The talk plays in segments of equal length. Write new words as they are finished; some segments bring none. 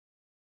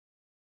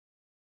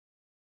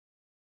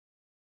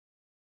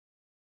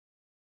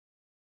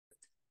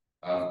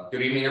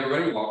Good evening,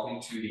 everybody.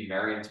 Welcome to the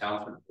Marion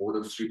Township Board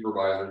of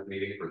Supervisors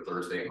meeting for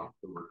Thursday,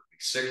 October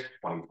 26th,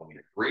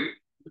 2023.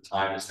 The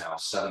time is now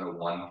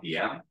 7:01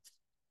 p.m.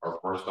 Our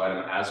first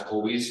item, as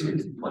always,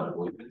 is the pledge of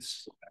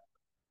allegiance.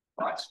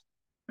 Rise.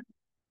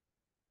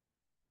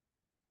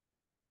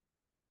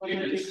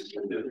 And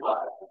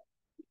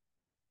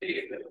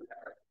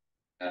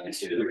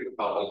to the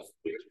republic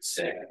which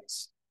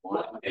stands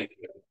one nation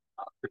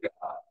under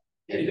God,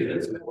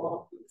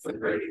 indivisible, with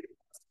liberty.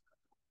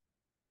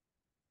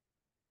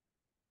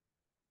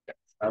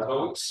 As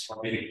always,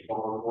 our meeting is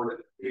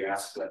recorded. We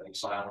ask that you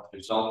silence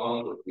your cell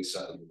phone, or please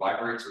set them to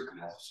vibrate so we can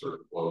have a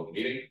certain flow of the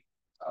meeting.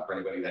 For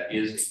anybody that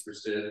is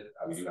interested,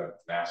 we do have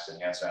masks and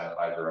hand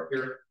sanitizer up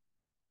here.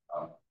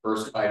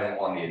 First item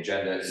on the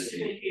agenda is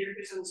the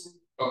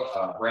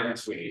Brandon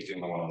Sweeney is the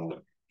only one on the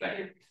list. Thank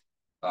you.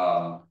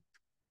 I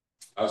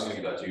was going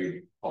to give that to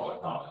you,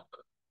 public comment,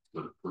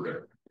 but we're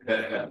good.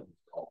 That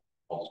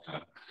all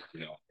kind of,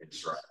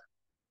 instruct.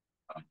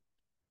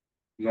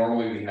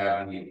 Normally we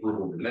have the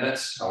approval of the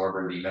minutes.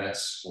 However, the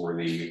minutes for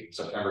the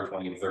September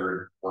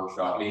 23rd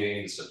workshop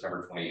meeting, the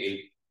September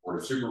 28th Board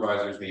of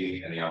Supervisors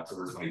meeting, and the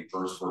October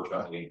 21st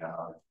workshop meeting have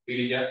not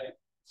completed yet.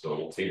 So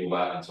we'll table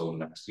that until the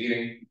next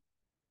meeting.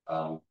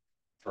 In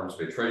terms of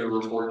the treasury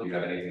report, do you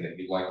have anything that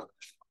you'd like?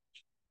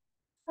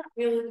 Not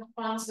really. The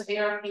funds, the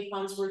ARP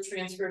funds were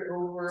transferred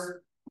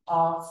over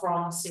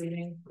from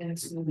saving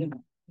into the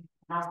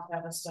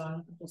that was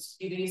done just a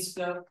few days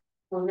ago.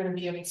 We're going to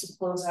be able to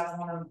close out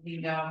one of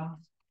the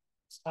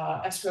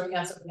escrow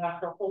accounts that we have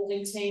for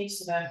holding tank,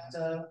 so that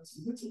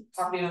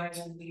property owners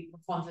will be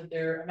refunded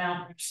their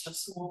amount, which is a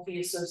small fee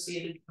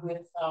associated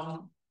with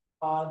the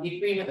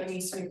agreement that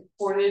needs to be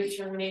reported,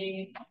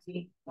 terminating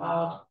the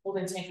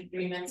holding tank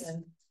agreement,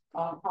 and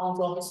Colin's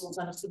office will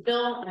send us the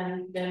bill,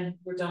 and then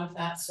we're done with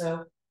that.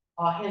 So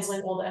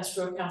handling all the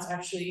escrow accounts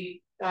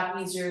actually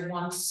got easier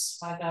once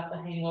I got the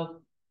hang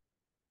of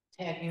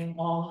tagging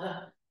all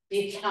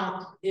the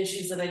account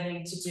issues that I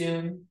need to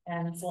do,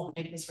 and Full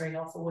Make is very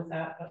helpful with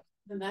that. But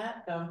other than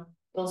that,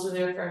 those are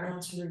there for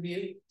everyone to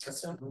review.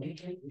 So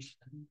thank you.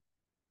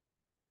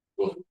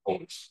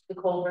 The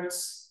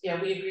culverts,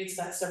 yeah, we agreed to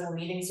that several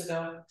meetings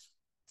ago.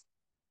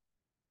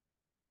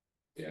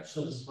 Yeah.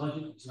 So the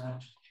budget is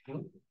not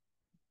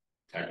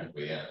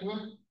technically, yeah.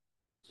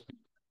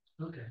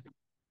 Mm-hmm. Okay.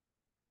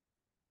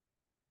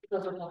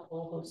 Those are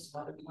helpful. Those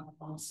other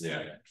funds.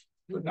 Yeah,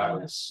 but that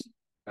was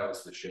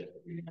the shit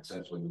that we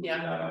essentially moved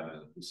that out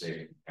of the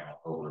saving account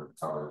over to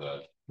cover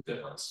the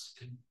difference.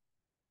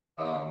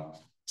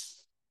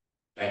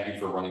 Thank you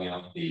for running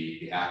out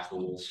the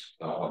actuals.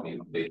 I'll let me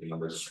update the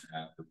numbers for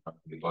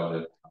the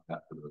budget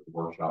after the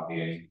workshop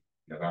meeting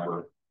in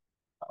November.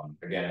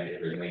 Again, if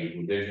there's any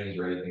revisions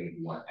or anything that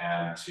you want to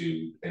add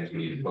to things we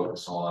need to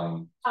focus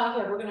on.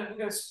 Yeah, we're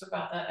gonna speak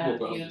about that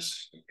at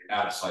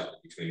add a cycle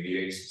between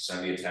meetings.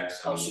 Send me a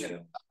text. I'll send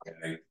it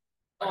to you.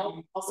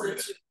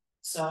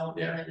 So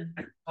yeah, and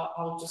then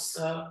I'll just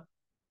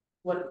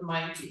what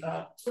my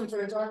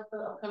concerns are for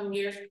the upcoming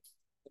year.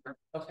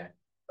 Okay.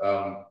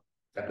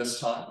 At this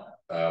time,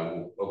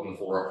 we'll open the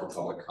floor up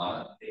for public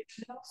comment.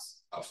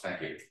 Oh,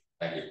 thank you.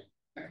 I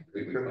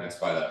completely glanced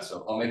by that.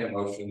 So I'll make a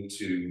motion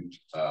to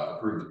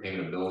approve the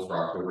payment of bills for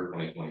October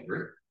 2023.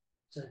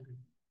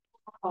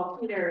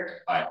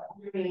 Peter. Aye.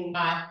 Irene.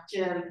 Aye.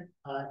 Jim.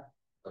 Aye.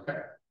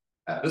 Okay.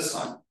 At this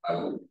time, I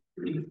will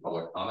read the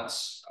public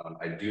comments.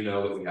 I do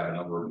know that we have a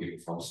number of people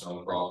from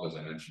Stonecroft, as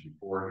I mentioned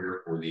before,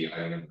 here for the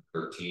item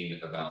 13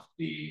 about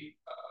the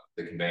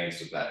conveyance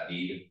of that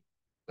deed.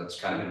 That's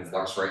kind of in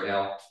flux right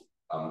now.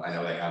 I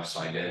know they have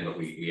signed in, but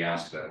we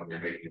ask that when you're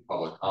making a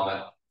public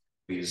comment,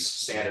 please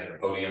stand at the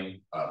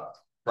podium,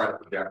 try to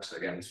project,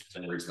 again, for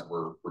the reason that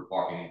we're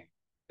talking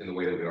in the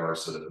way that we are,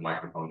 so that the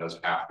microphone does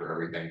capture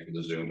everything for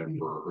the Zoom and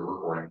for the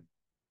recording.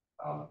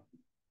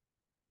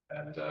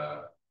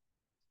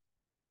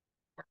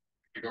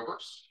 You go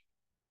first.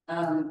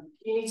 You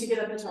need to get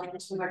up and talk to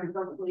the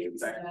microphone,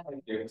 please.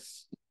 Thank you.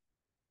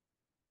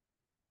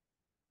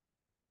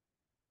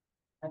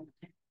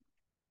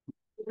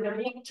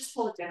 Just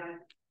pull it down.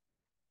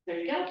 There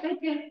you go.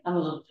 Thank you. I'm a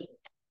little bit.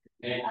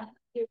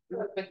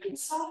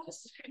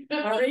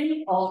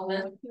 Irene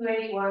Altman,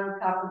 281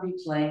 Copper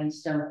Beach Lane,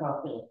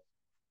 Stonecroft Village.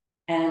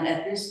 And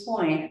at this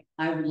point,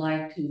 I would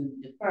like to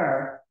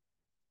defer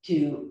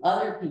to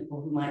other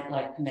people who might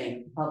like to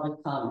make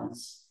public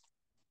comments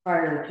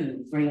prior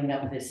to bringing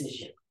up this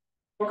issue.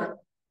 Okay.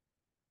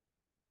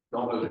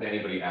 Don't know that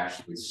anybody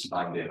actually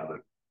signed in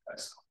other than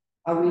us.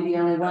 Are we the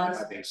only ones?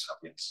 I think so,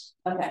 yes.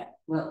 Okay,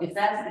 well, if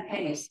that's the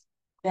case,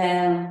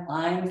 then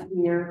I'm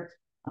here.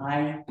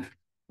 I,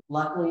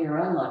 luckily or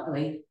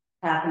unluckily,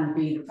 happen to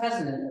be the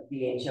president of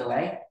the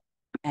HOA.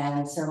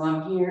 And so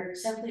I'm here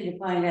simply to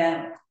find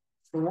out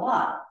for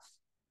what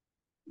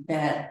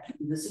that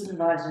the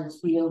supervisors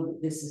feel that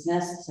this is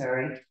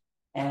necessary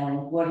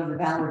and what are the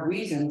valid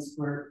reasons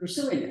for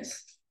pursuing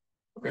this.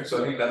 Okay,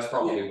 so I think that's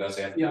probably the best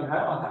answer. Yeah,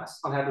 I'm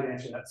happy to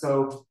answer that.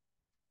 So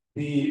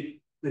the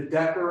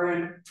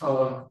declarant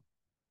of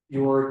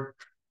your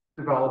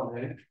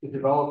development, the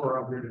developer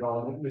of your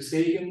development,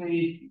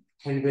 mistakenly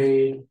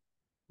conveyed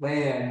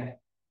land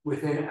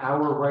within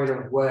our right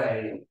of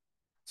way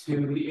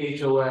to the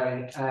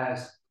HOA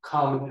as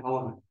common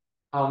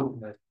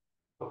element,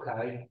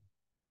 okay?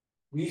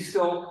 We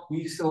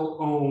still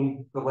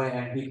own the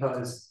land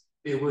because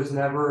it was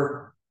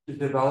never the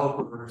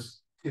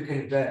developers to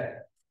convey.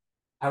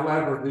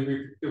 However,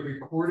 the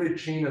recorded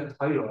chain of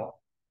title,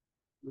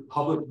 the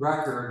public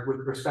record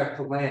with respect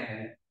to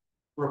land,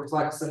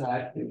 reflects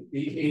that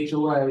the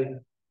HOA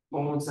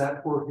owns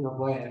that portion of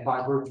land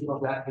by virtue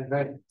of that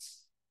conveyance.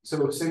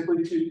 So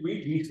simply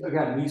we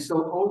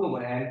still own the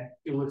land.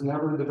 It was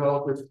never the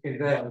developer's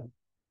convey.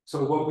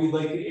 So what we'd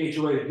like the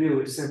HOA to do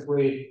is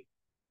simply,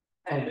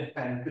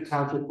 and the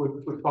township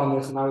would fund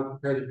this, and I would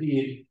prepare the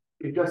deed.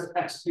 It just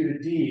execute a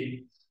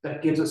deed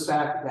that gives us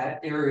back that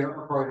area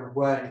of right of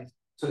way,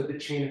 so that the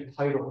chain of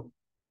title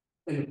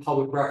in the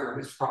public record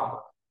is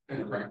proper.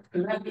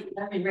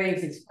 Let me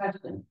raise this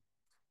question.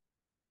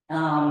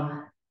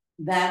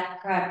 That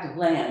tract of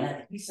land,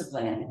 that piece of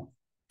land,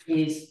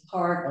 is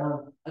part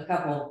of a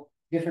couple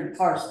different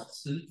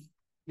parcels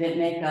that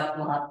make up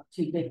lot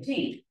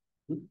 215,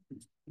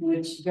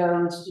 which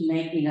goes to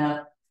making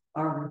up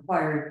our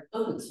required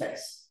open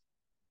space.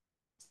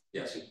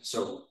 Yes,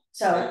 so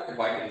if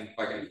I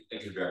can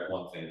interject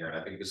one thing here, and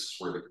I think this is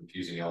where the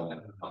confusing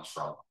element comes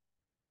from.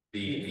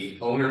 The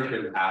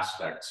ownership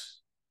aspect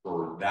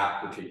for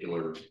that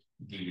particular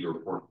deed or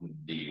portion of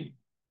the deed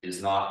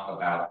is not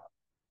about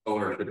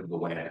ownership of the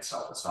land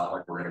itself. It's not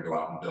like we're going to go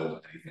out and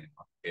build anything.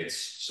 It's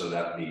so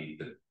that the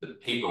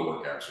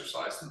paperwork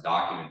exercise, the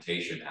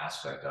documentation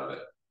aspect of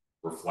it,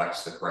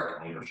 reflects the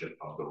correct ownership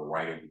of the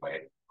right of way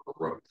of the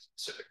road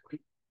specifically.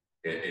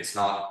 It's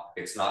not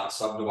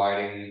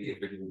subdividing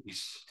individual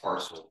pieces of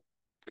parcel.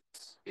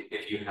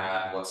 If you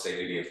had, let's say,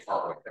 maybe a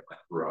parkway that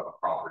went through a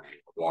property,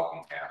 a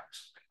walking path, or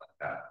something like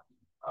that,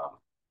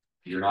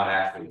 you're not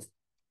actually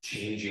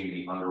changing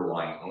the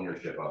underlying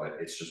ownership of it.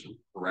 It's just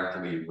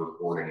correctly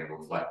recording and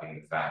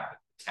reflecting the fact that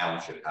the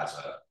township has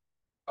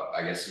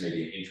I guess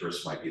maybe an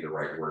interest might be the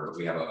right word, but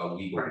we have a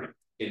legal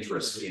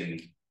interest in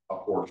a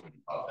portion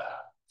of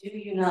that. Do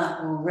you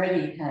not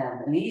already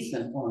have an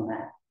easement on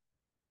that?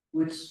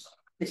 Which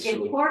it's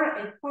part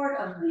of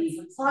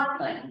the plot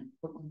plan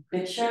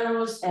that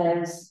shows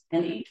as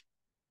an easement.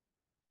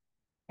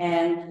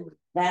 And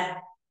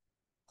that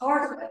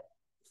part of it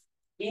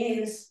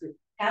is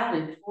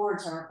counted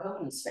towards our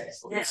open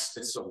space. Yes,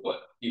 it's so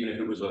what? Even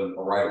if it was a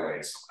right of way,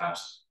 it's still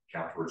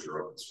count towards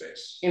your open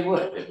space. It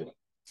would.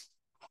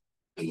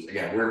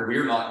 Again,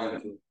 we're not going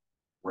to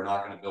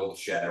build a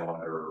shed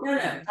on it. Or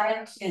no, I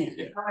understand.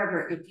 Yeah.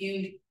 However, if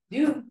you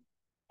do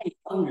take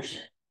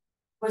ownership,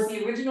 was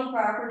the original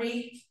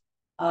property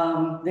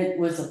that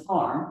was a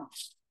farm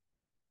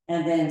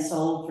and then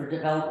sold for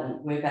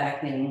development way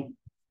back in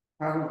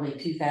probably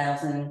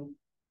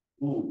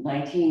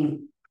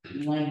 2019.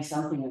 90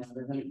 something or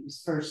other when it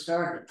was first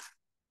started,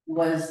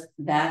 was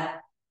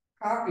that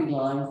property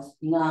line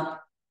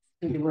not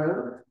to the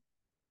road?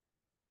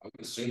 I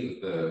would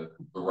assume that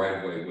the right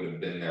of way would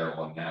have been there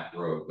on that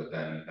road, but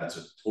then that's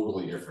a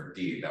totally different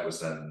deed that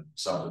was then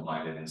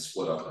subdivided and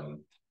split up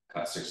and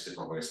cut 6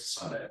 different ways to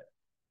Sunday.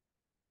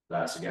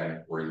 That's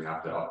again where you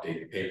have to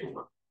update the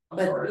paperwork.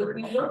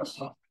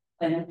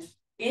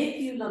 If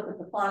you look at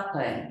the plot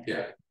plan,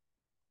 yeah,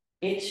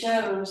 it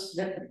shows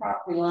that the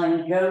property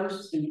line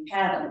goes to the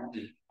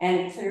cabin, and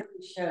it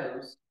clearly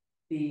shows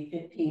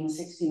the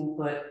 16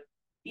 foot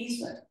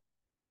easement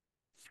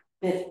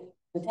that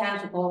the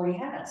township already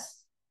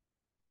has.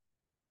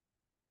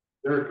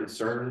 They're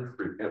concerned.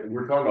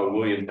 We're talking about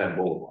William Penn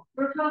Boulevard.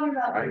 We're talking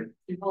about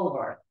the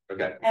boulevard.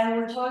 Okay. And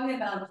we're talking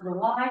about the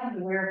why and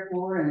the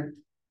wherefore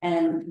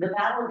and the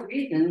valid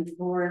reason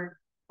for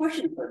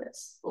pushing for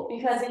this.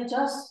 Because it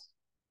just,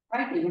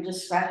 frankly, we're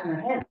just scratching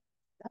our head. It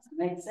doesn't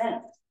make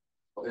sense.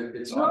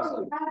 It's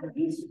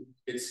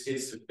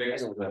the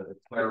fix of the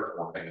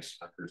clerical things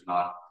that there's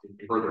not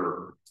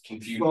further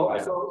confusion. Well,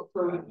 so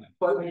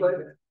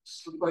remember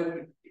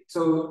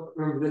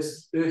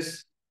this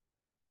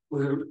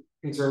was a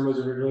concern was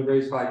originally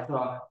raised by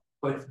Chuck,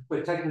 but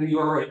technically you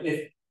are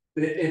right.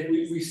 If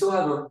we still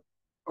have a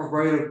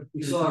right of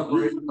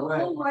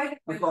way,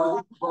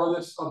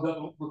 regardless of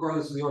the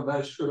owner,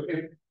 that is true.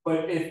 If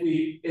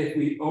we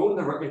actually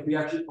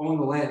own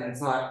the land and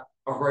it's not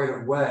a right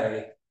of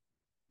way,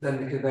 then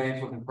the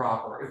conveyance was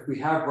improper. If we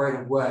have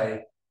right of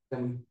way,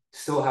 then we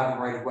still have a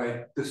right of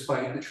way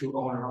despite the true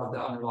owner of the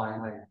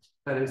underlying land.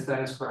 That is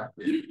correct.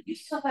 You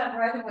still have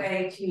right of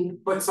way to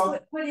put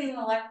in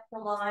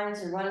electrical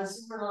lines or run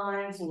sewer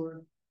lines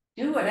or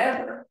do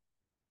whatever,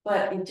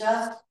 but it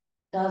just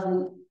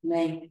doesn't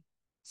make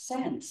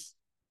sense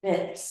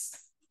that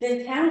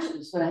the township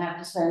is going to have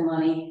to spend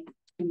money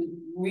to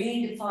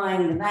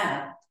redefine the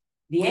map.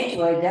 The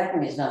HOA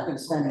definitely is not going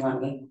to spend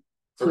money.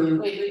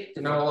 Wait.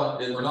 No,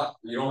 we're not.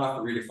 You don't have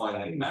to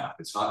redefine any map.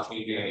 It's not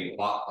changing any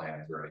plot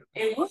plans or anything.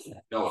 It would.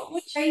 No. It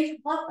would change the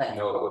plot plan.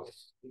 No,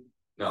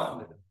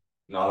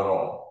 not at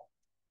all.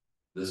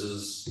 This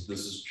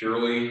is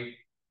purely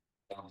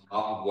on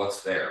top of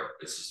what's there.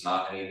 This is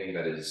not anything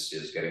that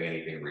is getting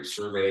anything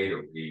resurveyed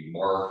or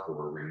remarked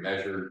or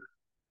remeasured.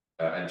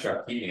 And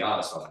Chuck, keep me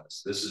honest on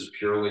this. This is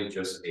purely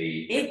just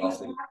It would have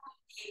to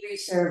be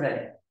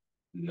resurveyed,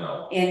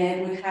 no, and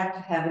it would have to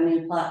have a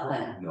new plot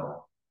plan,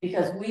 no.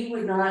 because we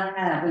would not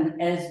have an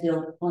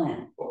as-built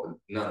plan. Well,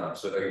 no.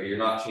 So you're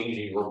not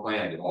changing your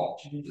plan at all.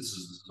 This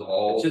is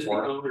all It's just the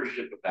part of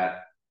ownership of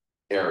that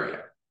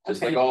area,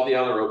 just Okay. like all the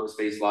other open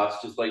space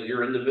lots, just like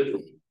your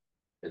individual.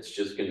 It's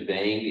just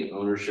conveying the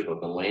ownership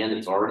of the land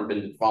that's already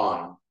been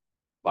defined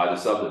by the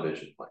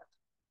subdivision plan.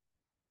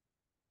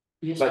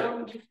 You're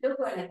still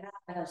going to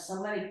have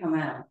somebody come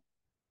out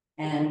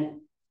and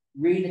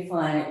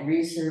redefine it,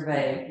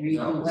 resurvey it, redo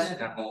no,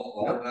 whatever.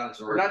 all of that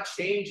is We're already. not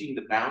changing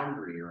the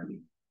boundary or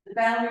anything. The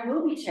boundary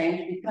will be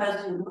changed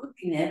because you're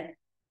moving it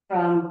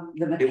from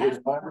the. It was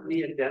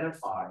already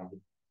identified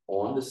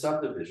on the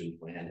subdivision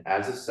plan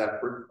as a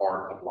separate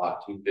part of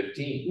lot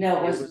 215. No,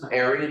 it it was was not.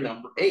 area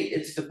number 8.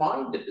 It's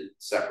defined as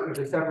separate.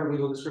 There's a separate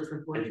legal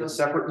description for it. It's a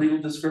separate legal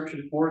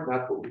description for it.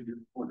 That's what we do.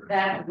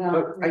 That,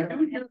 no.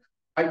 But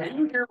I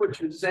do hear what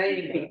you're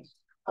saying.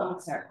 Oh,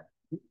 sir.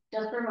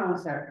 Just for a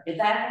moment, sir. If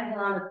that has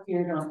not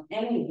appeared on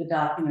any of the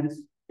documents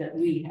that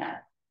we have.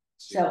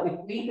 So if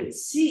we could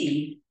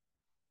see,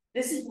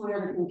 this is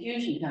where the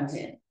confusion comes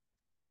in.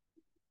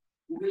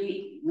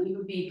 We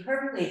would be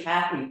perfectly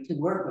happy to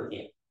work with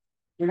you.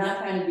 We're not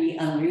trying to be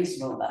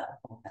unreasonable about the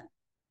whole thing.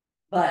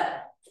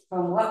 But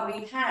from what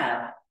we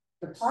have,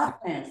 the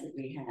plot plans that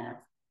we have,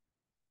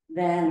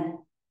 then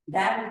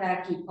that is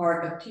actually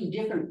part of 2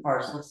 different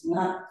parcels,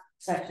 not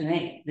section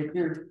 8 that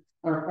you're,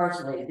 or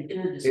parcel 8 that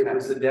you're It was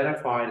discussing.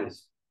 identified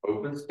as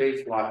open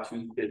space lot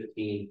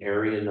 215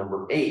 area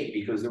number 8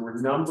 because there were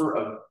a number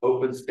of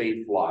open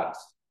space lots,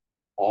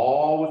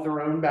 all with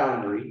their own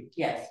boundary.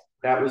 Yes,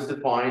 That was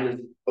defined as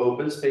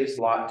open space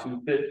lot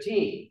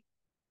 215.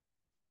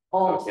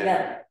 all Okay.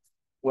 together.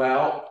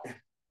 Well,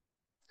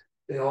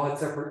 They all had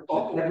separate.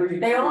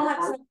 They all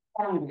have some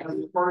boundaries.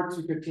 Every part of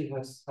 215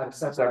 has had a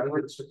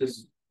separate. separate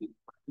this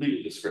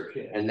legal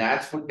description, and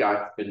that's what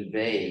got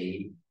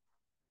conveyed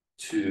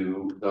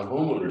to the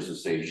homeowners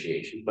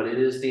association, but it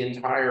is the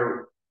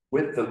entire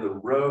width of the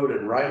road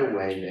and right of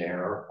way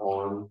there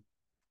on,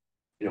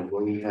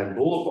 Wilmington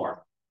Boulevard.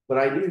 But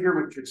I do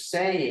hear what you're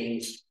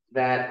saying,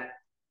 that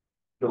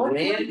the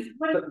land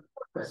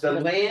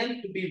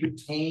could be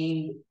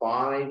retained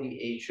by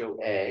the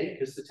HOA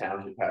because the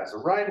township has a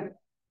right of way.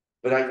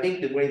 But I think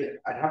the way that,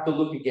 I'd have to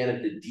look again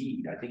at the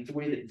deed. I think the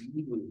way the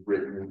deed was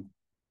written,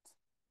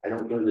 I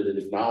don't know that it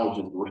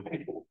acknowledges the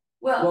right of way.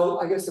 Well,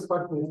 I guess the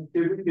question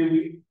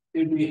is,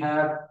 did we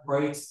have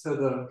rights to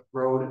the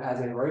road as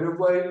a right of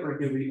way, or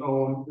did we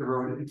own the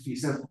road in fee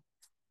simple?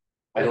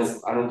 I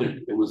don't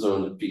think it was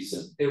owned in fee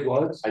simple. It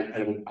was.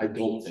 I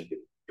don't think it.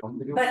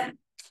 but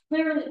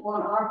clearly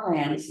on our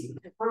plans,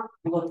 that we're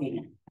looking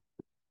at.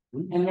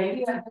 And maybe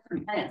you have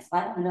different plans, I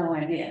have no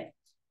idea.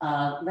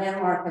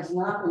 Landmark has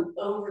not been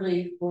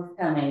overly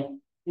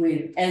forthcoming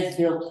with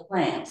as-built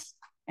plans.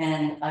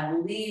 And I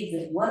believe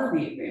that one of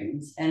the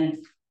agreements, and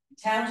the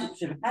township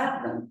should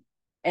have them,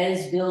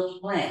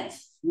 as-built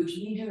plans, which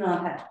we do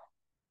not have.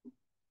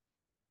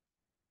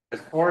 As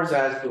far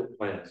as built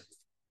plans,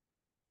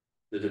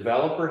 the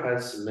developer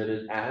has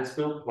submitted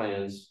as-built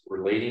plans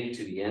relating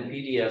to the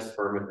NPDS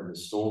permit and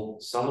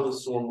some of the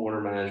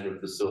stormwater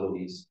management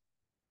facilities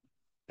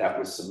that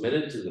was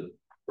submitted to the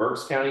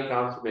Berks County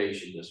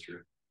Conservation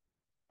District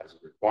as a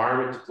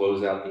requirement to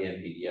close out the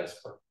NPDS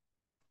permit.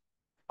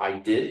 I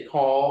did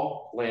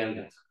call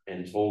land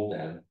and told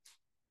them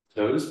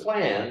those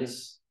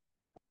plans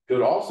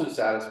could also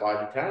satisfy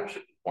the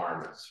township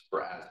requirements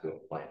for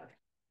as-built plan.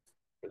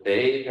 But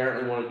they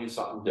apparently want to do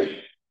something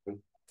different.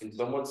 Can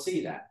someone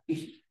see that?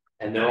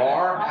 And there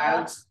are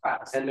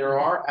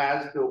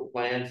as-built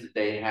plans that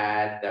they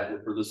had that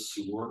were for the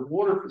sewer and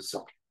water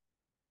facility.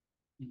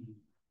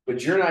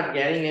 But you're not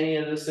getting any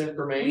of this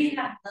information. We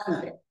have none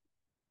of it.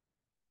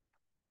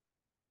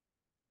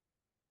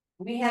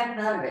 We have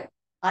none of it.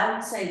 I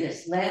would say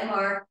this,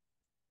 Landmark.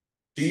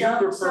 Do you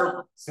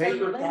prefer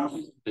paper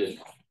copies?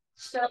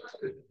 So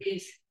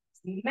is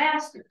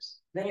masters,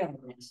 they are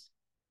this,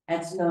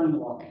 at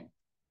stonewalling.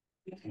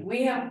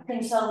 We have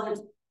consulted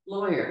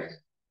lawyers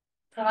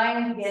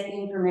trying to get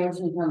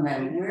information from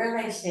them, where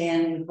they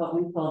stand with what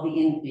we call the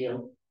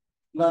infield,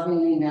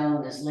 lovingly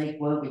known as Lake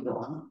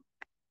Wobegon.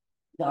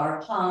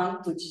 Our pond,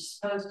 which is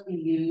supposed to be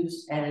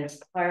used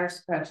as a fire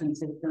suppression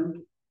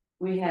system.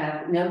 We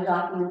have no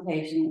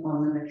documentation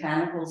on the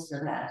mechanicals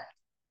for that.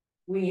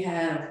 We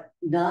have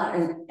not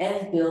an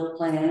as-built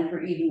plan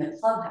for even the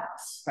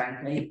clubhouse,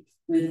 frankly,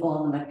 with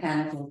all the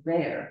mechanicals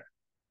there.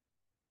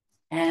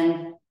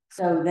 And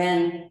so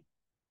then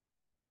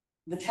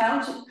the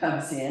township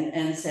comes in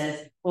and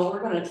says, well,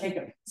 we're going to take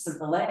a piece of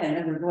the land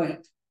and we're going,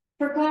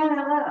 for crying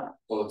out loud.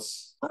 Well,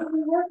 it's What are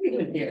we working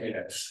with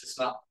here? it's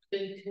not.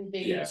 Been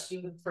conveyed Yeah. to you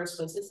in the first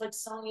place. It's like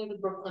selling you the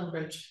Brooklyn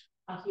Bridge.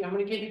 Here, I'm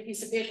gonna give you a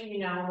piece of paper, you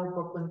now own the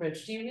Brooklyn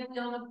Bridge. Do you really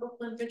own the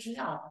Brooklyn Bridge?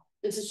 No.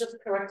 This is just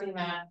correcting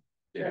that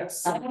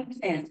Yes. I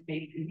understand,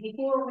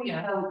 before we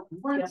go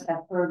one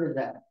step further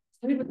though,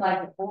 we would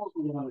like to all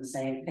be on the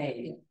same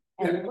page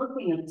and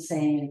looking at the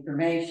same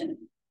information.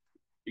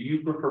 Do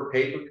you prefer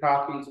paper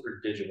copies or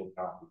digital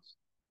copies?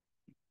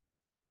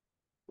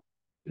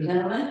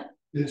 Gentlemen,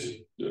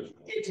 Digital.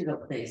 digital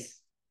please.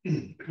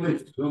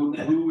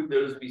 Who would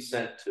those be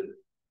sent to?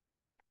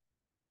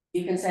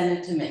 You can send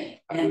it to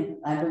me, and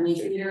I believe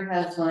Peter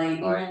has my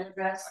email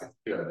address.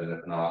 Good, and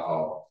if not,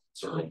 I'll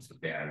certainly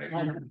scan it.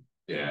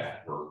 Yeah,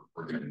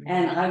 we're good.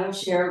 And I will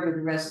share it with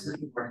the rest of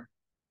the board.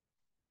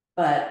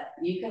 But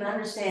you can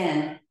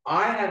understand,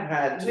 I have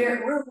had to.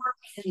 we're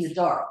working in the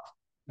dark.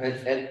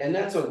 And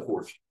that's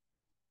unfortunate.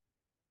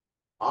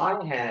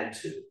 I had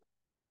to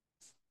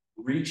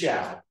reach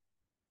out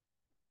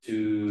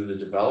to the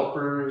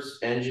developer's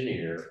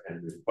engineer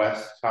and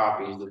request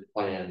copies of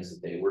plans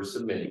that they were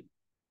submitting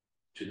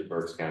to the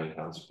Berks County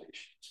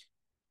Conservation.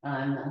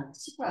 I'm not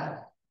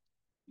surprised.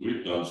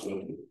 We've done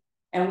something.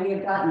 And we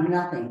have gotten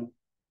nothing.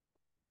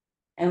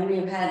 And we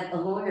have had a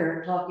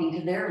lawyer talking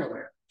to their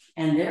lawyer,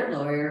 and their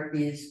lawyer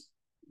is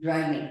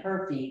dragging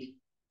her feet,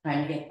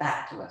 trying to get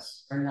back to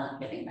us, or not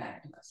getting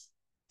back to us.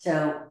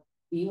 So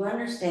you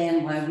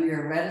understand why we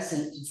are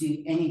reticent to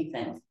do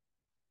anything.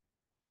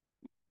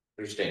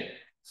 Understand.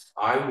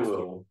 I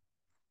will,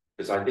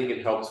 because I think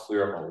it helps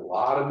clear up a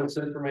lot of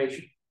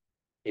misinformation.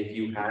 If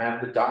you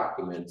have the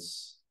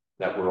documents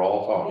that we're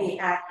all talking. The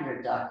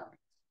accurate document.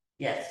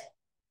 Yes.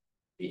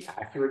 The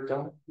accurate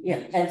document? Yeah,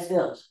 as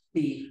built.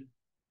 Okay,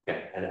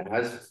 and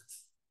as.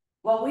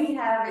 What we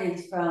have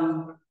is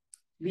from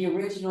the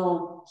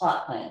original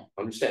plot plan.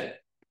 Understand.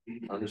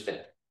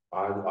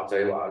 I'll tell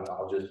you what,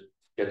 I'll just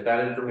get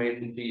that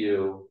information to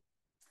you.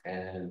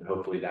 And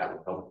hopefully that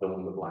will help fill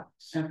in the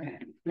blanks. Okay,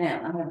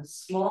 now I have a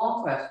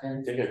small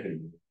question. I think I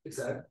can. Is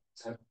that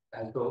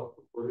as built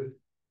recorded?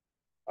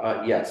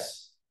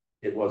 Yes,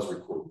 it was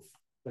recorded.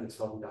 That's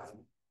all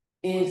done.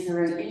 Is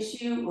there an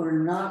issue or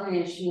not an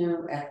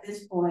issue at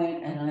this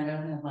point? And I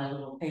don't have my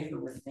little paper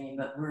with me,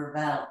 but we're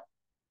about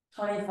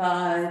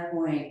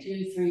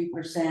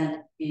 25.23%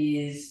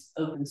 is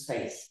open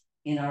space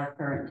in our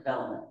current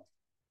development.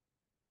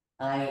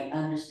 I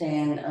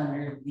understand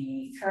under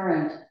the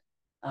current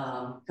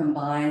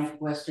combined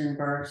Western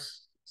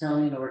Berks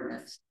zoning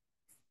ordinance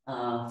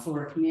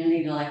for a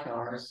community like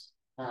ours,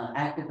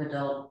 active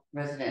adult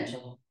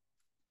residential,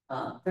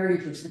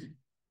 30%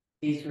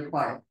 is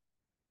required.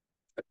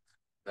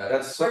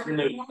 That's something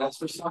new. That's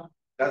for something.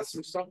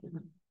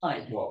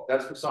 Fine. Well,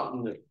 that's for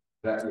something new.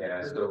 That,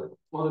 yeah, so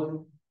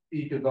Well,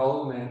 the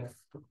development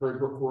occurred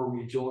before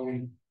we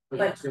joined.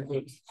 But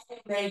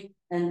make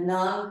a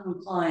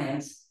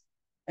non-compliance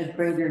a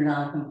greater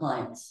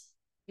non-compliance.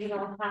 You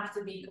don't have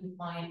to be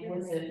compliant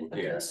with it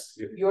because yes,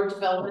 your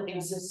development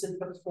existed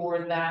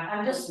before that.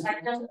 I just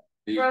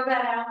throw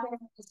that out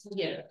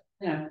there.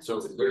 Yeah.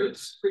 so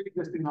there's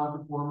Pre-existing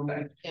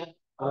non-conformity. Yeah.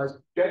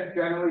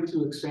 Generally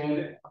to expand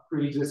a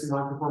pre-existing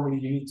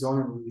non-conformity, you need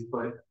zoning relief,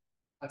 but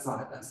that's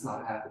not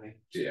happening.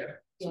 yeah.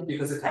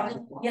 Because it's.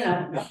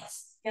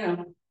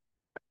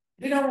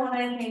 We don't want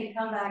anything to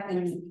come back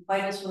and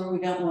bite us where we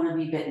don't want to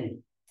be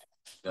bitten.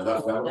 Now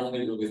that would only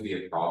really be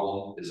a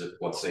problem is if,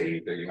 let's say,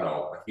 that you had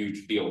a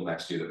huge field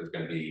next to you that was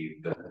going to be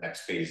the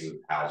next phase of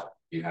housing.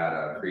 You had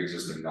a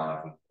pre-existing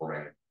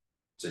non-conforming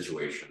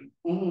situation.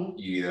 Mm-hmm.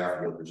 You either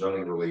have to go for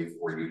zoning relief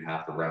or you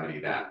have to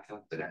remedy that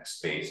the next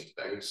phase of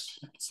things.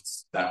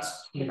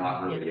 That's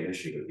not really an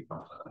issue that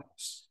becomes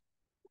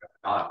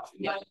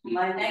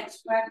My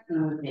next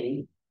question would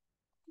be,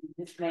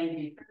 this may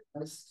be,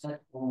 but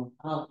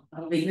I'll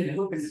leave it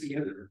open to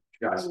you.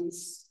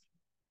 Guys.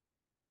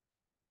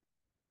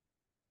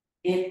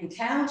 If the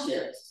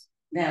township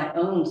now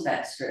owns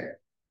that strip,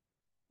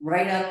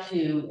 right up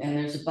to, and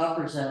there's a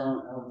buffer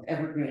zone of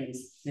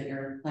evergreens that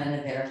are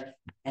planted there,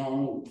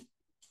 and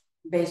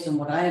based on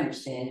what I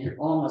understand, you're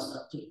almost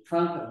up to the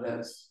trunk of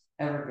those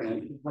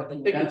evergreens. I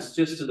think it's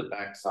just to the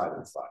back side of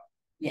the side.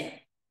 Yeah.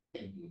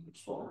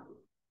 It's,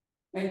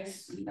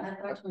 I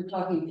thought we were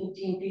talking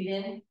 15 feet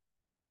in.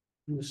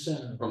 From the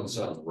center. From the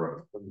center of the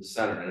road. From the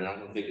center, and I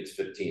don't think it's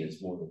 15,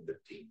 it's more than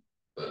 15.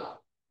 But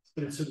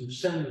it's in the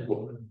center.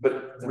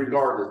 But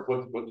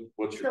regardless,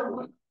 what's your So,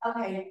 point?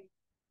 okay,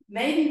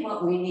 maybe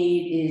what we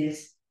need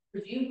is,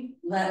 could you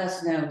let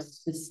us know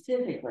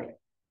specifically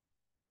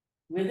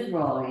with a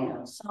drawing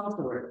of some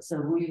sort, so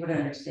we would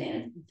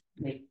understand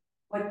like,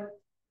 what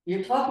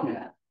you're talking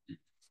about?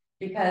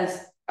 Because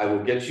I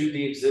will get you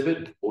the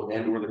exhibit or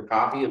the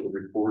copy of the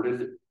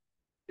recorded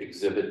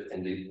exhibit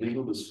and the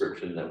legal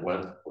description that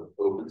went with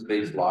open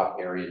space lot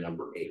area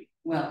number 8.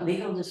 well,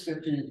 legal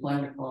description is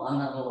wonderful. I'm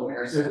not a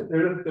lawyer. So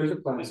There's a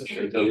plan. There's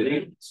a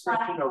legal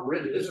description, a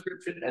written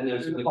description, and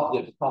there's an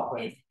exhibit.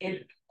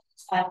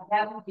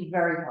 that would be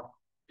very helpful.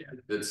 Yeah,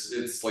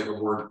 it's like a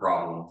word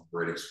problem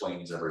where it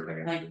explains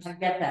everything. I get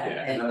that,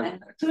 Yeah, and I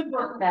could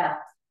work that,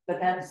 but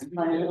that's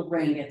my little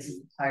brain gets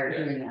tired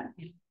doing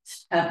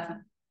that.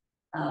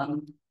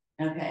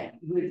 Okay,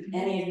 would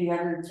any of the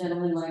other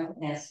gentlemen like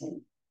to ask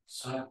me?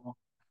 Sidewalk.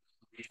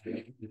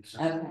 Okay,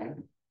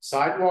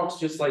 Sidewalks,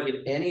 just like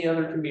in any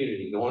other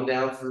community, going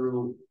down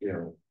through,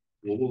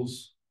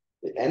 rules,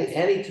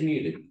 any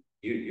community,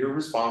 you're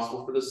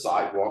responsible for the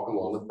sidewalk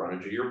along the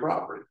frontage of your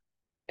property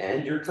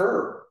and your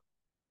curb.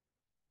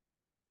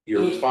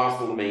 You're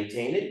responsible to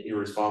maintain it, you're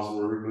responsible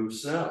to remove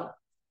snow.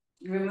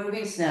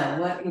 Removing snow,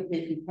 what if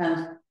it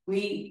becomes,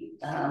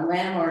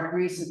 Landmark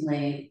recently,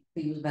 I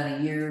think it was about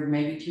a year,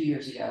 maybe 2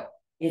 years ago,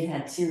 it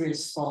had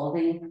serious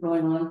spalling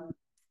going on.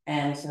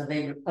 And so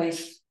they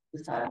replaced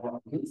the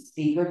sidewalk. It's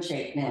in good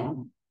shape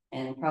now.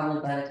 And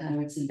probably by the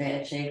time it's in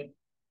bad shape,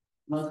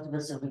 most of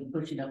us will be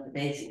pushing up the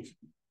daisies.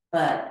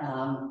 But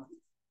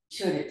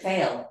should it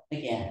fail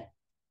again,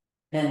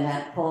 then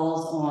that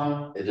falls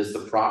on. It is the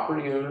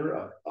property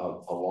owner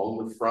of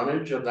along the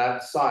frontage of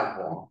that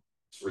sidewalk's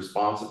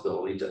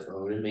responsibility to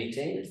own and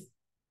maintain it.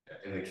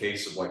 In the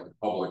case of like the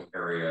public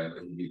area, it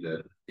would be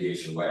the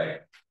HOA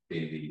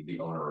being the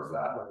owner of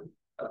that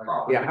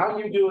property. Yeah, how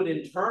do you do it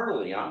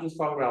internally? I'm just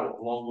talking about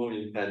along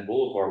William Penn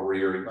Boulevard where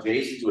you're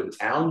adjacent to a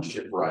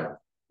township right.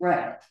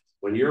 Right.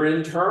 When you're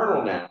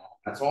internal now,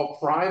 that's all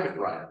private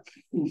right.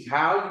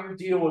 How you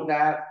deal with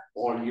that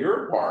on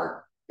your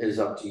part is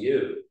up to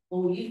you.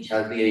 Well, you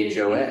as the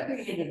HOA.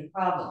 created a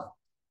problem.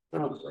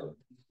 Oh,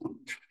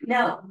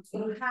 No,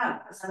 you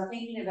have, because I'm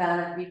thinking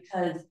about it,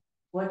 because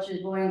what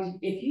you're going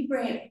to, if you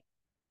bring it,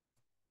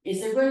 is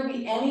there going to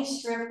be any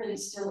strip that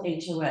is still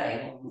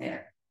HOA in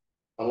there?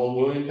 along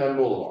William Penn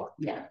Boulevard.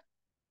 Yeah.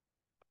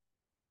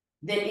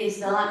 That is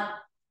not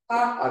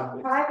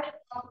private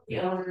property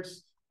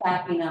owners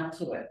backing up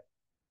to it.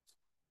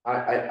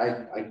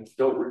 I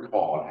don't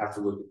recall. I have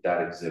to look at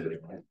that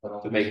exhibit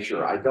to make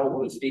sure. I don't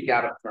want to speak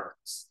out of turn.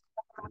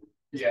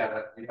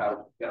 Yeah, you have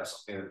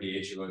something that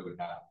the HOA would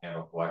have to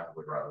handle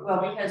collectively rather than.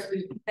 Well, because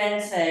we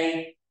then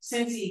say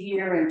Susie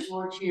here and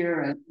George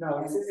here and. No,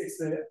 it's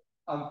the,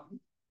 I'm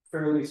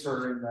fairly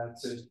certain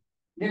that's it.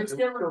 They're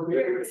still by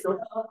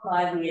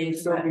the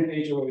It's still HOA.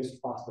 an HOA's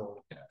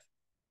responsibility. Yeah.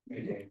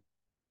 Maintain.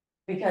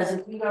 Because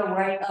if you go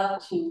right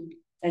up to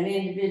an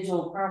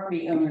individual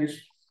property owner's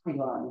property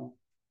line,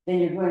 then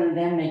you're going to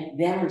then make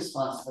them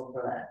responsible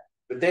for that.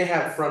 But they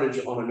have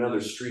frontage on another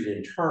street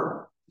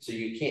internal, so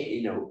you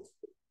can't,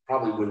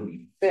 probably wouldn't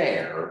be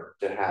fair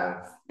to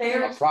have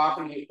a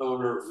property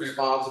owner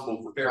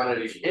responsible for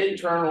frontage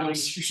internally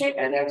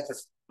and extra.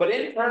 But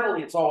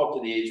internally, it's all up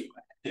to the HOA.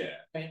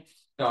 Yeah.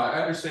 No,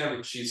 I understand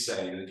what she's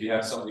saying. If you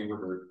have somebody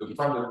where the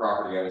front of their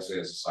property obviously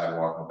has a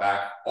sidewalk, the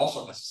back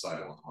also has a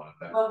sidewalk on it.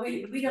 That, Well,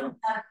 we don't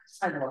have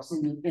sidewalks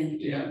in the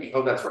community.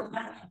 Oh, that's right.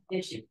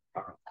 Issue.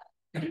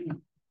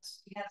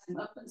 We have some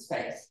open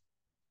space.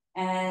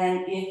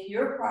 And if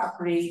your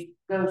property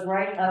goes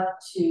right up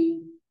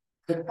to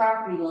the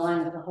property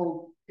line of the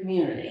whole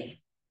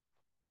community,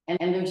 and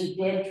there's a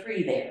dead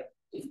tree there,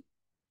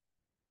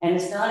 and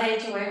it's not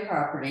HOA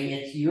property,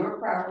 it's your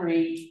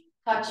property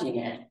touching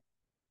it,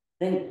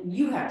 then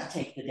you have to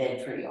take the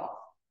dead tree off.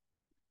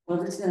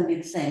 Well, this is going to be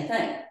the same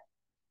thing.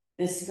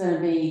 This is going to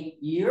be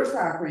your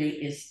property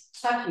is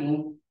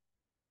touching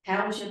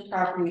township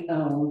property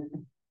owned.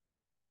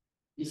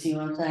 You see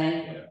what I'm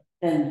saying? Yeah.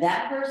 Then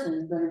that person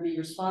is going to be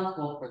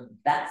responsible for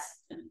that.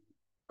 I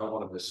don't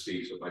want to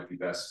misspeak, so it might be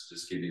best to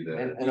just give you the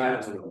And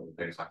I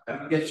things like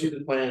that. get you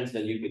the plans,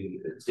 then you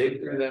can dig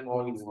through them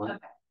all you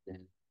want.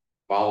 And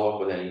follow up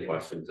with any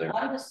questions there.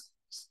 I'm just,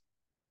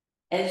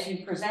 as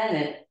you present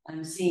it,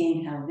 I'm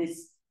seeing how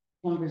this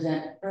can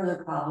present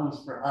further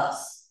problems for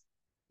us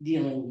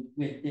dealing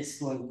with this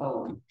going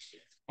forward.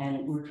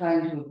 And we're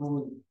trying to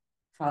avoid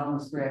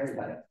problems for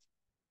everybody.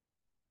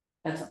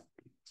 That's all.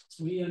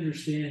 We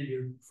understand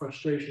your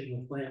frustration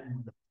with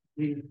land.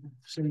 We have the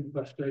same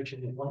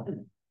frustration with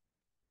land.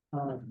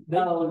 What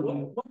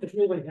is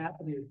really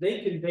happening is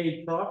they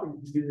conveyed property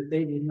to you that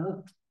they didn't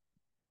know.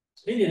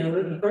 They didn't know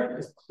it in the first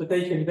place, but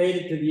they conveyed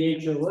it to the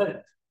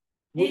HOA.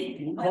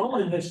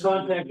 Colin has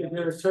contacted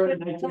their attorney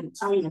and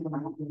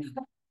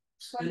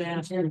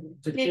asked him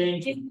to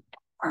change it.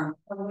 From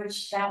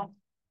which that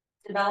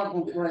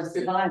development was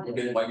divided.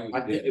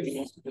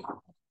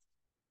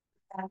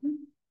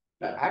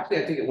 Actually,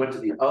 I think it went to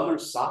the other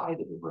side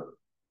of the road.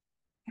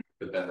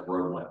 But then the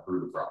road went through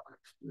the property.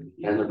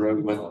 And the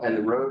road went, and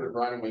the road of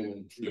right away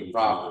went through the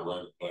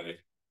property.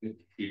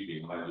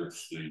 Keeping either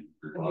street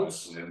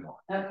requires landmark.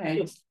 Okay.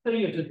 This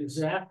thing is a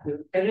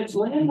disaster, and it's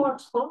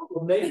Landmark's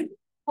problem. They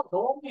put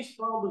all these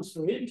problems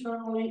for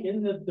internally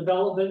in the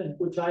development, in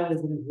which I live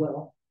in as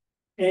well.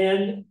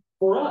 And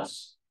for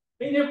us,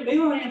 they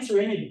don't answer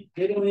anything.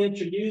 They don't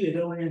answer you, they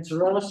don't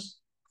answer us.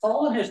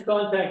 Colin has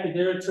contacted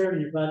their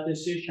attorney about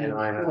this issue And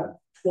I have.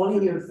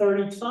 20 or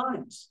 30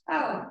 times.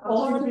 Oh,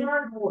 All okay. the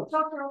hardwood.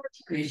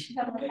 It's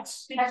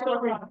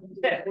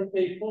what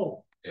they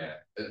pull. Yeah,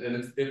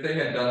 and if they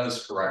had done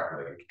this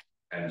correctly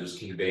and just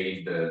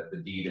conveyed the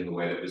deed in the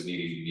way that was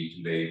needing to be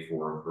conveyed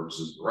for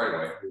purposes of the right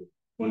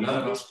way,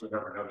 none of us would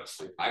ever notice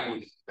it. I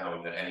wouldn't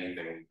know that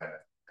anything had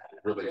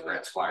really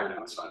transpired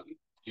outside of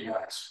you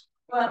guys.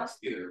 Well,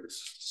 Either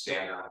it's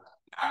standard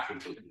action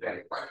to convey,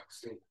 right?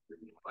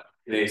 But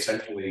they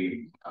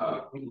essentially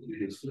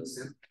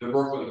the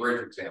work with the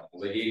bridge example,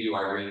 they gave you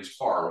Irene's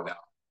car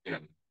without,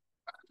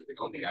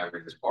 they own the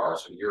Irene's bar,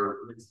 so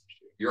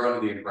you're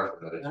under the impression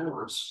that it's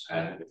yours,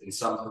 and in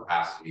some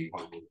capacity,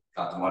 when you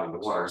got the money in the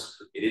waters,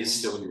 it is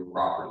still your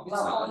property. It's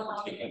not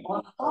like you're taking.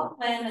 On the plot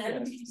plan and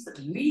everything that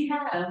we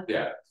have.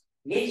 Yeah.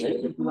 It's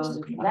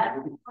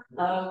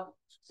that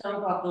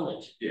Stony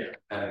Village. Yeah,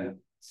 and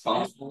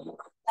That's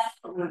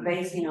what we're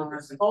basing on.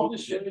 All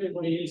the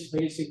everybody is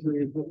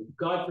basically,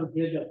 God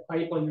forbid, a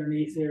pipe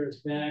underneath there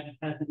is bad, it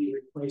had to be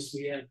replaced,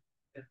 we have.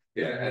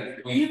 yeah,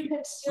 and You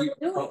can still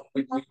do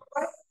it.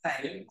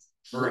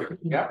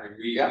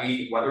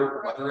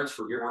 whether it's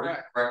recorded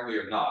correctly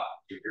or not,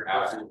 you're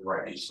absolutely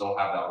right, you still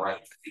have that right.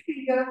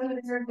 You can go through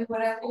there and do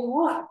whatever you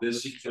want.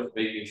 This is just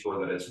making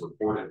sure that it's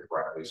recorded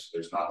correctly, so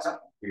there's not something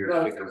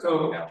weird.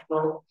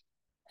 So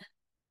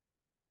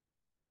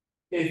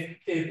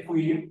if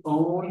we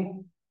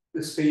own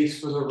the space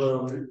for the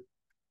road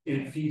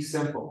in fee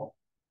simple,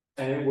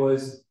 and it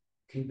was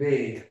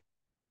conveyed,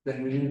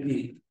 then we need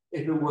deed.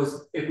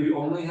 If we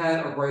only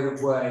had a right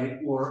of way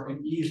or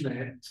an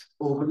easement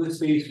over the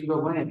space for the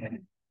land,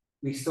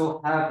 we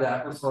still have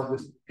that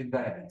regardless of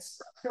conveyance.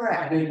 I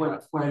Correct. think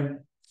when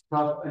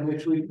Trump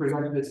initially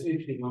presented this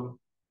issue,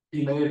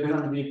 he may have been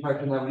under the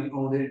impression that we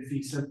owned it in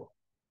fee simple.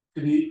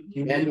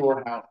 And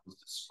or how it was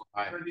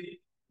described.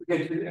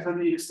 To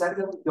the extent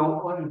that we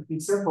don't own it in fee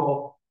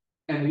simple,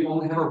 and we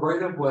only have a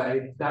right of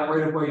way, that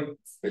right of way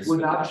would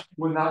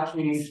not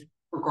change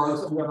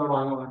regardless of the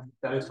underlying owner.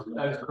 That is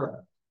correct.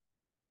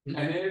 And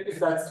if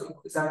that's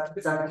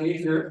the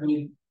case here, I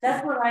mean.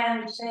 That's what I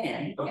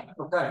understand. Okay,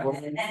 well,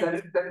 then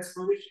it's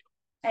foolish.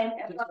 And,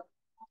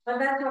 but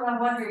that's what I'm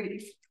wondering.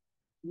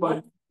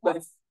 But let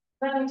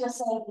me just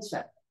say it this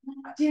way.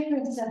 What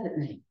difference does it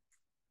make?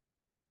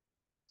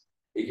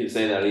 You can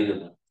say that either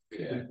way.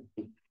 Yeah.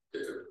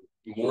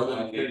 More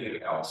than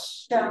anything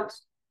else. So,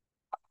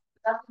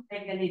 doesn't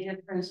make any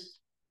difference.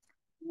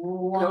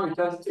 no, it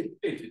does.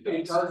 It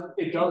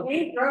does.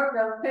 Hey, bro,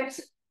 don't fix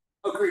it.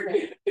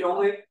 Agree. It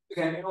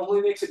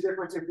only makes a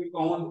difference if we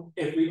own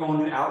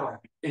an outright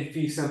in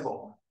fee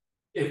simple.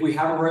 If we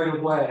have a right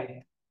of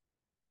way,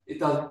 it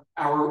doesn't.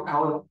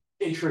 Our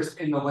interest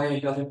in the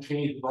land doesn't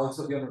change regardless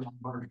of the underlying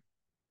money.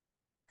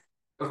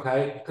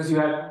 Okay, because you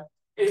have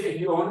if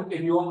you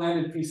own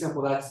land in fee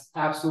simple, that's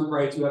absolute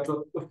rights. You have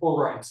the full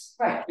rights.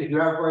 Right. If you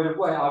have right of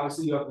way,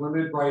 obviously you have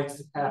limited rights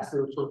to pass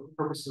those for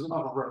purposes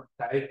of a road.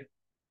 Okay.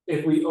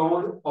 If we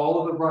own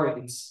all of the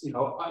rights, in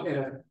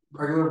a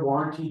regular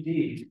warranty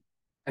deed,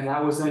 and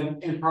that was then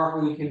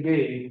improperly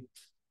conveyed,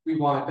 we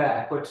want it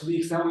back. But to the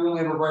extent we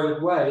only have a right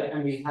of way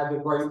and we have the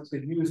right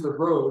to use the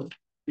road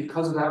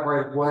because of that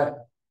right of way,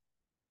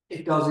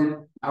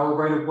 our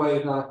right of way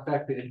is not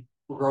affected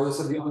regardless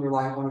of the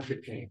underlying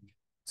ownership change.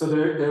 So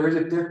there is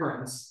a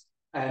difference,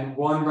 and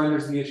one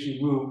renders the issue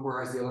moot,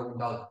 whereas the other one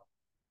doesn't.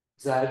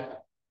 Is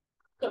that?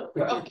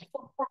 Okay,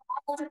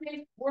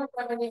 we're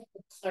remedy a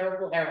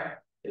clerical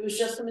error. It was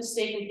just a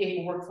mistake in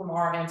paperwork from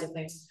our end of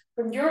things.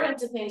 From your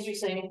end of things, you're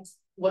saying,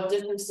 what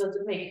difference does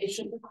it make? It's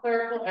just a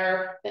clerical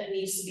error that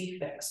needs to be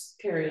fixed,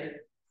 period.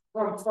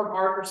 From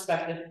our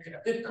perspective,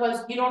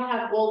 because you don't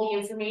have all the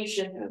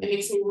information, it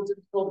makes it a little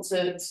difficult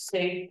to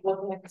say what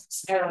the heck is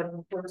this error in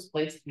the first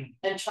place.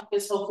 And Chuck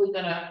is hopefully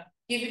gonna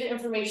give you the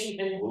information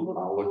and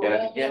I'll look at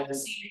it again,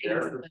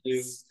 share it with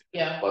you,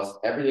 yeah. plus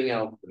everything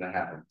else that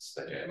happens.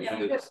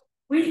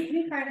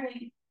 We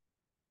frankly,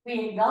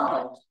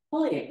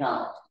 fully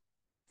acknowledge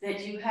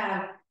that you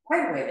have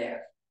right away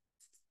there.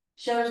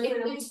 Shows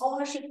It's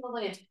ownership of the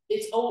land.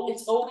 It's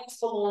always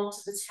belonged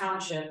to the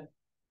township.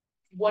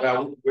 What?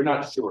 Well, we're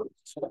not sure.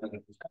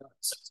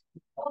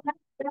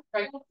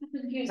 Right.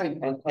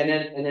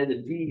 And then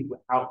the deed,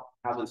 how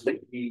this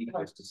deed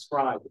was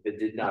described, if it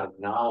did not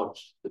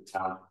acknowledge the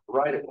town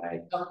right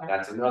away, Okay.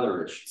 that's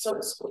another issue. So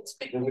it's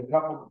big. There's a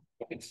couple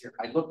of points here.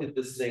 I looked at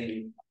this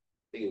thing, I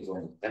think it was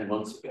only 10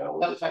 months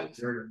ago. Okay.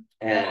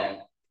 And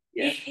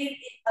yeah,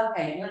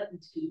 okay,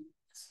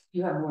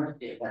 you have more to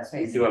do, that's we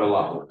basically. do have a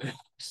lot more.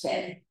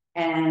 Said,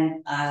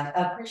 and I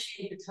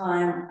appreciate the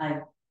time.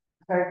 I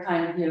very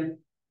kind of you.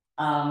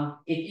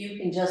 If you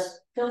can just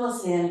fill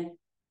us in,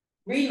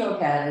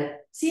 relook at it,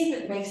 see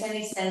if it makes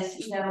any sense.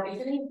 If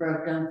it ain't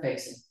broke, don't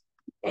fix it.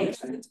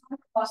 It's going to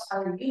cost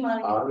our you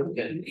money.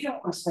 We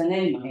don't want to spend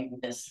any money on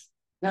this,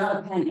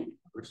 not a penny.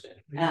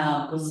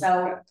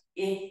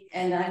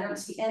 And I don't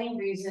see any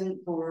reason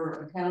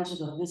for a township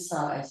of this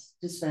size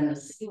to spend a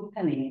single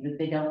penny that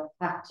they don't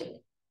have to.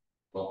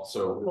 Well,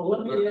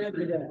 Let me add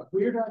to that.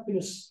 We're not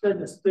gonna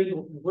spend a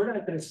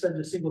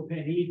single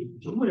penny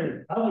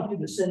either. I want you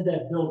to send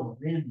that bill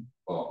to Randy.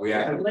 well, we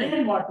have. The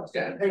landmark is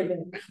gonna pay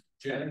them.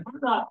 Jen, We're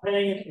not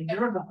paying it and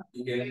you're not.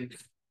 you get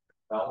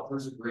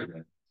developers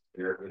agreement,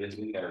 there it is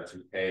in there to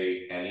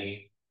pay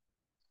any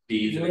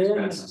fees and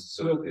expenses.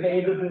 We'll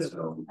pay the bill.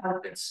 So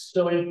it's.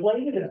 So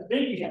inflated and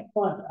big, you have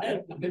fun. I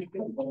have a big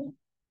fun.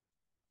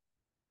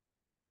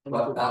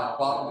 But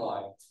bottom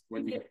line,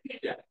 when you,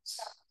 yeah.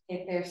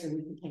 take there so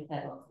we can take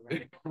that off the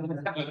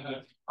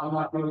record. I'm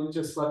not going to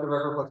just let the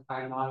record look.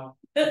 I'm not.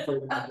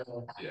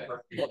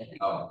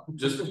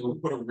 Just to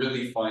put a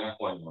really fine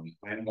point on it,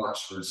 landmark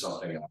screwed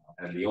something up,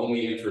 and the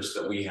only interest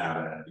that we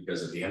have in it,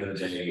 because at the end of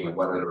the day,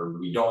 whether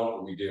we don't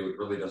or we do, it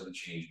really doesn't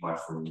change much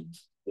from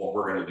what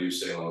we're going to do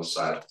sitting on the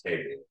side of the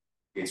table.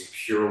 It's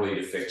purely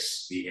to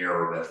fix the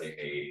error that they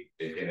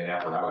made in an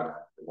effort I would have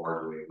to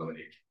largely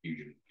eliminate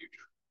confusion in the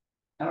future.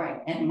 All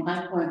right, and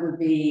my point would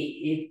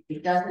be,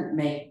 it doesn't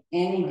make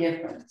any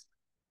difference.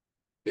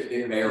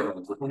 It may or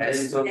It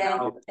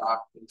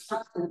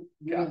doesn't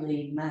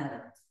really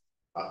matter.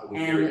 We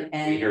hear you.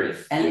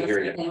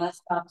 And let's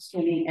stop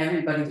skimming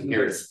everybody's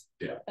words.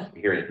 Yeah,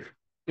 we hear you.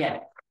 Yeah.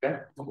 Okay.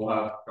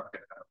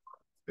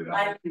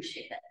 I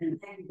appreciate that, and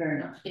thank you very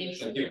much.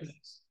 Thank you.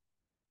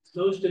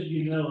 Those of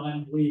you know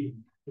I'm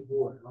leaving the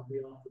board. I'll be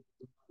off.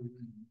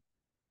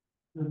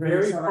 I'm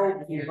very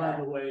hopeful, by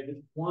the way,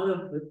 that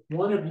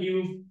one of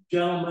you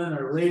gentlemen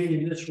or lady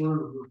in this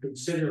room will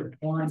consider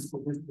applying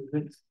for this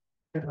position.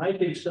 And I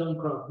think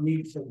Stonecroft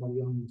needs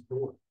somebody on this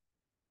board.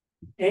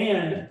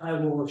 And I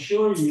will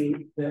assure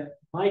you that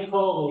my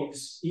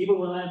colleagues, even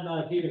when I'm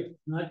not here,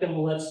 I'm not going to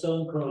let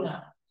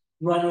Stonecroft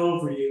run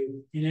over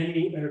you in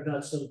any, or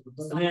not Stonecroft,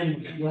 but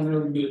run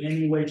over you in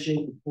any way,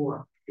 shape, or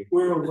form.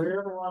 We're aware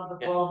of a lot of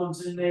the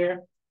problems in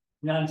there.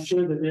 And I'm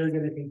sure that they're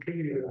going to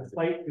continue to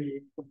fight for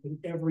you in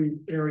every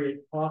area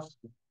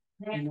possible.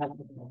 May I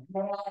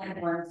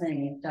add one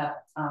thing,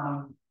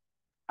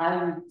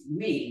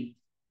 we,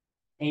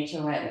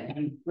 HOA,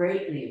 we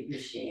greatly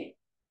appreciate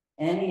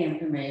any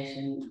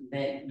information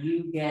that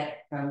you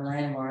get from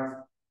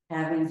Landmark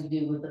having to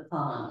do with the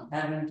pond,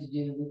 having to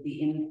do with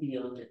the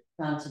infield that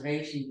the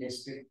conservation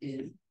district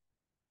is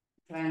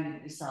trying to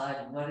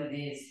decide what it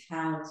is,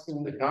 how it's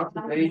going to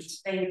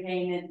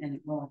maintain it, and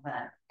all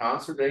that.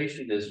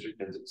 Conservation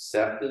district has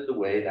accepted the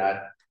way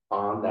that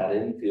pond, that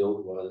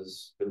infield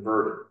was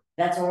converted.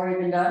 That's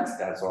already been done?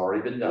 That's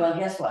already been done. Well,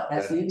 guess what?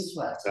 That's news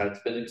to us. That's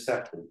been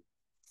accepted.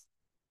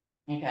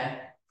 Okay.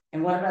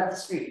 And what about the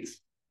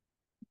streets?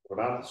 What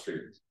about the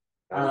streets?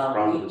 We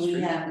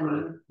have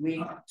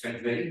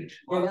conveyed.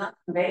 We're not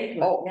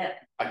conveyed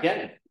yet.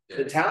 Again,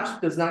 the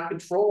township does not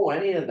control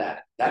any of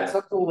that. That's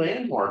up to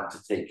Landmark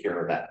to take care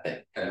of that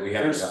thing. And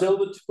there's still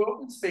the two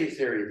open space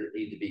areas that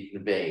need to be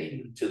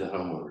conveyed to the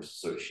homeowners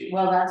association.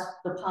 Well, that's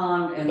the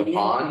pond and the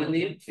pond and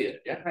the infield,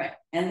 yeah. Right.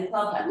 And the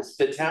clubhouse.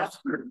 The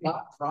township does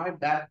not drive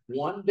that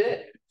one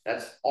bit.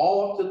 That's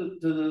all up to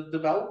the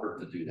developer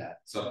to do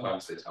that.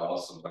 Sometimes they tell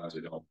us, sometimes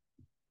they don't.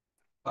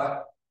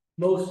 But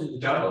most of the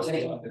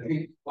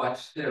they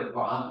watch their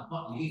bond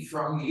money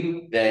from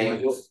you.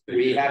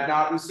 We have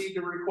not received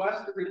a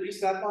request to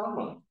release that bond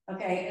money.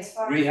 Okay, as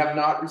far we have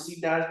not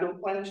received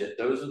as-built plans yet.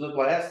 Those are the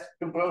last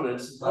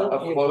components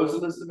of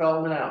closing this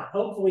development out.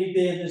 Hopefully,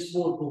 this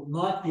board will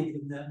not give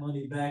them that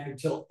money back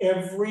until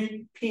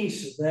every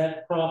piece of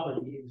that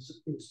property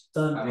is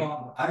done. I mean,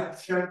 I'm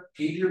sure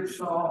Peter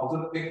saw all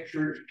the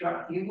pictures.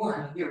 Chuck, you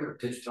weren't here at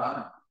this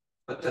time,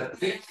 but the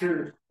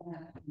pictures.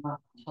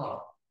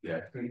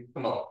 Yeah,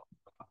 come on.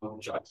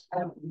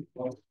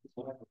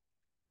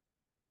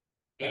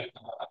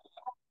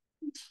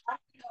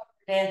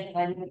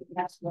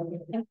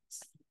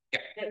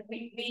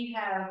 We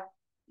have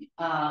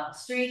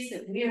streets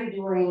that we are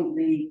doing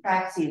the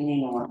crack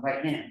sealing on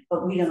right now,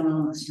 but we don't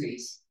own the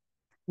streets.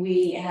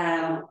 We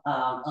have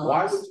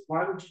why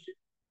would you do?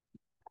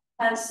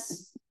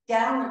 Because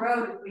down the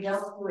road, if we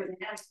don't do it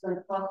now, it's going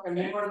to cost them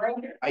more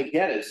later. I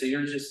get it. So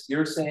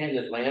you're saying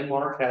that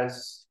Landmark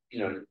has,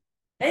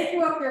 they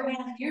threw up their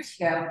hands years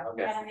ago,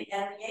 okay. and the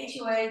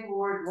HOA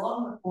board,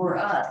 long before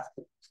us,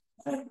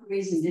 for some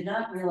reason, did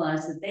not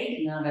realize that they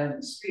did not own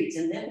the streets,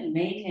 and they've been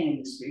maintaining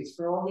the streets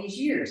for all these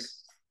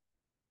years.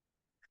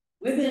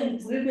 We've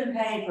been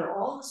paying for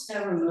all the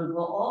snow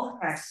removal, all the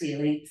crack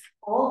sealing,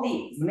 all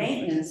the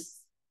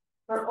maintenance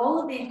for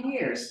all of these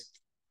years.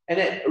 And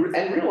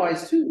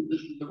realize too,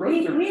 the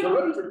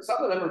roads are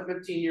some of them are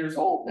 15 years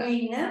old now.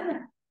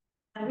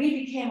 And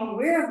we became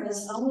aware of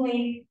this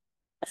only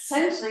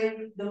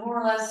essentially the more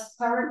or less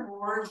current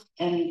board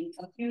and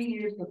a few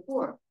years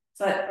before.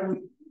 But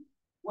from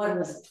what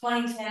was it,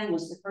 2010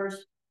 was the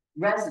first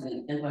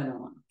resident that went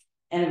on.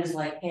 And it was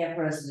like half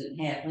resident,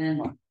 half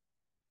Landmark.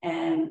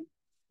 And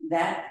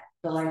that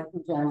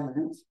delightful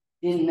gentleman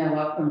didn't know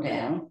up from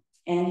down.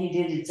 And he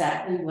did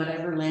exactly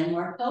whatever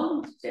Landmark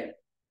told him to do.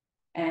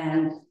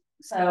 And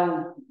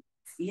so,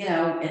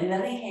 and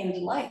then he came to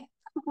light.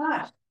 Oh my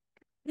gosh,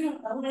 we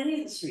don't own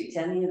any of the streets,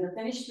 any of the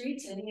finished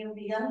streets, any of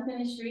the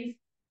unfinished streets.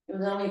 It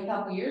was only a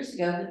couple years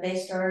ago that they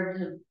started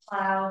to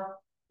plow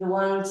the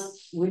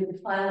ones with the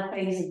final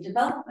phase of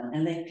development,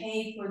 and they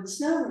paid for the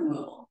snow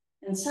removal.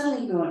 And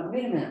suddenly you're going,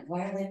 wait a minute,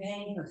 why are they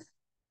paying for it?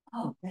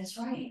 Oh, that's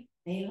right,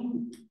 they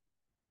own it.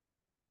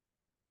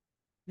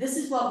 This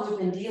is what we've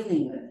been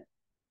dealing with.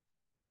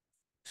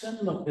 Send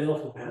them a bill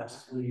for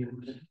past 3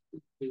 years.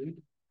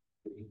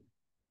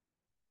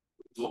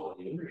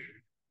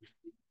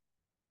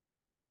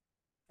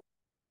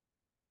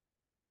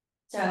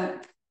 So,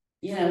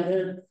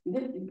 you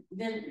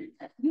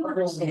you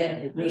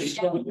understand.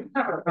 You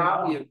have a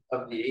copy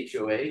of the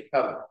HOA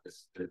covenant.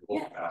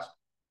 Yeah.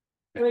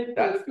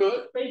 That's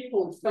good.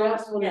 Faithful,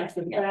 fast one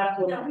after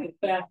fast one after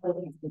fast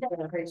one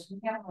after fast.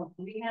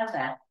 We have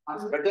that.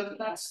 But doesn't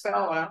that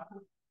spell out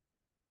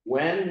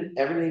when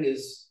everything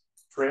is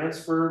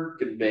transferred,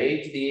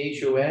 conveyed to the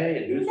HOA,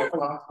 and who's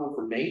responsible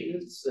for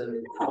maintenance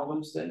and all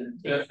those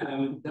things? Yeah,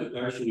 and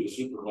actually the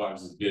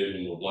supervisors gave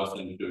him a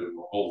blessing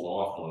to hold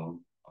off on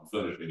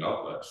finishing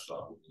up that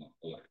stuff.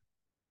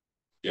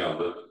 Yeah,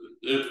 but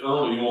it's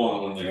early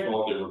on when they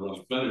thought they were going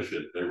to finish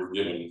it, they were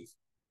giving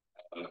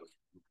an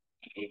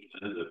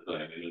open-ended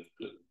thing,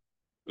 and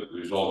it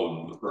resulted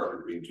in the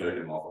pressure being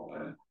taken off of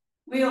land.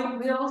 We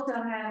also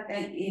have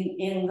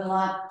in the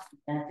lot,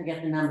 I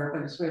forget the number,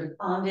 but it's where the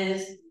pond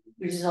is,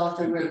 which is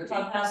also where the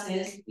clubhouse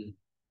is.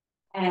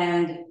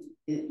 And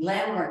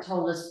landmark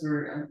told us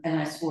and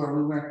I swore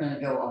we weren't going to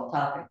go off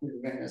topic, we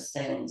were going to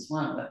stay on this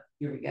one, but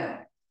here we go.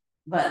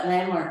 But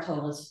landmark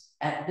told us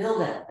at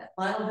build out, that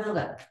final build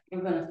out,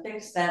 we're going to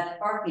fix that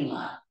parking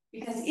lot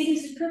because it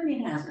is a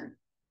tripping hazard.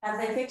 Have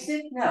they fixed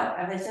it? No.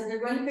 Have they said they're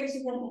going to fix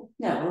it? No,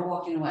 we're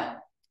walking away.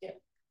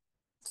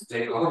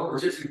 They go,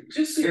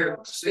 just here,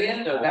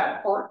 stand though,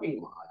 that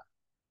parking lot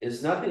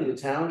is nothing the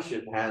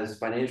township has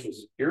financial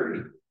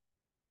security.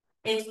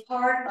 It's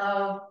part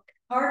and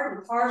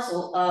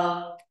parcel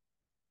of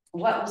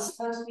what was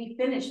supposed to be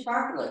finished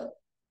properly.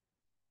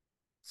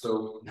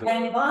 So.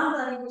 And the bond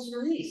money was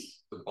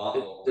released.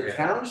 The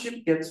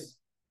township gets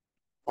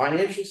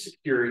financial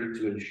security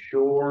to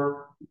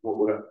ensure what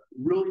would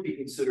really be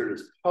considered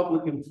as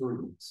public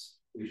improvements.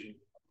 The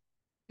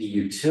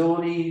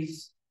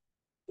utilities,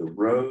 the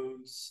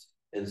roads,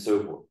 and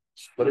so forth.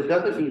 But it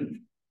doesn't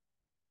mean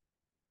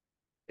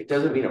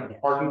a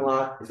parking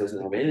lot. It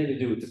doesn't have anything to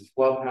do with the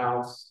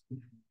clubhouse.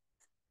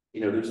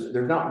 You know,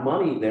 there's not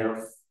money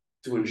there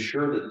to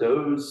ensure that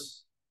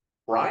those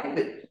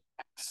private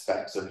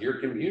aspects of your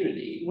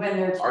community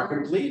are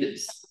completed.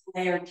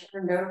 They are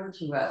turned over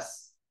to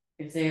us.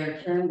 If they are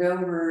turned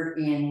over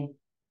in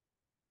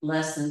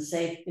less than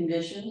safe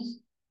conditions.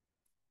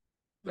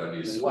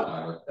 That's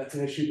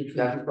an issue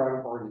between two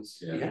private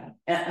parties. Yeah.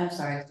 I'm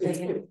sorry.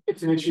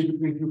 It's an issue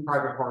between two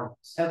private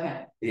parties.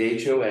 Okay.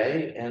 The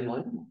HOA and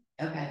landlord.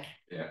 Okay.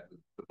 Yeah,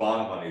 the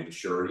bond money, the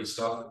surety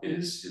stuff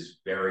is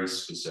very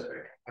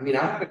specific. I mean,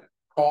 I had a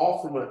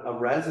call from a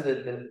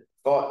resident that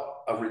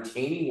thought a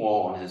retaining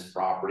wall on his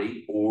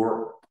property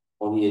or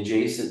on the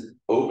adjacent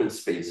open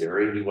space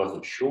area, he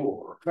wasn't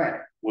sure,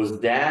 right, was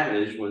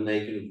damaged when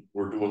they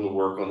were doing the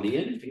work on the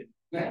infield.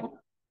 right.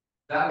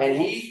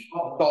 And he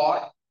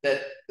thought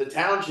that the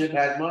township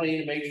had money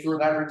to make sure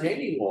that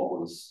retaining wall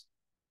was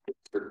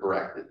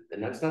corrected,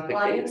 and that's not the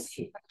case.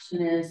 The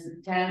question is,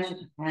 the township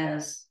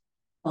has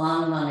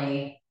bond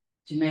money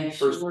to make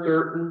For sure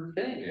certain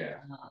things. Yeah,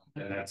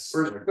 and that's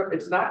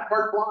It's not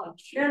carte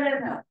blanche.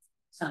 No.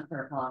 It's not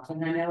carte blanche,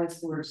 and I know it's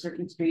for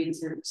certain streets,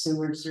 certain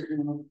sewers,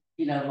 certain,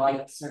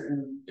 lights,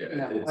 certain,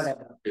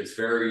 whatever. It's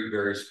very,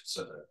 very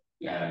specific.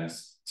 Yeah.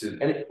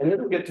 And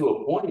it'll get to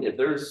a point if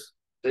there's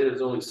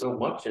only so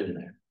much in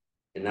there.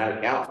 In that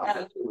account,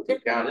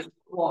 they'll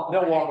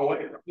walk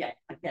away. Yeah,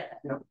 I get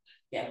that. No.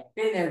 Yeah,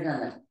 been there, done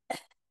that.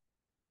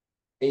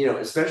 And,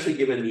 especially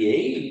given the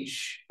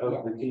age of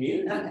the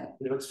community, Okay.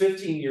 It's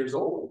 15 years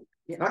old.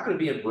 It's not going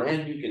to be in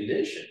brand new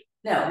condition.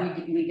 No,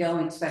 we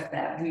don't expect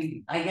that.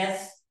 I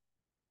guess,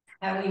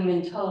 having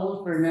been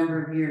told for a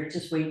number of years,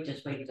 just wait.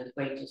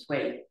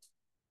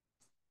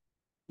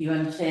 You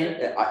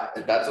understand?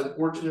 That's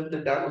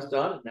unfortunate that was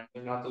done. And now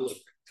they're not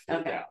delivering.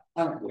 Okay.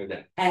 All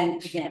right.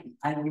 And again,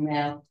 I will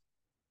now,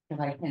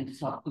 because I tend to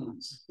talk too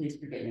much, please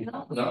forgive me.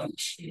 No,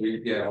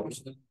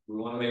 we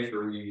want to make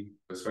sure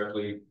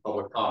especially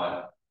public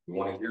comment, we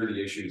want to hear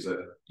the issues that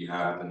you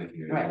have within the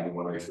community. Right. We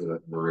want to make sure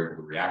that we're able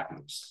to react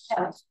to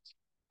those.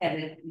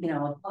 And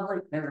a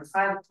public, there were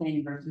private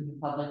thing versus a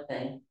public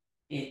thing,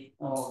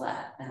 all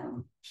that.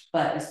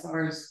 But as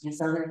far as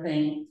this other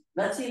thing,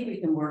 let's see if we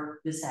can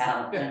work this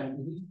out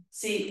and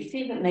see if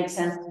it makes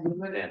sense to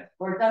do it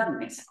or it doesn't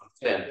make sense.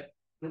 Yeah.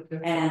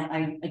 And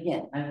I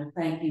will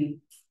thank you,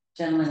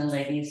 gentlemen and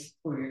ladies,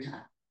 for your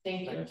time.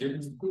 Thank you. Thank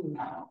you.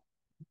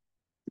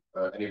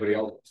 Anybody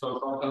else? I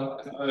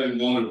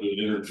wanted to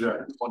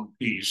interject one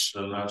piece,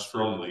 and that's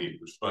from the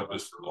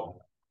prospectus for the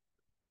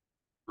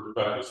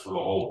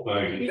whole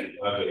thing.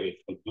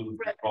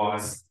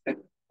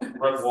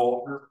 Fred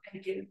Walter.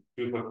 Thank you.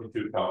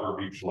 252 Copper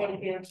Beach Lane.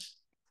 Thank you.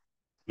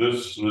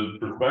 The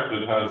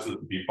perspective has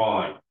it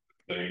defined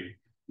a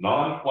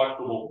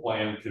non-flexible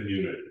planned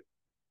community.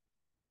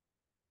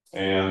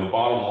 And the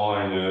bottom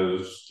line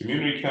is,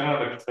 community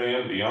cannot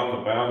expand beyond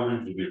the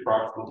boundaries of the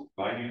approximate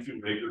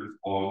 92 acres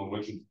on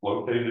which it's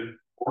located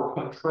or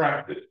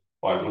contracted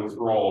by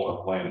withdrawal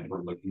of land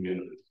from the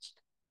community.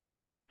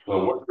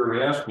 So what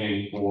you're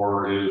asking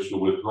for is to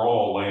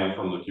withdraw land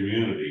from the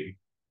community.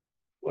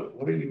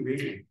 What are you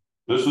reading?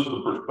 This is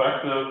the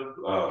perspective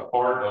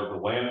part of the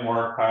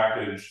landmark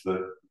package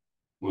that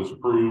was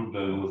approved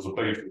and was the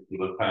basis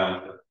for the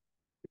township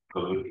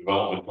for the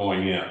development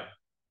going in.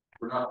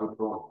 We're not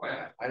withdrawing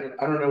land. I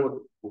don't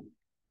know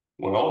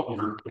Well,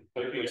 you're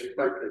taking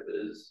Perspective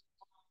is,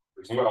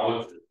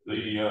 well,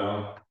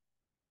 the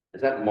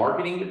is that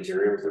marketing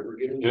materials that we're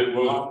giving?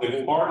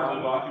 it's part of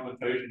the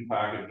documentation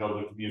package of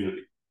the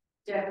community.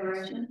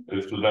 Declaration?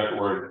 It's the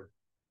declaration.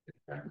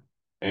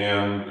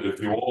 And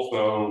if you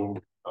also,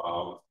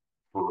 for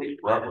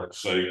reference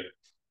sake,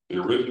 the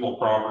original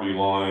property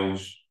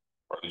lines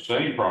are the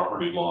same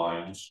property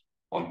lines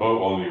on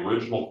both on the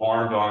original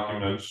farm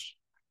documents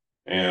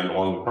and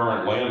on the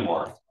current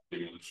landmark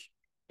documents.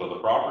 So the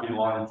property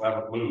lines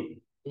haven't moved.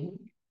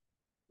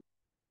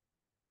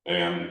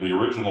 And the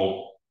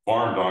original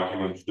farm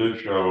documents did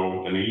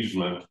show an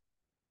easement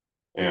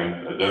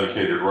and a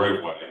dedicated right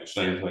of way. The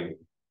same thing.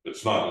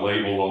 It's not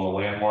labeled on the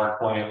landmark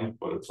plan,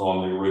 but it's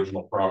on the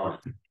original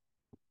property.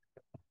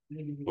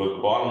 But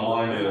the bottom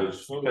line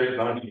is, take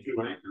 92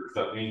 acres,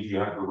 that means you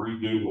have to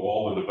redo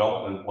all the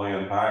development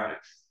plan package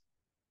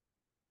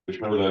to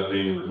show that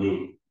being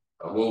removed.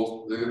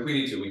 Well, if we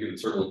need to, we can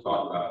certainly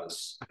talk about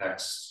this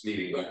next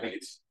meeting, but I think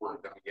it's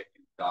important that we get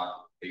the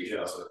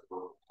documentation so that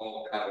we're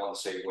all kind of on the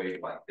same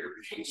wavelength here.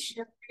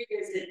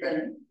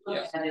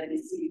 Look at it and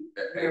see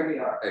where we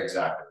are.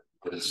 Exactly.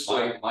 Because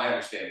my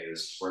understanding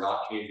is we're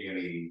not changing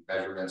any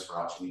measurements,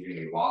 we're not changing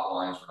any lot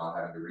lines, we're not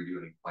having to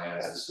redo any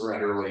plans. It's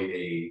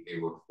literally a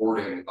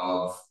reporting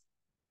of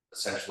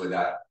essentially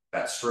that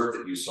strip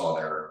that you saw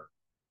there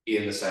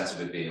in the sense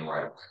of it being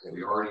right of way.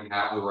 We already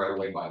have the right of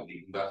way by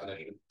legal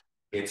definition.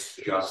 It's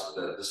just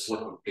the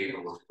slip of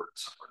paper was written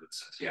somewhere that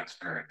says yes,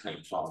 Marion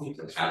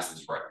Township has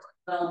this right of way.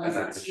 Well, And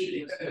that's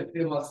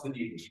unless the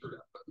deed was screwed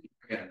up. But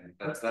again,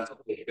 that's a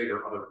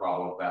bigger other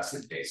problem if that's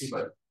the case.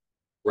 But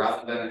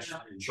rather than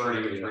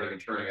churning, I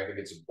think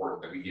it's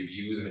important that we give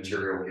you the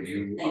material, give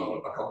you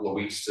a couple of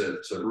weeks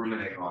to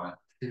ruminate on it.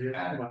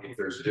 And if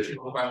there's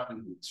additional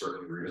questions, we can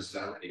certainly revisit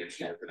that and get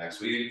you for the next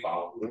meeting.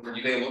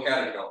 You may look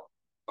at it and go,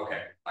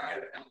 okay, I get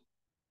it now.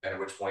 And at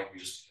which point we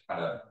just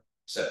kind of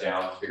sit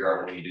down, figure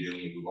out what we need to do,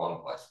 and move on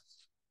to place.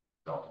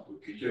 So we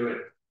could do it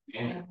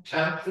in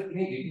township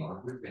meeting,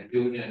 or we've been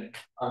doing it.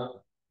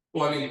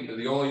 Well, I mean,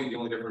 the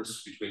only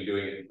difference between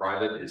doing it in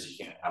private is you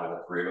can't have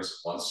all three of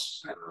us at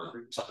once. You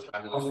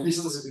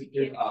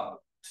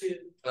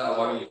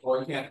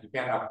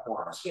can't have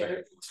forums.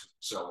 Right?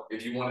 So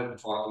if you wanted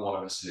to talk to one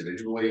of us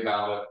individually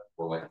about it,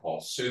 or like call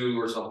Sue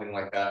or something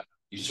like that,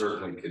 you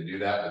certainly could do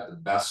that. But the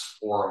best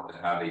forum to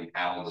have a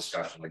panel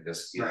discussion like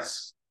this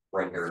is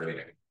right here in the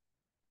meeting.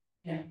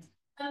 Yeah.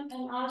 And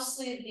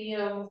honestly,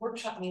 the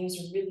workshop meetings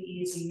are really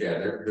easy. Yeah,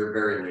 they're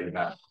very laid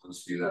back.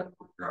 Let's do that.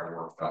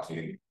 Workshop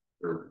meeting.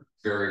 They're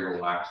very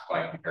relaxed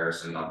by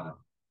comparison. The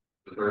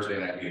Thursday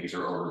night meetings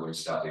are overly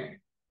stuffy.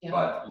 Yeah.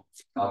 But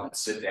come and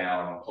sit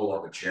down, pull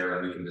up a chair,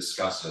 and we can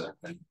discuss it.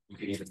 And we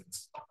could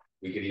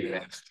even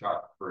ask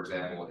Chuck, for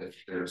example, if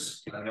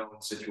there's a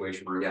known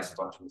situation where yes, a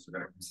bunch of us are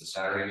going to miss the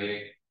Saturday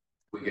meeting,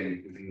 we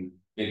can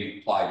maybe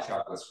apply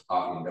Chuck with some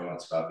coffee and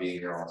donuts about being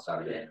here on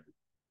Saturday.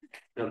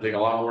 It'll take a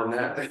lot more than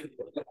that.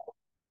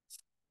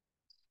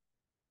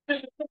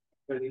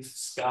 But he's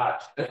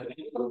Scotch.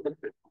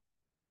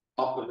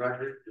 Off the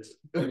record.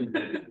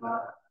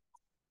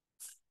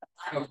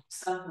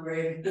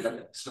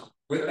 So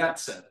with that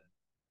said,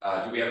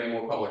 do we have any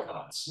more public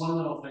comments? One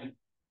little thing.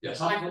 Yes.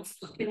 Can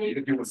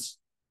you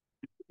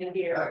in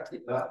here?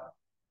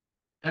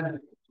 And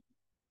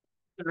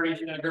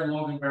consideration of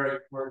Loganberry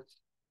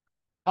works.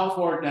 How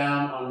far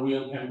down on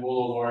Wheelpin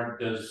Boulevard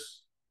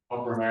does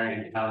Upper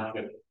Marion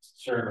Township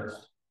service?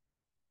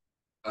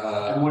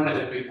 And when did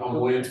it become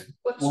William?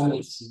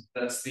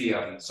 That's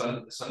the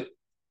Sun.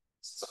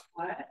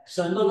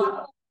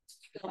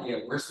 Yeah,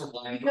 where's the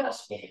line?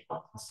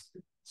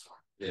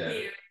 Yeah.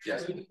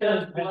 Yes. To the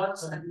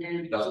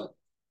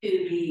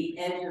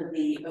edge of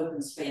the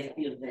open space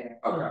field there.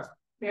 Okay.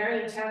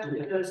 Marion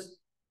Township goes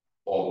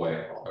All the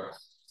way. Okay.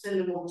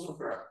 into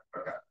Wilsonburg.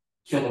 Okay.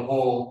 So the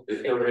whole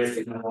is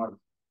raised in one.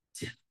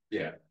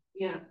 Yeah.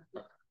 Yeah.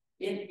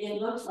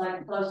 It looks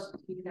like close to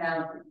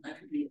 2,000. I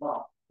could be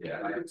wrong.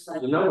 Yeah.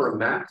 The number of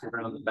maps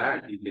around the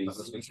back these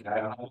days. You're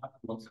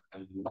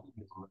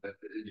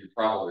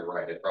probably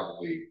right. It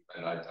probably,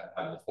 and I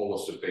have the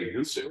fullest of faith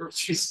in Sue.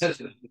 She said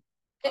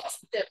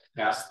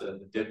past the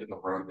dip in the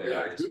road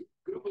there.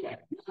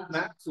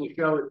 Maps will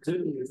show it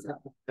too.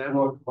 That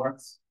more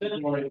parts. We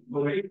cut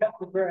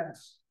the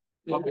grass.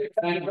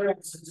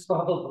 It's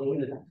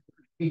probably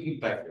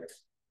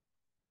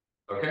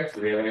Okay,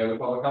 do we have any other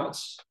public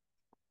comments?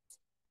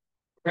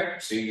 Okay,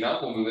 seeing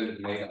none, we'll move into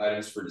the main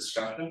items for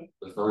discussion.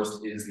 The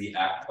first is the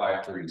Act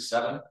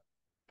 537.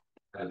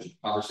 And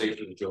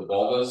conversation with Joe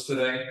Baldos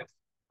today,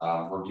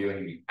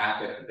 reviewing the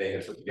packet that they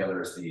have put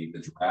together as the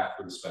draft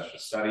for the special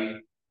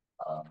study.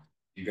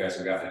 You guys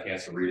have gotten a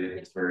chance to read it.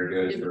 It's very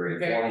good. It's very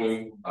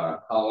informative.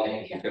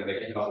 Colin, you can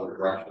make a couple of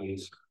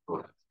corrections,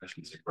 or I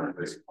should say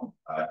corrections,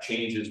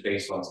 changes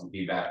based on some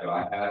feedback that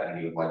I had, and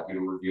he would like you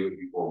to review it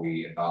before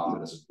we adopt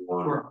it as a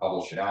board or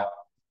publish it out.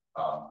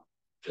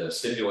 The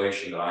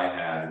stipulation that I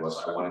had was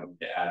I wanted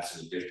to add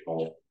some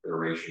additional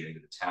consideration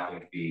into the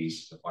tapping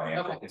fees, the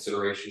financial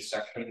consideration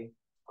section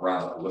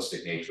around the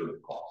holistic nature of the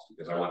cost,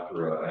 because I went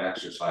through an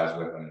exercise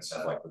with them and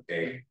said, like,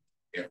 okay,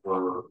 if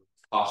we're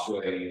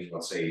postulating,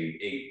 let's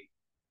say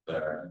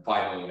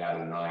 5 million out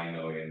of the 9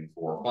 million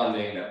for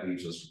funding, that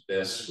leaves us with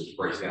this, which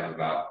breaks down to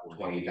about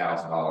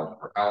 $20,000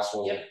 per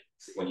household. Yep.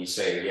 When you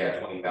say, yeah,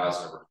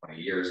 20,000 over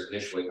 20 years,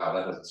 initially, that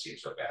doesn't seem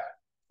so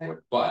bad. Okay.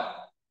 But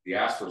the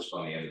asterisk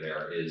on the end of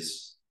there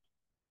is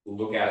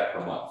look at it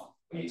per month.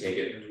 When you take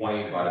it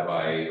 20 divided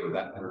by, or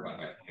that number divided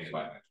by 20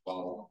 divided by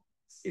 12,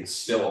 it's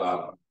still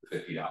about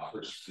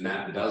 $50. And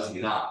that does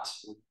not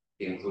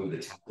include the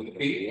technical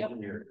fee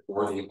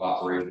or the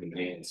operation and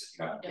maintenance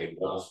that you have to pay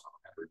walls from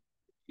every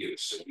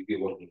use. So you'd be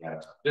looking at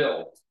a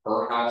bill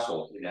per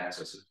household in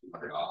excess of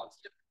 $200.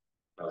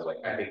 I was like,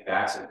 I think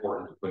that's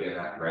important to put in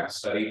that draft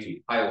study to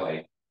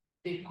highlight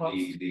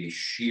the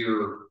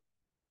sheer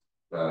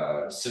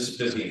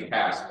specificity and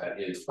task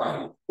that is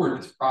probably for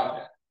this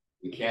project.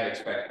 We can't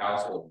expect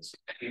households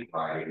any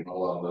Friday, let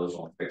alone those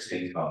on fixed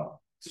income,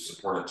 to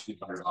support a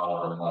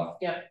 $200 a month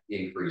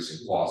increase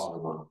in cost of the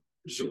work.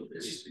 So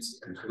it's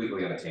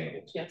completely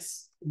unattainable.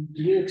 Yes.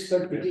 Do you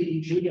expect the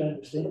DEG to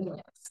understand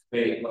that?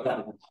 They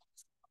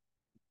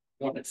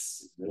one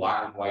it's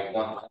black and white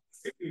one.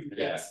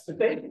 Yes. But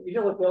they, you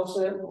know what they'll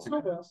say?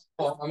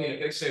 Well, I mean, if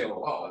they say, oh,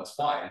 well, that's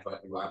fine,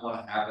 but I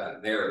want to have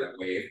that there. That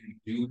way, if you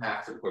do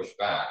have to push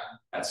back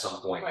at some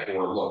point,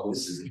 or look,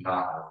 this is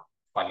not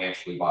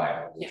financially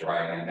viable,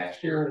 right? And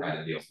next year kind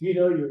of deal. You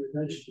know, you're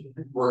eventually.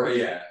 We're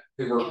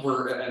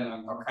and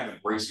I'm kind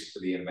of bracing for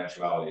the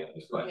eventuality of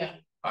this, but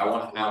I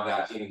want to have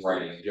that in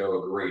writing.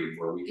 Joe agreed,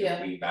 where we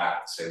can lean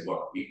back and say,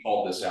 look, we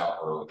called this out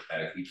early,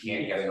 that if we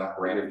can't get enough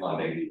granted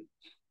funding,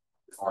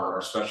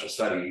 our special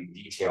study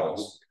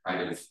details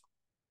kind of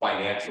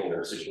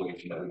financial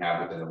situation that we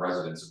have within the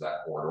residents of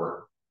that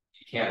corridor.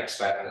 You can't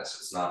expect this.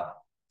 It's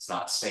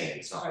not sane.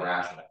 It's not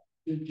rational.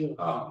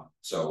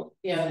 So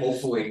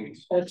hopefully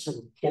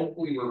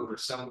we're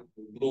some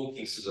little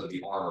pieces of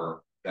the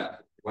armor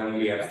that when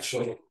we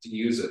actually to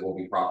use it will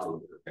be properly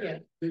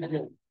prepared.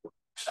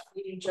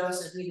 Joe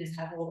said we didn't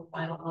have all the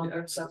final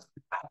numbers, so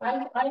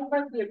I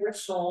read the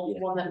original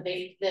one that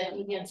he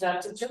hands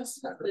out to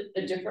just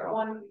a different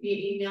one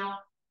via email,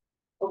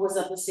 or was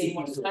that the same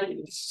one? It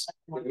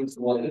was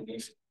the one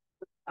that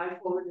I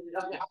forwarded it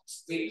up.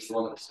 It's the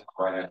one that's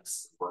right at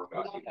work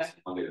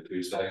Monday to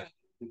Tuesday.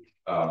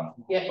 But,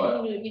 he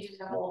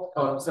didn't have all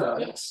the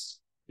yes.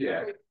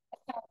 Yeah.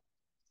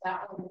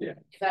 That one,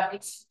 that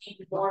makes me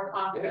more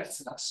confident.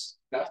 That's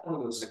one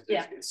of those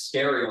things. It's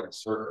scary on the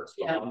surface,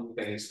 but one of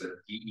the things that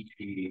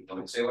DEP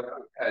don't say, like,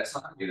 it's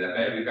not gonna do that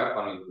bad. We've got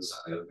funding for this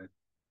and the other thing.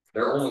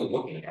 They're only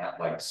looking at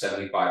like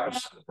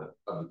 75%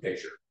 of the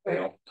picture. They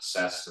don't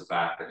assess the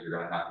fact that you're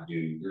gonna have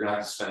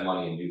to spend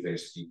money and do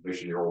things to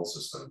decommission your old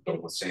system,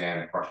 build with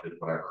sand, crush it,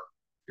 whatever.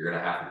 You're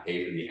gonna have to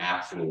pay for the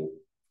actual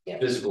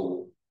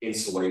physical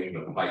installation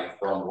of the pipe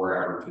from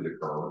wherever to the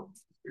curb.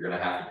 You're going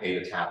to have to pay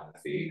the tap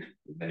fee,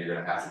 and then you're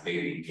going to have to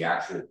pay the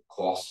actual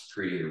cost of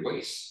treating your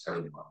waste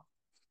every month.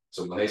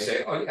 So when they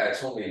say, oh yeah,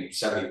 it's only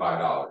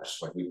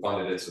 $75, like we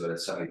funded it so that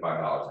it's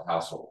 $75 a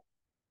household,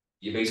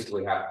 you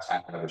basically have to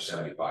tack another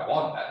 75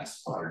 on that.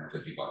 It's $150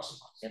 a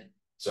month.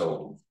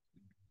 So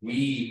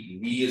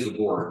we as a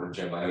board, and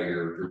Jim, I know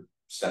you're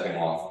stepping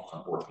off,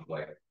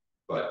 unfortunately,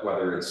 but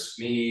whether it's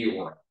me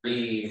or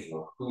Irene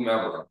or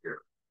whomever up here,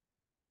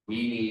 we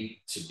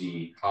need to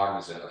be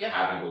cognizant of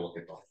having to look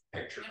at the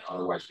picture.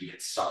 Otherwise, we get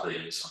suckered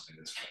into something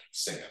that's going to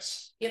sting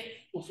us.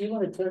 If you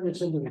want to turn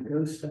this into a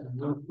ghost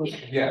town,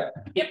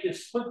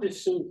 just put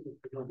this sewer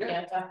system.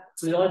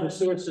 So you'll have a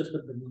sewer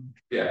system.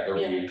 There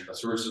will be a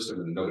sewer system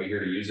and nobody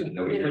here to use it, and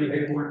nobody here to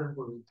pay for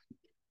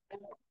it.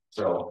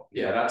 So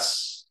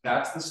that's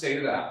the state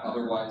of that.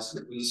 Otherwise,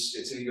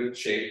 it's in good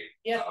shape.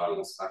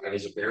 It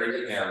is a very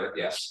good narrative,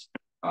 yes.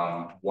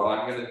 What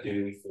I'm going to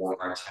do for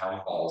our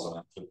town halls, I'm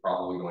actually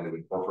probably going to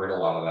incorporate a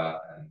lot of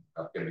that, and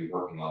I'm going to be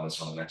working on this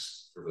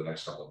for the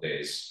next couple of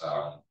days.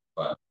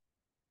 But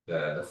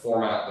the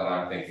format that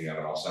I'm thinking of,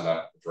 and I'll send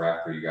out a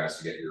draft for you guys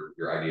to get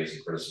your ideas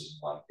and criticism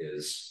on,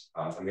 is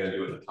I'm going to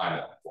do it in the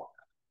timeline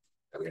format.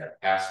 That we have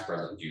past,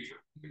 present, future.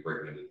 We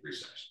break it into 3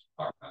 sections.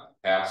 Talk about the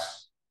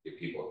past, give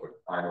people a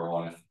quick primer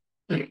on it,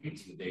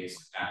 the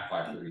dates Act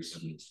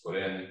 537 was put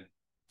in.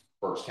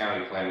 First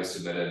county plan was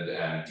submitted,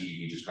 and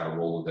DEP just kind of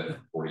rolled with it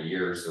for 40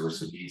 years. There was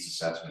some needs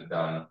assessment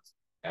done,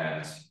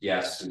 and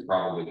yes, we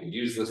probably could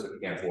use this, but we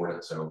can't afford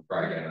it, so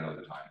try again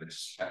another time. But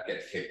just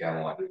get kicked down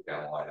the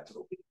line,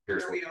 until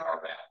here's where we are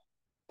now.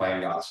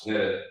 Plan got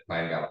submitted,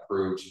 plan got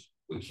approved.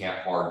 We can't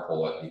hard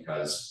pull it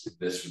because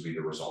this would be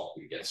the result.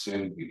 We get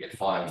sued, we get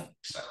fined,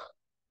 etc.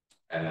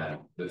 And then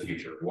the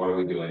future. What are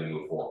we doing to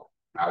move forward?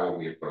 How are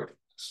we approaching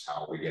this?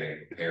 How are we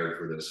getting prepared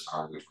for this?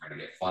 How are we trying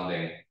to get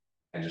funding?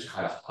 And just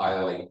kind of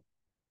highlight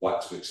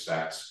what to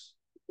expect,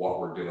 what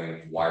we're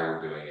doing, why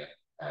we're doing it,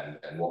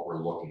 and what we're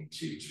looking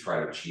to try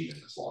to achieve in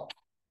this long.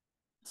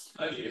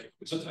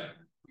 It's a thing.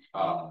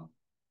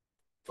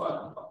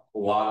 But a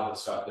lot of the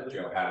stuff that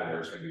Joe had in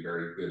there is going to be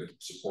very good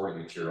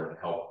supporting material to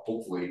help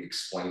hopefully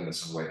explain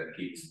this in a way that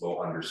people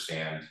will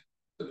understand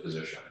the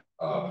position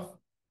of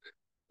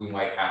we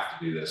might have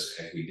to do this.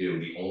 If we do,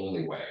 the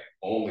only way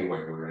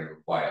we're going to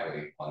go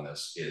quietly on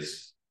this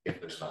is if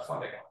there's enough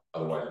funding.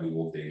 Otherwise, we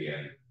will dig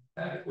in,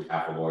 and if we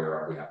have to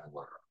lawyer up, we have to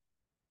lawyer up.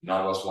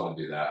 None of us want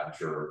to do that. I'm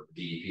sure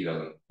DEP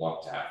doesn't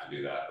want to have to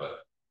do that, but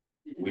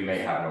we may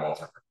have no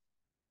alternative.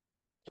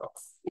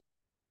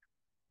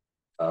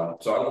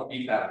 So I won't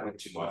beat that point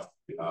too much.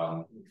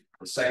 The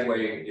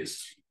segue is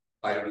to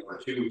item number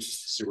 2, which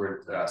is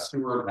the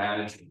sewer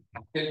management.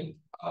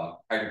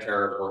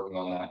 Hydroterra is working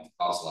on that.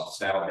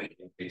 Also, Staaby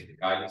the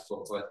guidance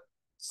booklet.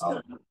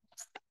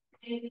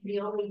 The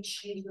only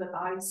change that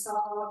I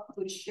saw,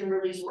 which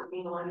Kimberly's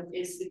working on,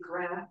 is the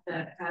graph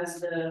that has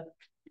the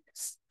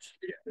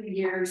 2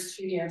 years,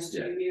 2 years,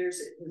 2 years.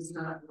 It was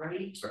not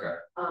right. Okay.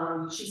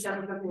 She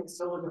said something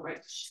still wasn't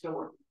right. She's still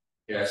working.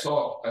 Yeah, I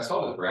saw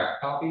the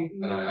draft copy,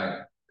 and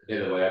I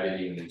did it. I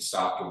didn't even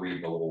stop to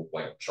read the little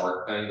like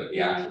chart thing, but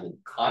the actual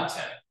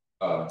content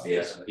of the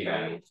S&P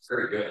manual is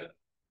very good.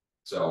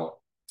 So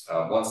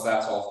once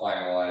that's all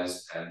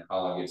finalized and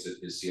Colin gets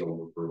his seal of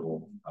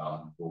approval,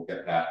 we'll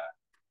get that.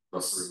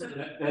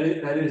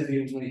 That is the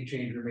only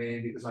change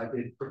remaining, because I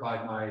did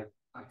provide my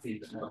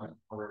feedback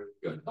already.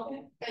 Good.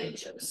 Okay. And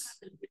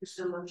just there's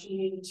so much you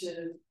need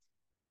to.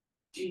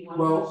 Do you want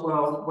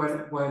Well,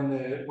 when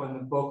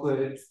the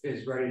booklet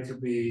is ready to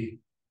be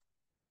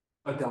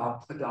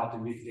adopted,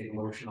 we can take a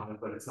motion on it,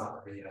 but it's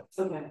not ready yet.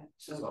 Okay.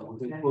 So we'll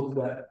do that. We'll do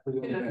that.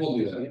 And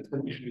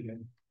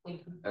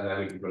then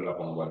we can put it up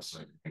on the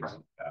website and things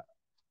like that.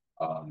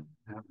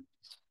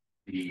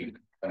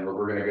 And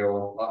we're going to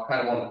go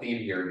kind of on the theme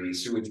here, the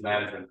sewage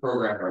management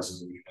program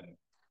resolution,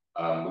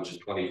 which is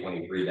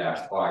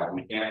 2023-5.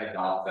 We can't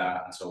adopt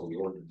that until the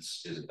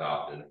ordinance is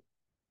adopted.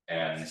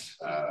 And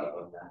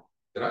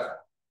did I?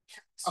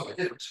 Oh, I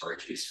did. Sorry,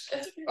 geez.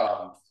 Thank you.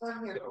 I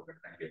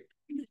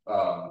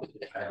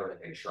have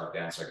everything shrunk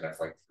down so I can have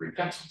like 3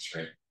 pencils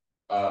straight.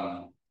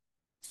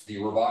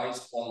 The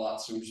revised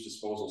on-lot sewage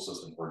disposal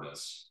system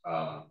ordinance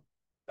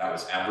that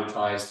was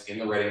advertised in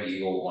the Reading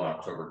Eagle on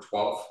October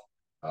 12th.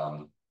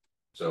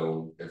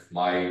 So if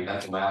my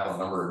mental math on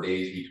number of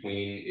days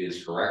between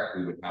is correct,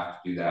 we would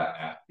have to do that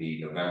at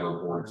the November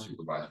board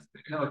supervisor.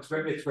 No, it's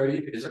ready. It's ready.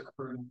 It is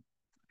approved.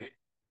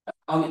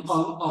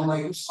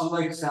 Unlike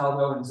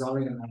salvo and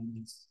zoning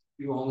amendments,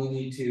 you only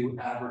need to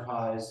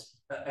advertise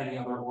any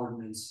other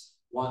ordinance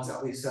once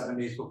at least 7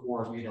 days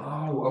before a meeting.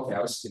 Oh, okay.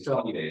 I was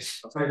 20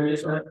 days.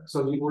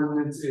 So the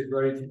ordinance is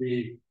ready to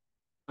be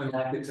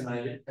enacted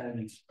tonight,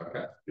 and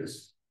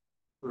just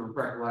for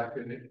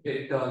recollection,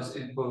 it does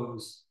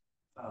impose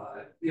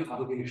the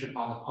obligation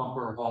on the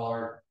pumper or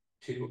hauler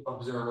to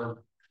observe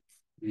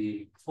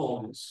the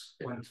fullness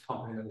when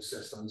pumping those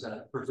systems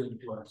and pursuant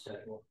to our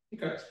schedule.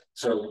 Okay.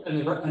 So and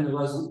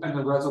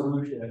the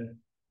resolution,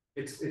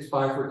 it's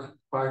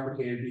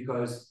bifurcated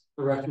because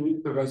the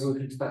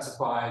resolution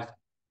specifies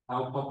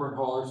how pumper and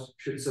haulers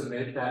should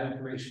submit that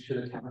information to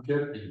the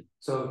township.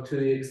 So to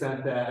the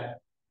extent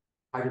that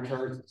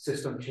hydroterra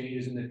system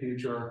changes in the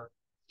future,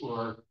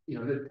 or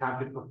the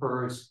township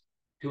prefers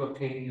to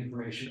obtain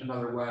information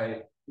another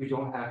way, we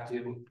don't have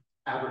to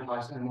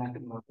advertise and enact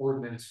an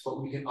ordinance,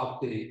 but we can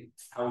update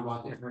how we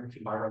want the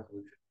information by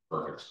resolution.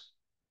 Perfect.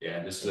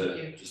 Yeah, just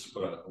to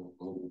put a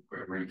little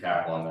quick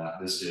recap on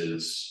that. This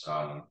is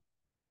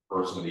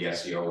for some of the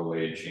SEO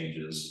related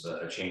changes,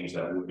 a change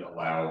that would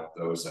allow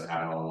those that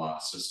have an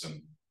on-lot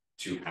system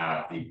to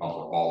have the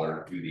pumper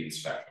hauler do the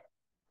inspection.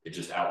 It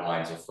just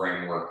outlines a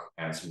framework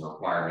and some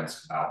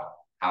requirements about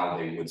how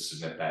they would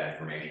submit that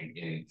information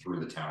in through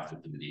the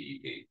township to the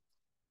DEP.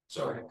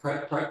 So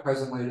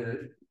presently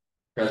the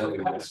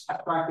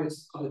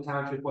practice of the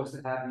township was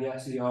to have the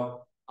SEO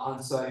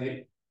on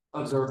site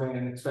observing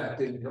and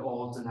inspecting the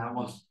olds, and that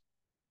was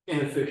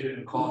inefficient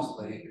and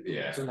costly.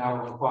 Yeah. So now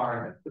we're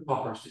requiring the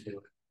pumpers to do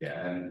it.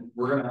 Yeah, and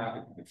we're going to have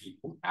to keep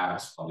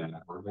tabs on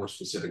that, or more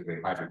specifically,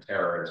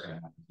 hydroterra is going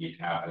to have to keep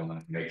tabs on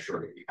that to make sure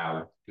that we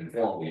have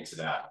conformity to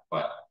that.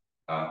 But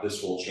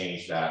this will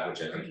change that,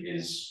 which I think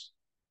is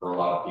for a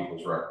lot of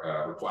people's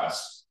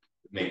requests,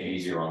 make it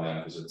easier on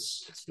them because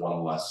it's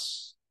one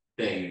less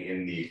thing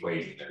in the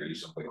equation there. You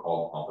simply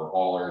call the pumper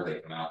hauler, they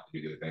come out to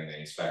do the thing, they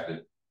inspect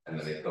it, and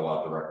then they fill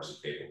out the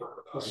requisite paperwork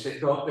with us. They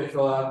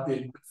fill out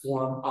the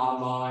form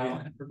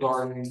online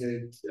regarding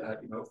the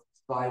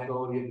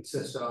viability of the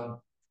system,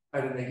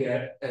 and then they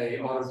get a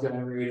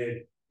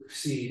auto-generated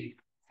receipt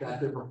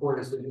that the report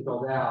has been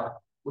filled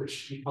out,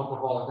 which the pumper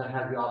hauler then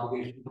has the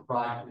obligation to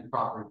provide to the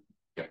property.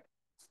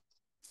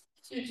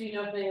 So do you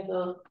know if any of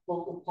the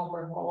local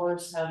pumper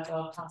haulers have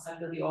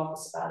contacted the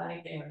office about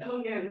anything?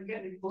 Oh yeah, we're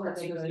getting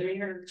reports. They're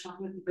here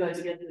good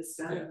to get this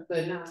done. Yeah.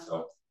 Good now.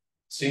 So,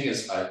 seeing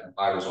as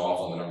I was off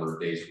on the number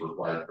of days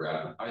required for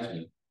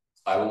advertisement,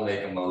 I will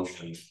make a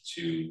motion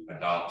to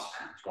adopt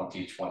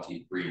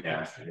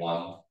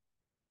 2023-1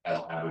 as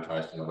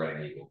advertised in the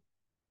Reading Eagle.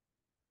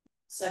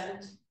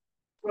 Second.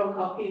 Roll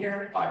call.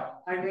 Peter. Aye.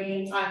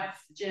 Irene. Aye.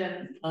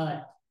 Jim.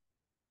 Aye.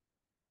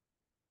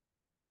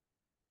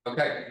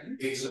 Okay.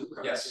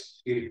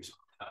 Yes. Okay.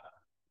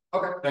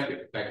 Thank you.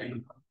 Thank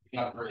you.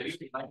 Okay.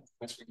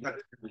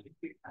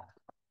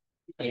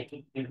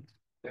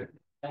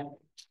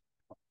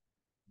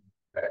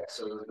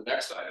 So the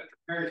next item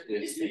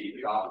is the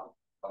adoption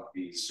of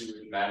the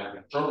sewage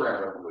management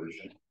program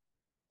resolution.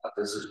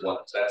 This is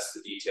what sets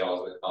the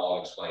details that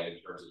Colin explained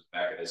in terms of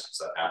mechanisms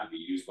that have to be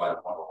used by the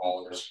pumper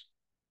haulers.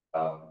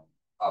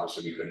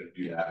 Obviously, we couldn't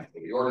do that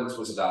until the ordinance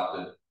was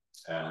adopted,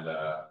 and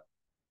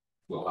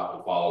we'll have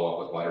to follow up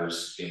with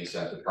letters being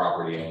sent to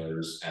property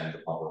owners and the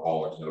pumper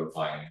haulers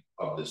notifying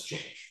of this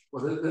change.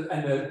 Well, really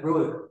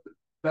the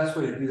best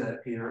way to do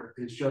that, Peter,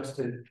 is just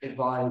to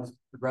advise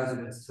the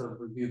residents to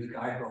review the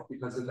guidebook,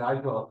 because the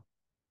guidebook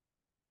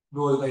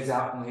really lays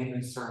out in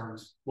layman's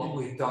terms what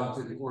we've done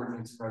through the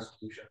ordinance and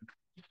resolution.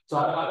 So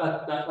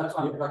that's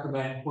why I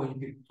recommend pointing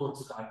people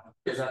towards the guidebook,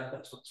 because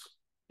that's what's.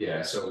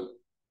 Yeah, so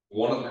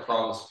one of the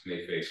problems we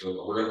may face,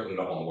 so we're going to put it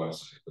up on the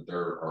website, but there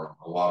are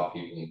a lot of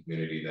people in the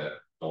community that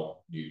don't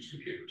use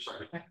computers.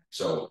 Right?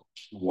 So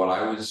what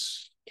I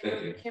was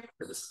thinking,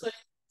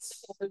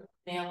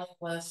 mailing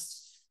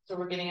list, so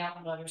we're getting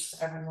out letters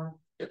to everyone,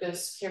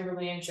 because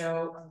Kimberly and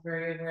Joe are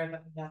very aware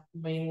that we have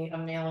mainly a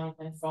mailing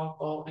and phone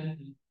call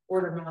and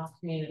word of mouth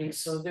community,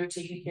 so they're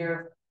taking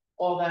care of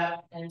all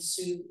that, and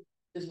Sue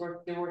is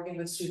they're working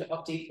with Sue to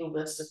update the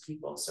list of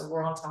people, so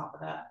we're on top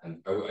of that.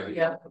 And I think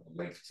I'll put a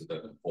link to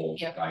the full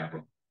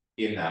guidebook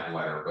in that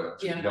letter,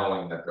 but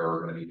knowing that there are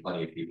going to be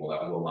plenty of people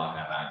that will not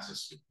have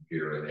access to the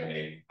computer and they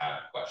may have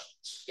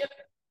questions. Yep.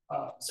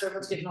 So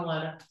everyone's getting a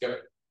letter.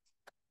 Yep.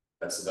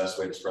 That's the best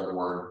way to spread the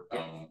word.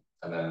 And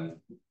then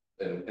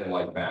in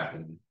like that,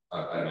 and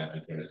I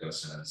imagine Kim is going to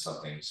send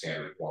something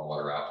standard form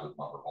letter out to the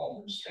pumper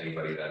haulers.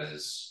 Anybody that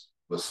is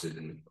listed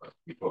in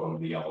we put on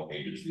the yellow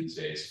pages these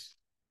days.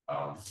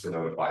 To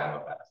notify them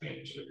of that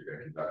change. So if you're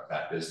going to conduct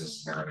that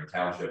business in Marion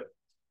Township,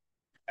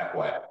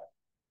 FYI.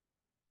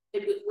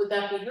 Would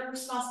that be her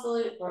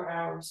responsibility or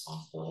our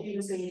responsibility?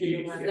 Okay.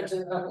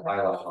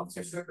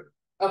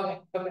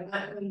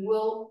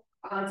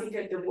 I think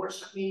at the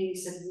workshop meeting,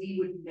 said we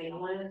would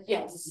mail it.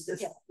 Yes.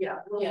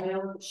 We'll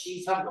mail it.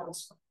 She's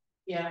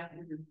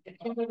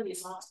Kimberly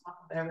is on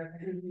top of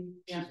everything.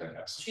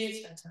 She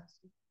is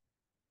fantastic.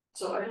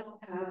 So I don't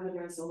have the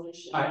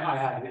resolution. I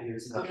have it here,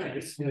 so it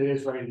is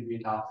ready to be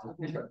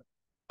adopted.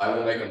 I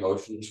will make a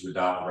motion to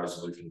adopt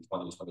resolution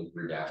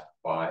 2023-5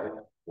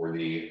 for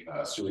the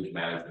sewage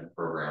management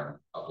program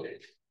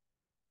update.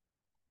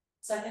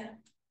 Second.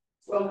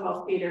 Roll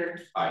call,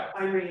 Peter. Aye.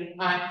 Irene.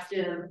 Aye.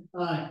 Jim.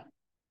 Aye.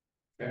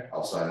 Okay,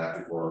 I'll sign that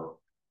before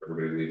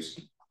everybody leaves.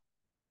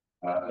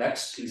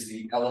 Next is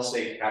the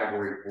LSA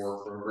Category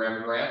 4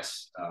 program grant.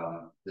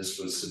 This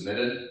was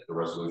submitted, the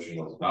resolution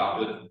was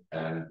adopted,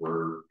 and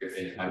we're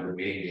in kind of a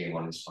meeting game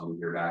on this one to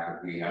hear back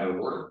if we had it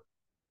awarded.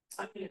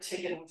 I'm going to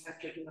take it on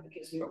effective when it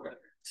gives me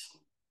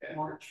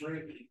March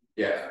reading.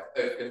 Yeah,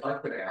 if I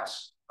could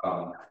ask,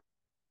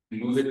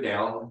 move it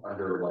down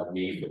under like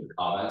me with the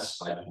comments.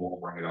 I just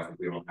won't bring it up if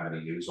we don't have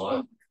any news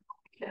on it.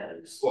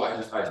 Because Well, I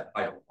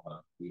don't want to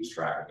lose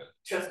track of it.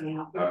 trust me,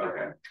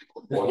 Okay.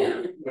 Well,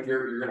 you're going to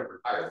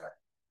retire that.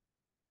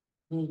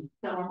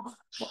 no,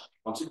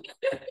 Once you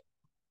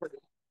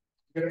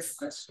it's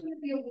going to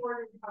be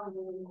awarded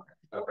probably more.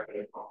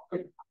 okay.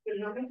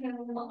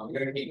 I'm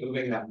going to keep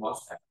moving that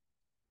mustache.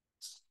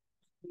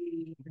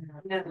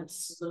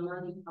 Yes, the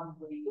money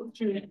probably. Don't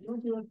you have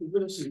to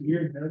give us a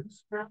year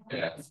notice?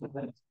 Yeah.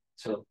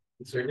 So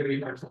you're going to be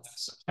here until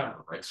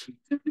September, right?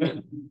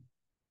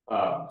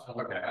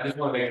 Okay. I just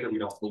want to make sure we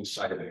don't lose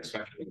sight of it,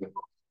 especially with.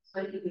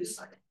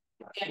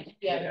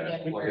 Yeah.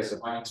 Like I said,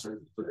 my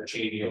answer for the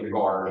changing of the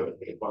guard.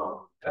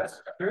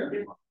 That's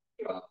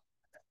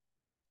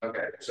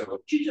okay. So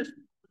She just.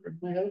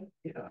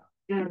 yeah.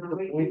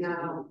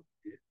 No.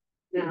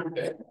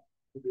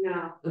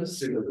 Let's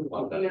see what we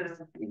want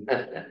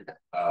that.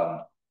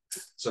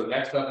 So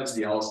next up is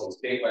the LSA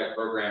statewide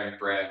program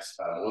grants.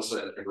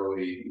 Melissa and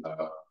Kimberly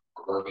are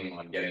working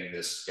on getting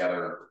this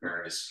together and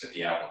preparing to submit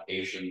the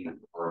application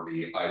for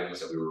the items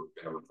that we were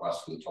going to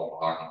request for the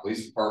Tulsa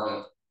Police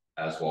Department,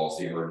 as well as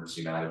the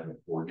emergency management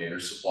coordinator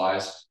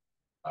supplies.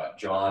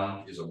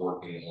 John is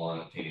working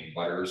on obtaining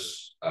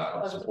letters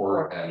of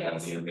support and the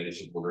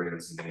intermunicipal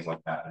agreements and things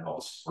like that to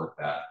help support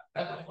that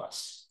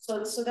request.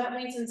 So that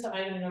leads into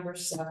item number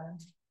 7.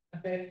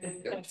 Okay,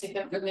 can I take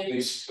that for me?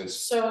 Please.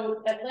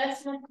 So at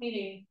last month's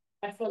meeting,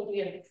 I thought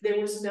There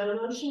was no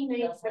motion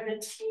made for the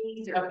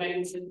change. Okay. It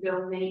was a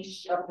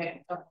donation.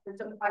 Okay.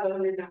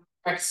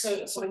 Right.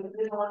 So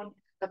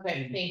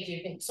okay, thank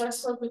you. So I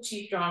spoke with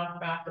Chief John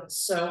about this.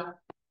 So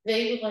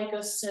they would like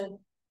us to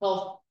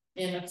help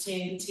in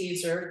obtaining the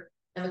teaser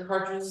and the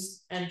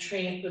cartridges and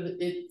training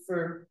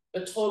for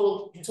a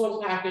total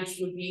package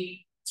would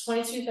be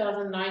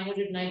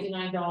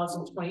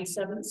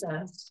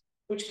 $22,999.27,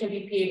 which can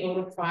be paid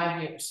over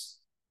 5 years.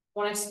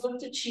 When I spoke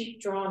to Chief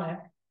Dronick,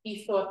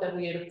 he thought that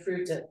we had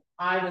approved it.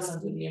 I was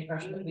under the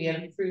impression that we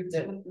had approved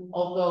it,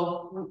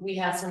 although we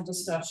had some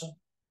discussion.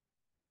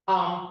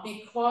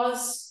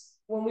 Because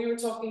when we were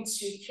talking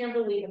to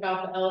Kimberly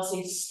about the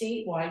LSA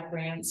statewide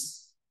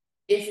grants,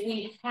 if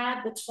we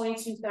had the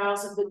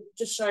 $22,000,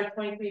 just shy of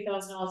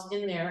 $23,000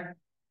 in there,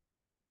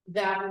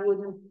 that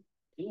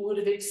would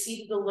have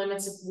exceeded the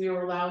limits if we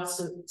were allowed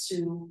to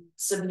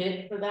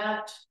submit for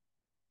that.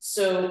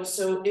 So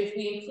if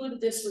we included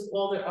this with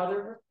all their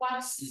other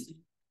requests,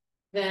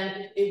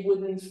 then it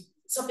wouldn't,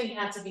 something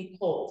had to be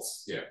pulled.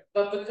 Yeah.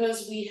 But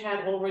because we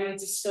had already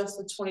discussed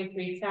the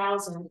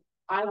 23,000,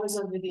 I was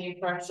under the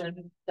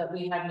impression that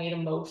we had made a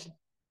motion.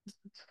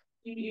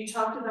 You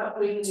talked about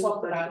putting it in the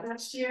budget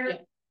next year, Yeah.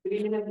 but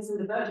even if it's in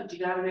the budget, you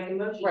gotta make a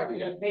motion, Right. you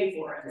gotta pay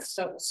for it.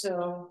 So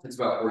It's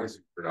about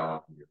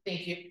 $46 a year.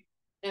 thank you.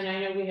 And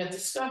I know we had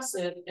discussed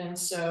it, and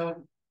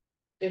so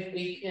if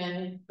we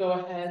can go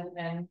ahead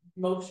and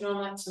motion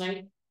on that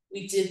tonight,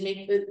 we did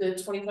make the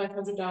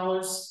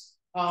 $2,500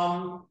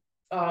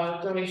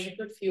 donation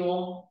for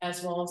fuel,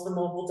 as well as the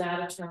mobile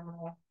data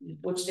terminal,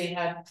 which they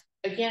had,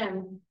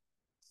 again.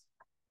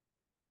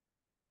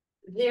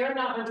 They're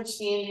not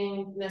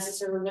understanding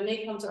necessarily, when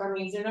they come to our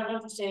meetings, they're not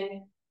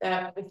understanding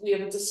that if we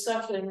have a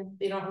discussion,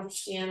 they don't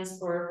understand,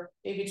 or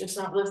maybe just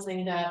not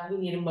listening, that we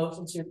need a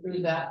motion to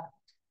approve that.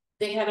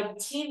 They had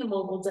obtained the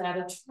mobile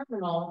data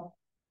terminal,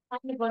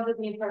 kind of under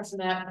the impression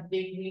that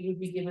we would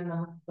be giving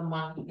them the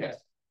money. Yes.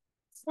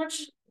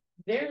 Fortunately,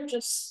 they're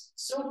just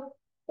so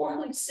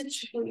poorly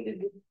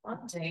situated with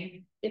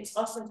funding. It's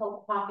us in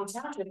Colin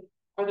Township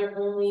are their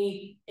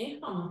only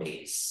income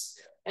base.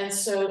 And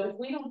so if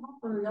we don't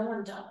help them, no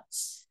one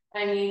does.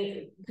 I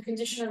mean, the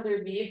condition of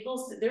their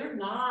vehicles, they're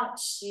not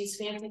these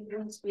fancy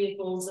police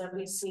vehicles that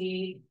we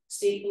see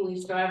state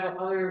police drive or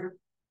other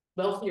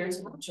wealthier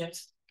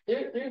townships.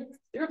 They're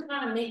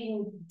kind of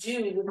making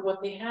do with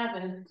what they have,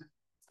 and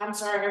I'm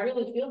sorry, I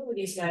really feel for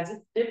these guys.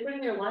 They're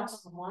putting their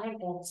lives on the line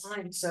all the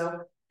time.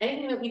 So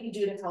anything that we can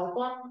do to help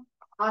them,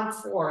 I'm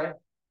for it.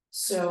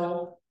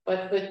 So,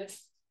 but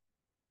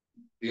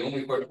the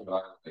only question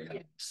I think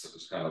that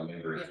was kind of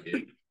lingering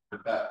is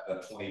that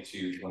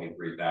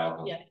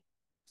 23,000. Yeah.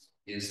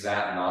 Is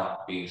that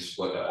not being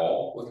split at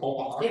all with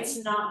Hoboken? It's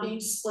not being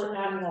split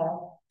at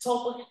all.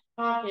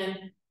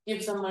 Hoboken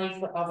gives them money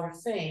for other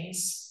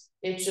things.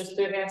 It's just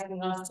they're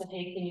asking us to,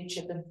 hey, can you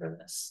chip in for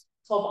this?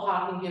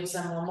 Hoboken gives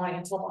them more money,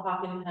 and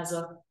Hoboken has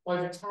a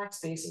larger tax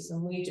basis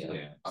than we do.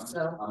 Yeah, I'm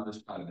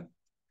just kind of,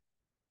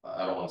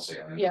 I don't want to say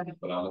anything,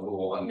 but I'm a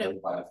little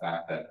unnerved by the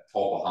fact that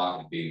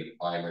Hoboken being the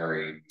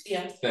primary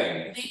thing.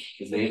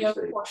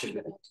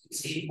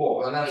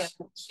 Well, and that's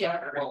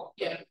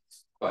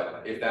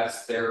but if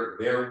that's their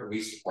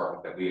police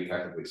department that we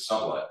effectively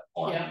sublet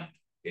on,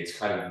 it's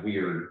kind of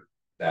weird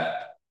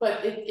that.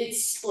 But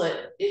it's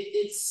split.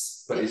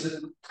 But is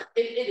it?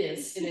 It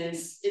is. I mean,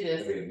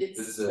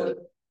 it's split.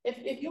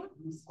 If you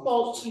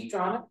call Chief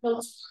John,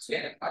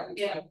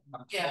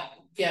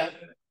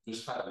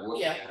 just kind of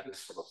looking at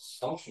this from a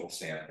functional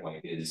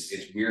standpoint,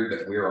 it's weird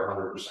that we're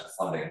 100%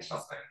 funding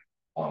something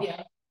on.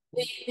 Yeah,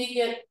 they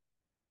get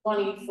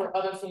money for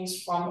other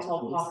things from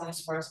Hoboken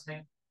as far as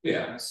me.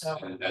 Yeah, so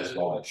and as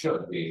well it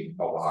should be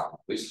Hoboken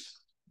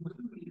police.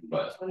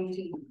 But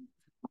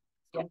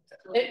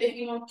if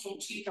you want to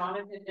cheat on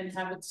it and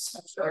have it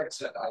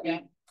discussed,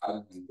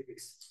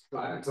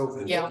 I'm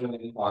over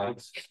the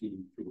clients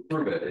to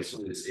prove it. It's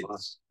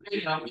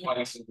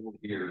quite simple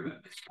here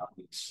that it's not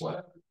being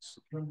split.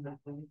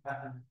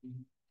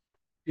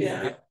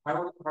 Yeah.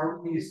 How are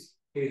these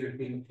tasers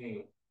being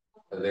paid?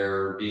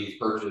 They're being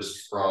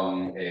purchased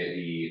from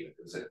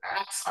is it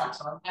Axon?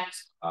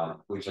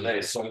 Which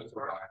is so I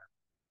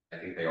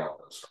think they are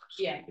those stars.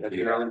 Yeah.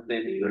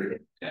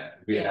 Yeah.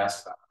 We had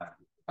asked about that.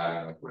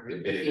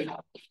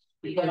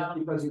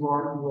 Because you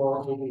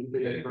are maybe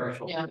big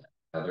commercial. Yeah.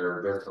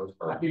 They're close.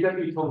 You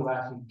definitely told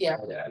last. Yeah.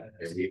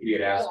 We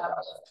had asked about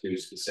that too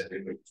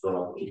specifically.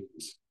 We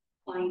should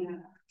find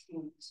out.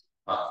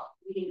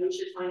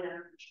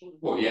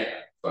 Well,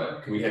 yeah,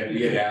 but we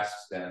had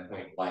asked them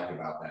point blank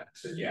about that.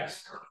 Said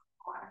yes.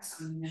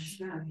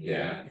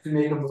 Yeah. If you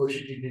make a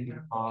motion, you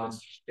can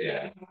pause.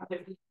 Yeah.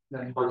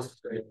 Then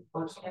first,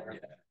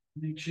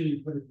 Make sure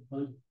you put it in the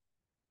budget.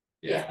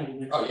 Yeah.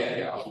 Oh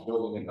yeah. I'll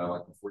build in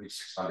like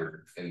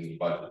 4,600 in the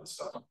budget and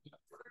stuff.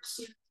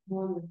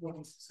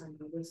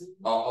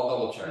 I'll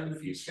double check the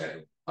fee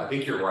schedule. I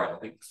think you're right. I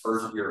think the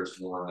first year is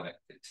more than it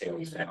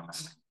tails down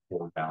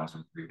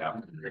 4,000,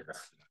 3,000.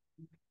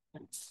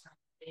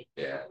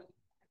 Yeah.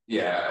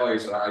 Yeah, like I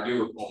said, I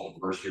do recall the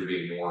first year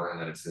being more, and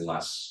then it's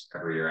less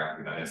every year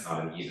after that. It's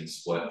not an even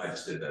split. I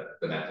just did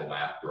the mental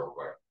math real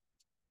quick.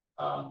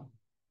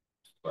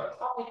 But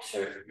I'll make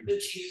sure the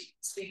chief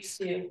speaks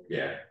to you.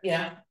 Yeah.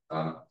 Yeah.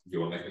 Do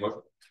you want to make a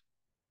motion?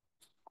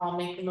 I'll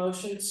make a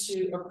motion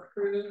to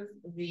approve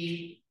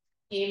the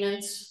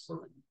payments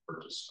for the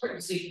purchase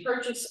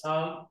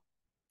of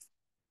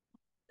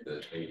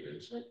the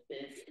tasers.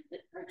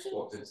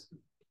 Well, it's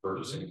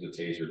purchasing the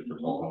tasers for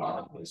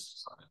Hoboken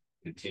is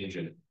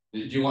contingent. Do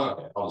you want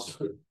to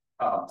also?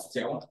 Yeah,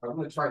 I'm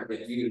going to try to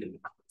get you to.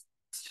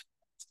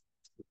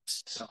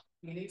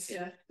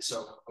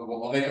 So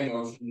we'll make a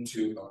motion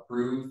to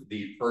approve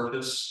the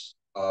purchase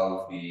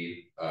of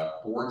the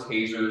 4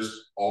 tasers,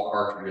 all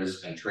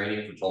cartridges, and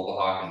training for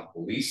Hoboken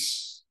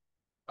police.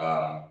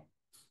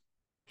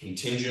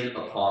 Contingent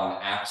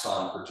upon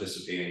Axon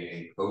participating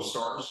in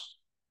co-stars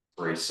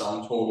for a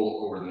sum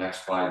total over the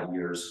next 5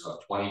 years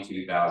of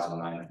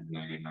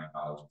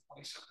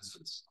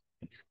 $22,999.27.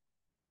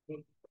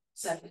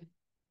 Second.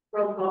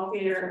 Roll call,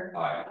 Peter.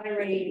 Aye.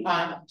 Irene.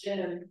 Aye.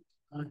 Jim.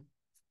 I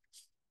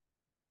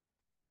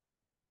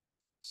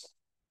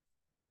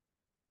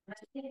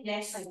think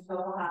next thing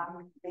will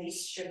happen, they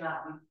should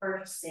not be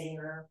purchasing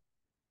or.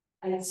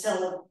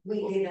 Until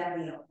we do that,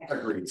 we don't.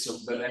 Agreed, so,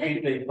 but I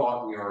think they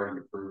thought we already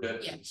approved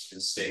it, Yeah. it's a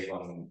mistake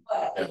on.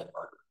 But-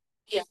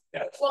 Yeah.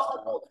 Yeah.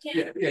 Well,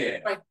 Yeah.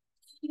 Right.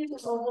 Needed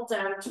the mobile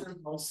data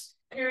terminals,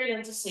 period,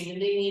 end of scene,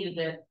 and they needed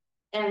it.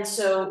 And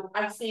so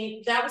I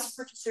think that was a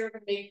purchase they were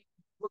gonna make,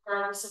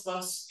 regardless of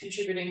us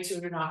contributing to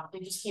it or not.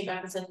 They just came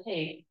back and said,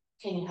 hey,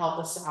 can you help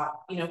us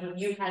out? You know, when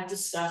you had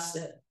discussed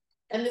it.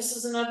 And this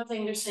is another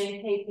thing, they're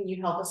saying, hey, can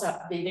you help us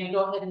out? They didn't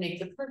go ahead and make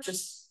the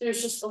purchase.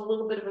 There's just a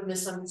little bit of a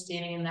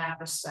misunderstanding in that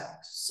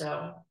respect,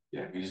 so.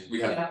 Yeah,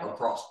 we had a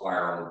cross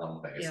wire on the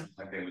one thing, Yeah. it's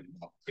like they would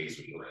face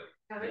with you,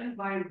 Have it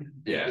invited.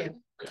 yeah.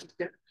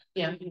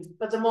 Yeah,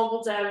 but the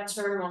mobile data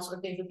terminals, I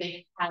think that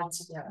they had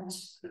to get.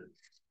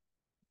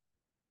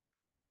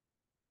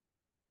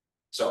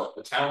 So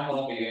the town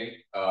hall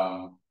meeting,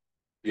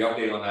 the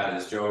update on that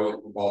is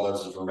Joe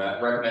Baldos is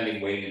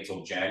recommending waiting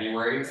until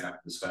January after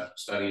the special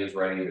study is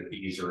ready, the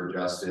fees are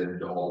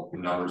adjusted, all the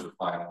numbers are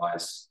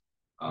finalized.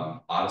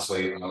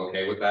 Honestly, I'm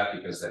okay with that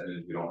because that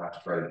means we don't have to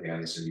try to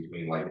canvas in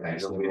between like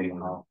Thanksgiving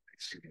and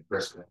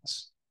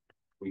Christmas.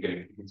 We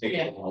can take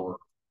a more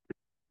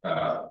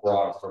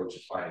broad approach to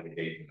finding a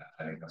date in that.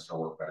 I think that's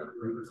gonna work better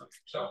for everyone.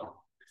 So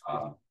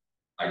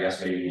I guess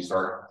maybe you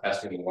start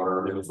testing the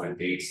water with my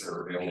dates that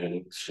are available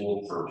in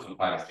school for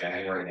sometime in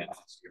January now.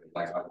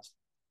 Like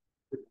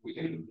we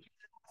can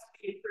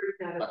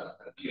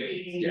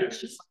yeah.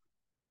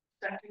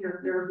 Second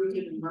or third week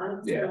of the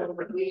month. Yeah. So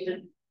we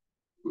should.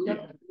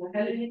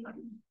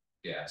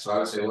 Yeah, so I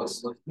would say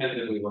let's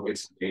tentatively look at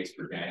some dates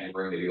for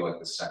January, maybe like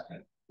the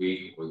second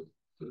week with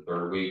the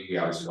third week. We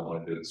obviously don't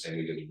want to do it the same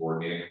week as the board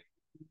meeting.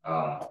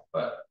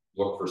 But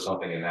look for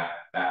something in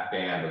that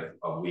band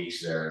of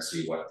weeks there and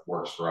see what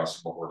works for us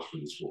and what works for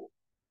the school.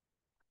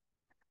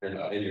 And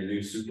your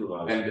new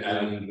supervisor.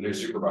 And the new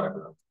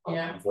supervisor.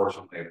 Yeah.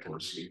 Unfortunately, of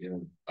course, we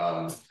do.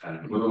 And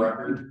for the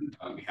record,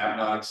 we have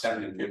not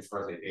accepted his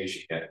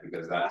resignation yet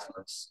because that's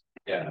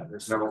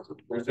there's no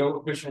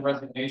official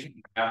resignation.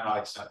 We have not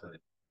accepted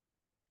it.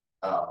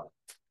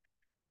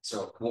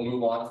 So we'll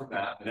move on from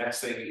that. The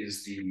next thing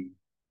is the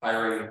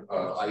hiring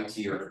of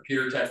IT or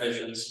computer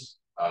technicians.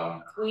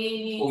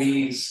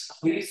 Please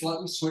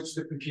let me switch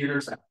the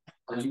computers.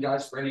 Are you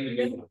guys ready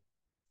to go?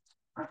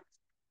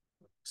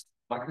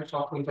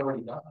 Microsoft was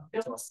already done.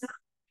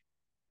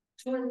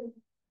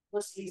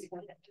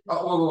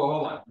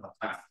 Hold on.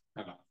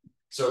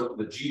 So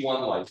the G1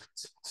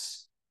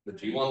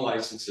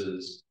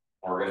 licenses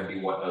are going to be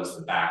what does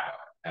the backup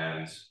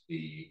and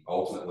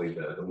ultimately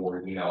the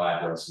more email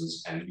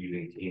addresses and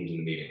using Teams in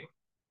the meeting.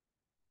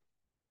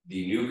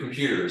 The new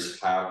computers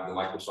have the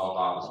Microsoft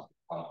Office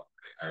on.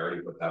 I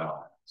already put that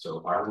on. So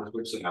if I were to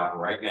switch them out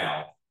right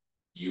now,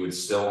 you would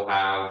still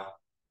have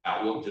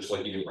Outlook just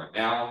like you do right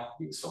now.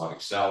 You would still have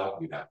Excel,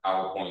 you'd have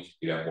PowerPoint,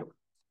 you'd have Word.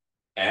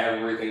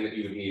 Everything that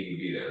you would need would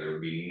be there. There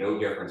would be no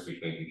difference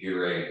between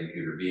computer A and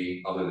computer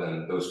B, other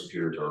than those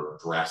computers are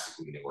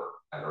drastically newer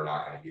and are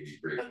not going to give you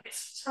free. Okay,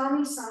 so tell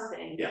me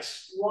something.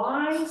 Yes.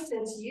 Why,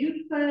 since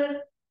you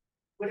put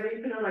whatever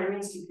you put on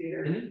Irene's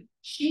computer,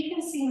 she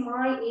can see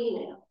my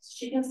emails.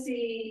 She can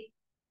see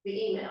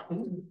the email.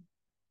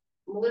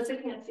 Melissa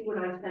can't see what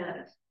I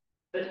sent,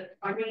 but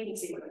Irene can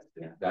see what I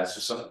sent. That's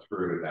just something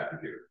through with that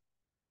computer.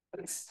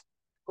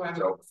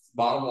 So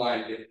bottom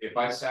line, if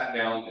I sat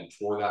down and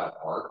tore that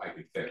apart, I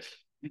could fix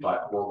it.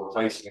 But we're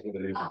replacing it with a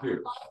new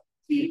computer.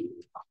 Yeah.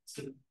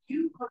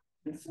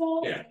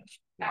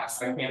 I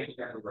can't be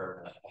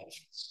everywhere.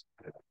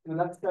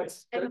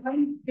 That's and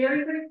I'm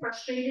very, very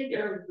frustrated.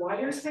 There are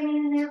wires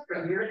hanging in there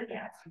for a year and a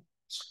half.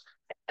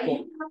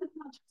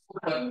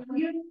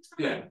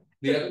 Yeah.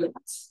 The other.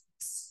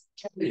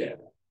 Yeah.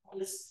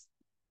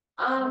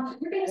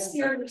 You're gonna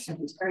scare me.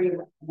 Are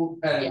you?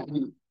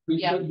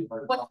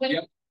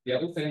 The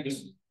other thing,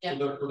 just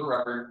for the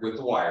record, with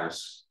the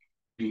wires,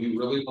 do we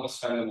really want to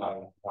spend the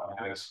money on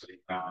having somebody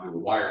come do a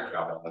wire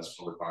job? That's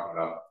what we're talking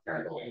about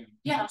apparently.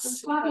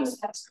 Yes. Yes.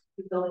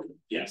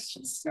 Yes.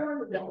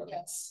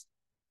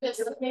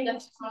 That's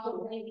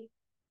probably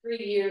 3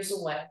 years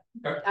away.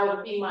 Okay. That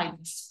would be my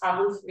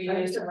probably 3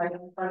 years away.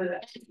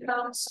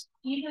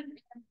 Even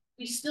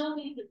we still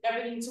need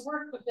everything to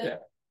work with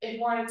it. If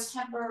we're in a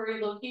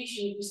temporary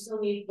location, we still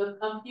need the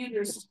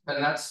computers.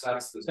 And that's the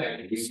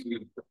thing.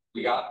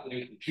 We got the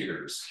new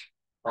computers.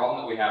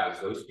 Problem that we have is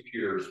those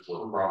computers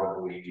were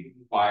probably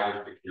 5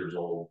 or 6 years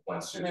old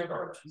when Sue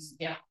started.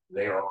 Yeah.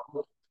 They are.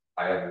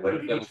 I have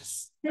lived them.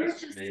 They're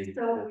just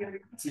so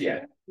weird.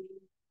 Yeah.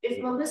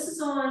 If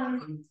Melissa's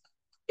on,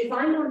 if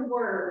I'm on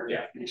Word,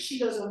 yeah, and she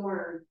goes on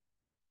Word,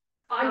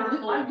 I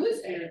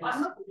lose it.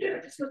 I'm not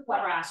there. Just with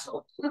what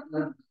rascal.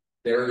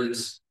 There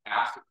is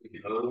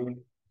absolutely no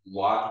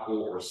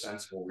logical or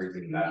sensible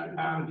reason that would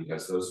happen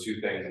because those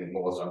two things, and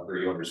Melissa, I'm sure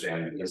you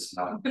understand, because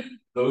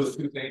those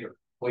two things are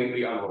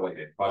completely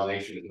unrelated.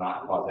 Causation is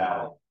not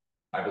causality.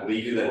 I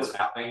believe you that it's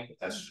happening, but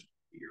that's just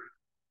weird.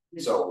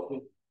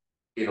 So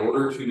in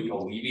order to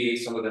alleviate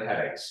some of the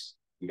headaches,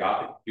 we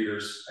got the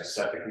computers, I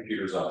set the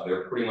computers up,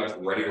 they're pretty much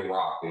ready to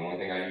rock. The only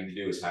thing I need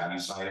to do is have you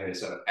sign in and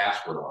set a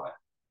password on it,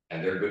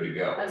 and they're good to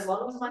go. As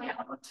long as my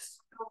outlook just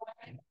go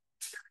away.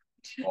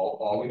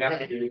 All we have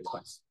to do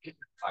is,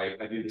 I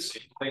do the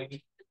same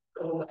thing.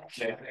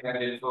 Same thing I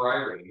did for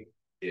Irene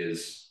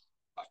is,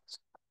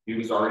 he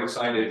was already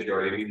signed in, she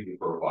already made the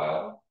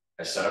profile.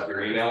 I set up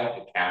your email,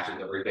 it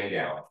caches everything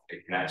down.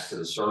 It connects to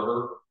the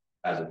server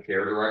as a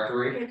share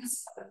directory.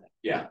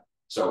 Yeah,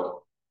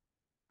 so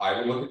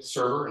I will look at the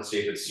server and see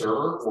if it's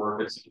server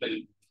or if it's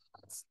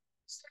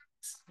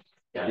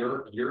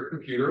your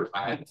computer.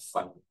 I had to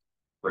fight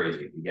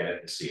crazy to get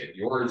it to see it.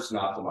 Yours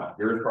not so much.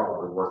 Yours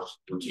probably works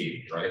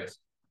routine, right?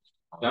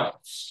 No.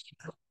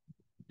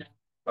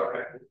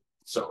 Okay.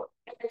 So.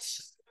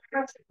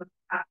 Yeah.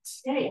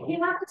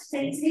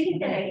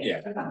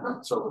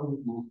 So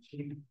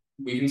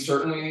we can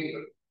certainly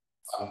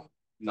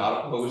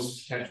not opposed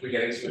to potentially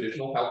getting some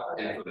additional help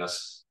in for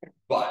this,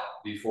 but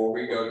before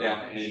we go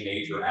down any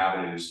major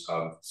avenues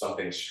of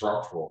something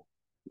structural,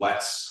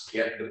 let's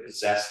get the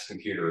possessed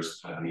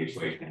computers out of the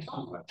equation.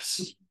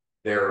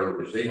 They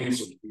do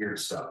some weird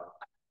stuff.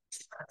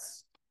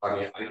 I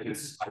mean, I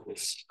just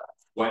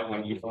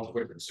when you don't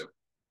quit so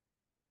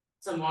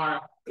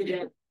Tomorrow.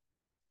 Yeah.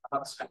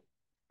 How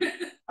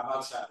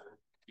about Saturday?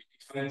 You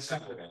come in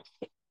Saturday.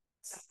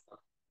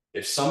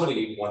 If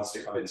somebody wants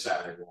to come in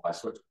Saturday, well,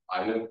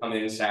 I will come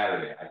in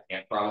Saturday. I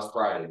can't promise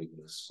Friday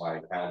because my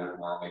calendar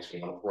tomorrow makes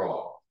me want to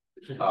throw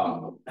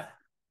up.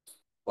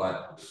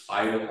 But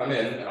I will come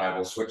in and I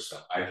will switch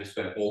them. I've just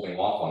been holding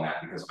off on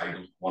that because I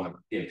don't want to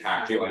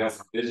impact you. I know I'm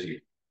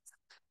busy.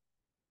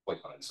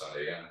 Like come in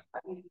Sunday, yeah.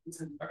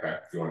 Okay,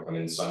 if you want to come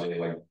in Sunday,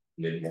 like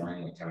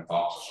mid-morning, like 10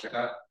 o'clock, like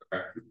that.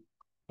 Okay.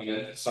 And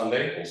then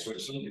Sunday, we'll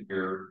switch them if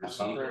you're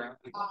Sunday.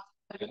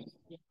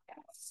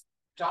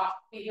 Job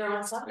be here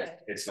on Sunday.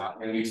 It's not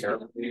going to be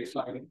terribly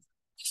exciting.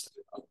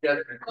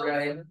 Peter,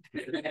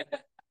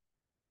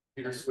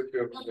 switch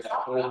over to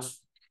that.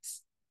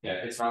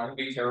 Yeah, it's not going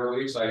to be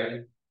terribly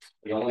exciting.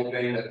 The only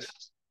thing that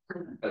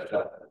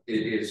it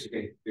is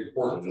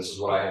important, this is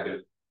what I have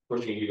been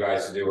pushing you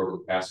guys to do over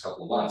the past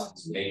couple of months,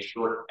 is make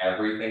sure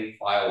everything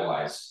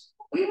file-wise.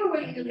 We were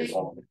waiting to make.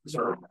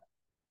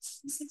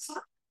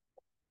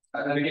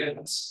 And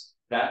again,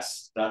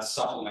 that's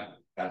something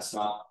that's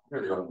not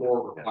really a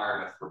core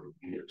requirement for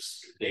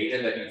computers.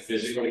 Data that you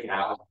physically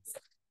have.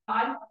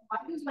 I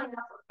use my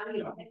network.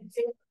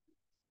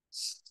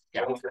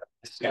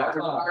 Scout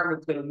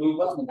requirement's going to move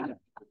up.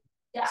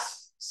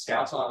 Yes.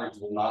 Scouts honors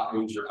will not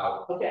lose your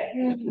output. Okay.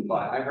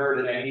 But I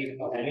heard that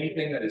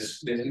anything that is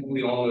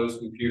physically on those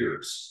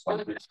computers,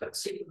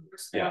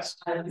 yes,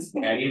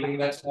 anything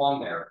that's on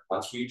there,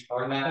 once we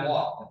turn that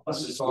off,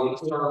 unless it's on the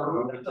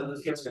server,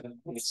 it's going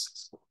to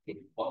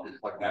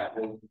like that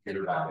whole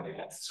computer back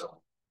again.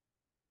 So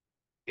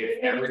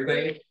if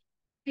everything.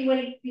 He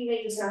may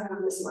just not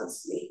come this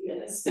month's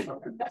meeting.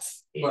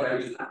 But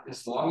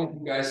as long as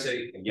you guys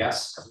say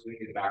yes,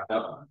 everything is backed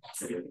up,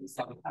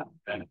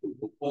 then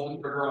we'll pull the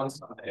trigger on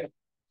Sunday,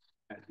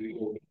 and we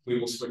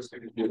will switch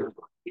the computer.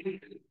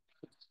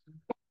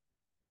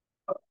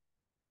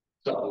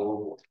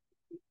 So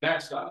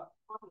next up,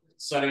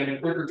 setting a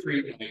trick or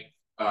treat night.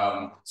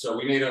 So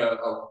we made a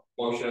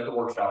motion at the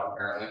workshop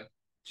apparently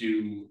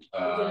to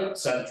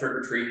set the trick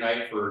or treat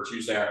night for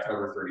Tuesday,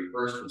 October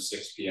 31st from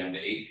 6 p.m. to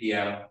 8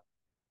 p.m.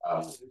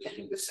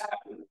 Excellent.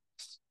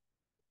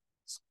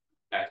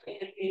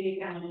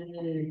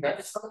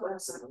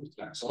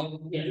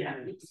 Yeah.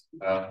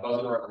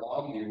 Further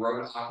along, the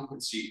road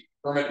occupancy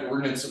permit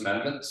ordinance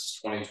amendments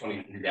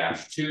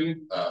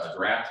 2023-2. A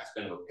draft has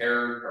been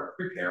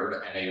prepared,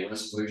 and a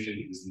resolution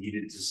is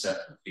needed to set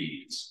the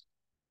fees.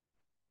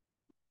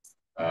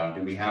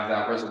 Do we have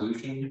that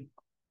resolution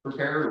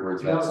prepared, or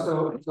is that?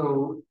 No,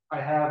 so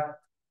I have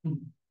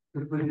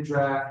completed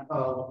draft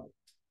of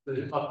the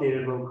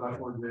updated road cut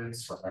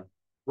ordinance.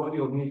 What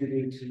you'll need to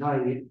do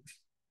tonight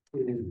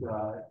is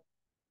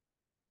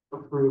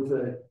approve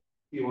the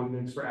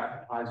ordinance for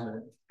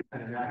advertisement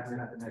and enactment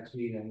at the next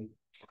meeting.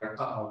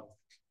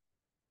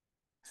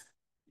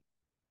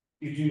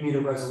 You do need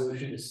a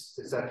resolution to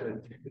set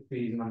the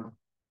fees, and I'm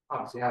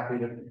obviously happy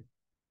to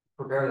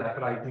prepare that,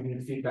 but I do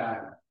need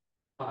feedback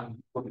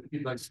on what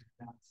you'd like to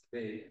announce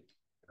today.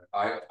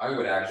 I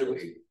would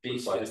actually fee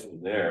schedule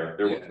there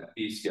was a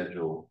fee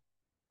schedule.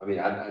 I mean,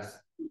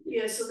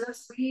 Yeah, so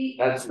that's the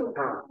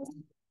current.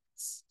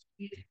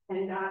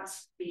 And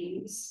that's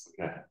fees.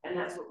 Okay. And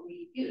that's what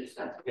we use.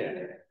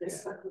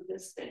 That's what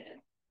this thing.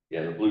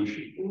 Yeah, the blue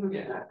sheet.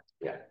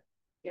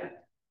 Yeah.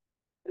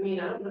 I mean,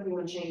 I don't know if you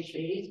want to change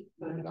fees,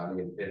 but I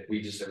mean,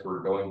 if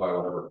we're going by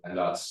whatever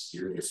PennDOT's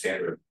your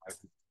standard,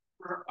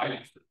 I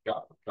think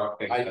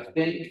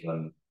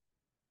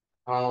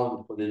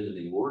Colin put into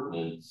the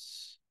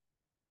ordinance.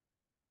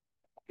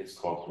 It's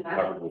called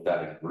covered with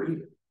that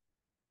agreement.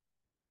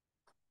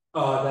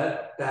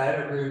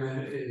 That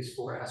agreement is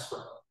for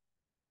escrow,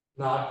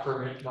 not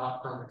permit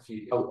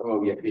fee.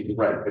 Oh yeah,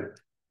 right, but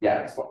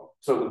yeah,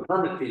 so the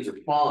permit fees are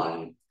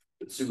fine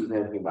But Sue was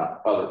asking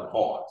about other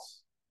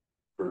costs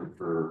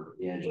for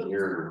the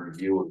engineer to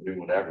review or do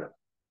whatever.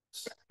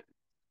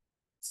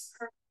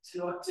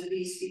 To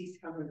these fees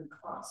cover the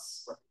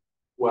costs.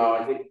 Well,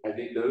 I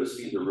think those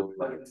fees are really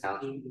like a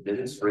township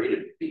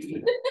administrative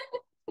fee.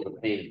 For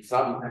paying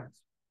some,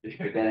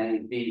 then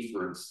any fees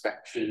for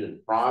inspection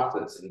and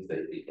processing,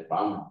 if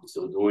I'm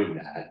still doing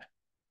that.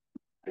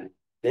 I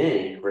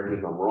think, correct me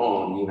if I'm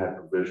wrong, you have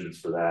provisions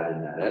for that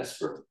in that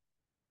escrow.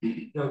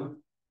 No,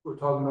 we're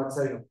talking about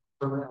setting a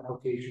permit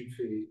application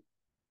fee.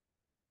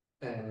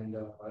 And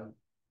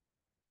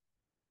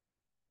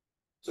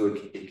So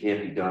it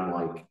can't be done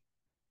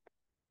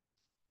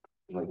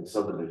like a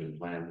subdivision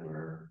plan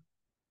where,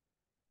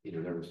 you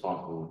know, they're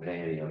responsible to pay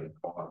any other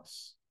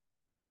costs.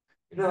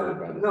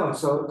 no,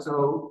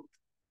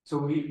 so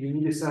we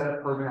need to set a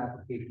permit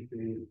application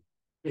fee.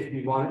 If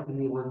you want it in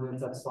the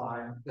ordinance, that's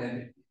fine.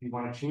 Then if you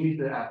want to change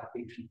the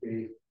application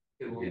fee,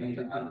 it will need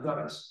to be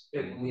advertised.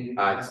 It will need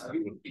to be.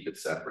 We can keep it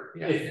separate,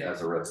 yeah, If-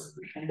 as a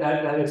resolution.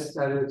 That is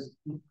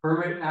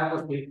permit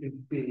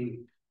application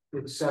fee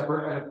is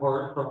separate and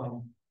apart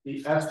from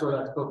the escrow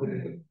that's built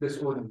into this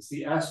ordinance.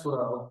 The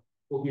escrow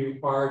will be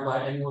required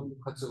by anyone who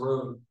cuts a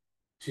road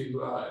to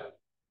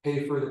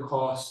pay for the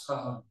cost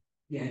of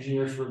the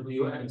engineer's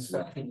review and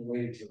inspection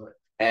related to it.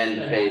 And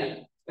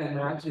pay. And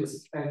that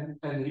is, and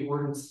the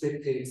ordinance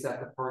dictates that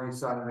the parties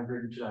sign an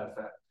agreement to that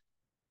effect.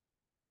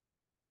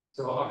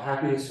 So I'm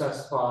happy to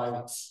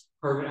specify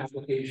permit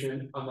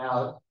application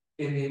amount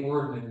in the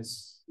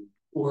ordinance,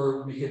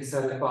 or we can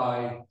set it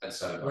by. I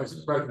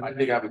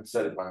think I would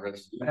set it by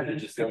resolution and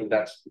just go with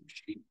that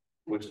sheet,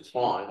 which is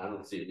fine. I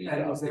don't see it.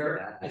 And is there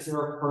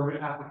a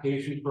permit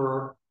application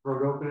for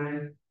road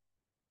opening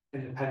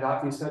in the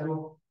PennDOT fee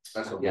schedule?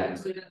 That's okay.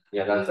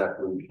 Yeah, that's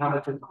absolutely. How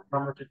much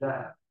is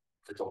that?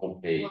 It's a whole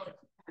page.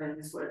 And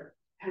it's what,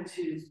 and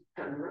who's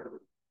on the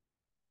road.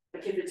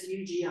 Like if it's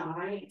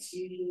UGI, it's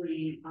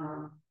usually,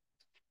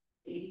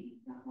 $80.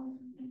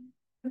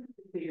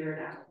 Figure it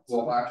out.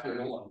 Well, actually,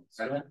 hold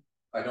on.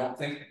 I don't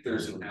think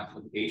there's an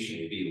application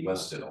fee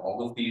listed.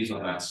 All the fees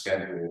on that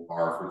schedule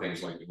are for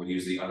things like, we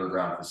use the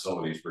underground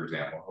facilities, for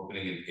example,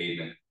 opening and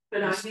pavement.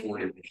 But I think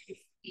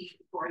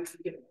before I can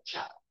give it a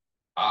check.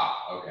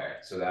 Ah, okay,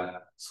 so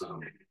that,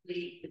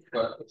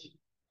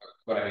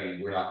 but I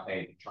mean, we're not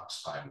paying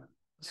trucks time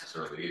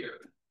necessarily either.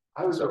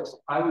 I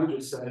would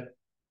just set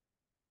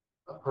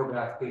a permit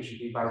application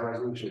fee by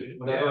resolution,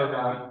 whatever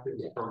amount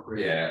is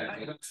appropriate. Yeah.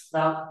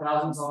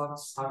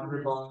 $1,000,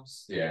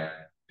 $100. Yeah,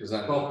 because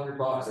then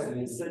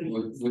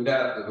 $1,200, with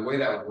that, the way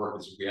that would work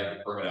is if we have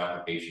the permit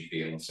application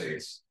fee, and let's say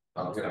it's,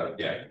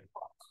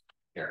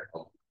 here,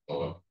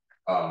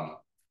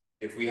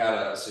 if we had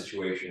a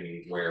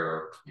situation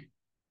where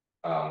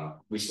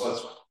let's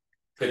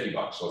 $50,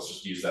 let's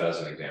just use that as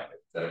an example.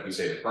 That if we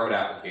say the permit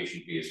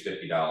application fee is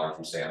 $50,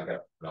 we say I'm gonna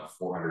put up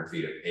 400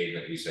 feet of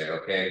pavement. You say,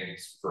 okay,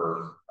 it's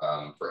for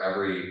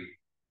every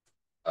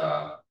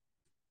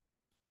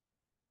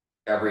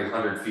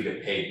 100 feet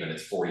of pavement,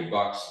 it's $40.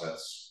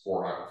 That's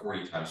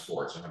 40 times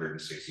 4, it's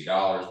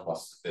 $160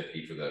 plus the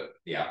 50 for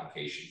the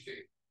application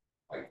fee.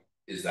 Like,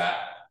 is that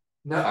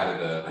kind of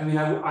the? I mean,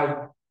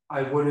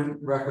 I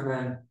wouldn't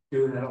recommend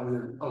doing that,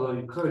 although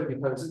you could,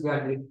 because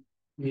again,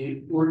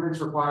 the ordinance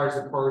requires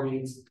the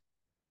parties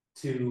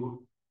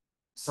to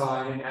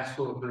sign an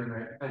escrow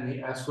agreement, and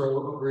the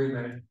escrow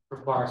agreement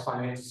requires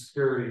financial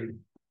security.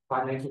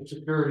 Financial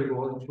security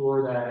will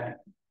ensure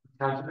that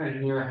the township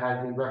engineer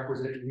has the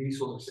requisite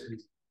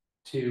resources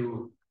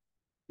to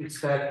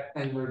inspect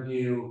and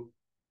review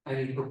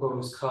any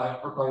proposed cut,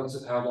 regardless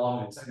of how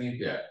long it's. I mean,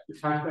 the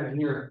township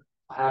engineer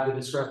will have the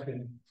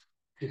discretion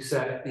to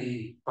set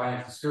the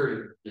financial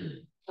security.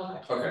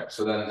 Okay,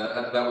 so then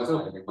that was so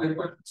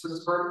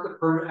the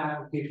permit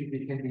application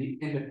fee can be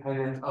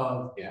independent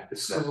of the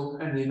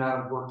scope and the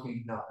amount of work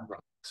being done. Right.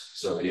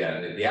 So the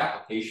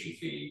application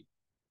fee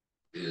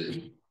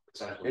is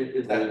essentially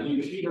is that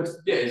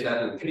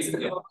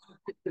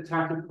the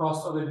township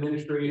cost of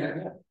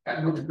administrative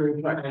and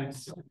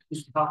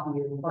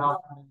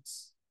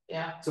documents.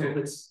 Yeah. So if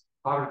it's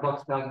 $500,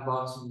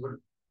 $1,000,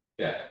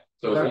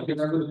 so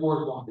whatever the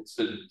board wants.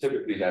 So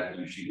typically that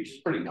blue sheet, which is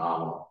pretty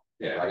nominal.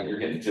 Yeah, right. You're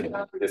getting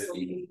to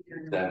 50,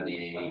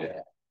 70, 80.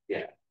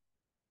 Yeah.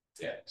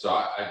 So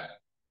I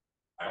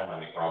don't have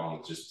any problem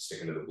with just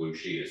sticking to the blue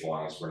sheet as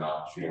long as we're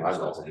not shooting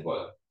ourselves in the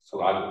foot. So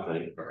I would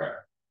think, okay,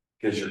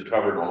 because you're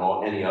covered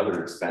on any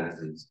other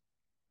expenses.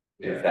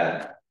 If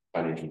that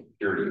financial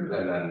security, and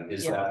then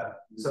is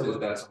that something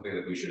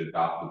that we should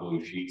adopt the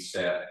blue sheet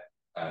set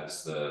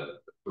as the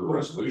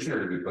resolution,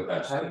 or do we put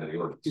that into the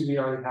ordinance? Do we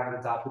already have it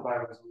adopted by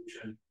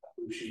resolution?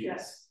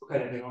 Yes.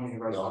 Okay, they don't need a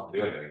resolution.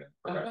 Do anything.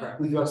 Okay.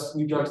 We just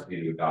need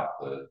to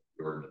adopt the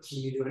ordinance.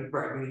 We need to do it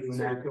right. We need to do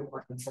an actual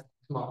ordinance next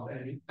month,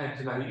 and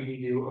tonight you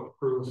need to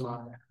approve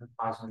on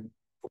advertisement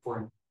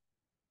before.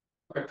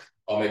 Okay.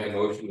 I'll make a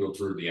motion to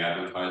approve the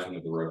advertisement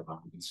of the road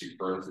occupancy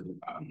permit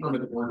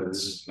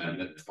ordinance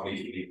amendment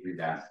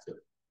 2023-2.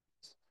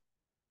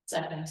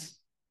 Second.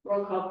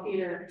 Roll call,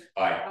 Peter.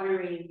 Aye.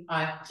 Irene.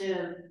 Aye.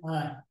 Jim.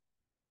 Aye.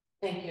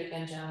 Thank you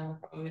again, gentlemen,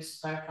 for always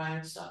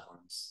clarifying stuff on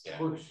this. Yeah.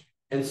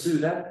 And Sue,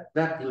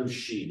 that blue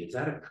sheet, is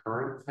that a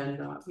current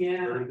PennDOT?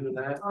 Yeah. version of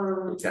that?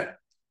 Okay.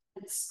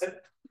 It's a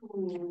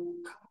couple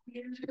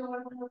years ago,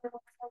 I don't know.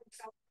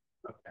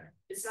 Okay.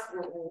 It's not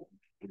real old.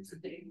 It's a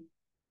big.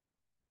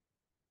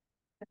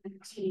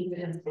 It's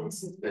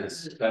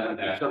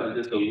something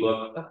just to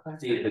look,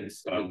 see if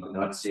it's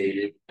not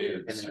stated,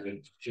 and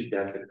then shoot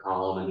that to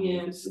Colin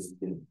and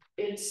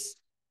It's.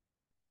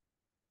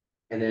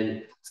 and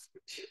then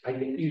I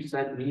think you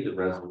sent me the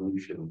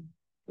resolution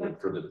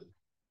for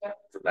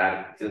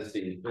that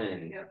existing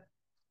thing. Yeah.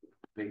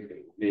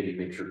 Maybe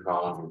make sure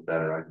Colin is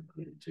better. I can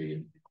put it to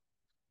you.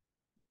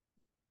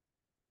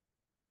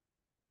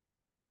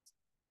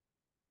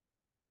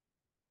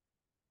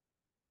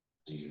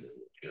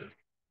 Yeah.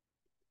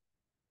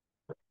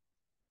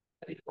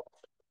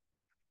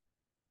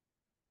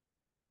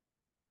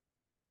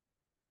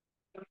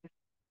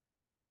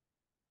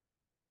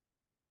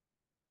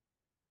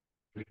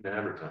 We can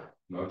advertise.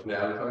 Motion to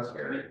advertise,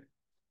 Gary.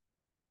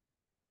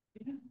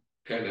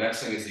 Okay, the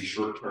next thing is the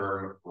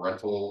short-term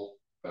rental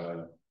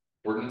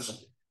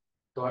ordinance.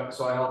 So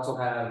I also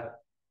have,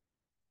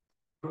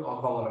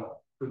 I'll call it a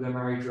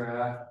preliminary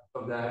draft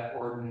of that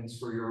ordinance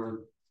for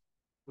your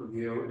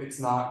review. It's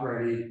not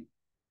ready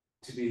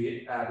to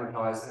be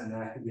advertised and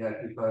enacted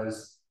yet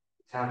because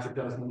the township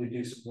does need to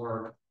do some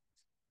work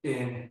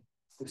in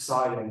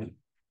deciding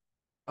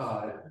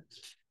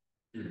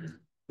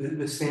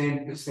the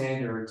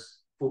standards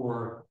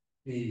for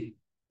the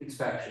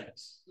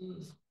inspections.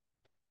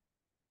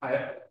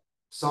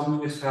 Some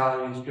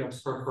municipalities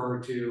just prefer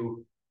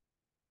to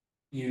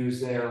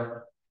use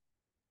their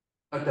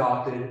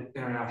adopted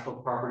international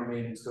property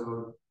maintenance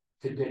code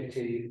to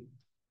dictate,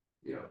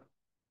 you know,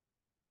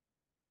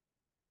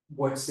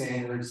 what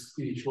standards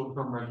each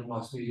short-term rental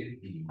must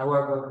meet.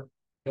 However,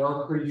 they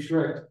are pretty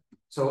strict.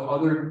 So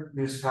other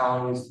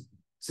municipalities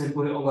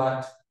simply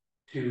elect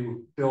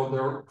to build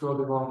their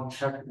own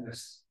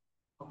checklist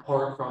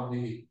apart from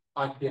the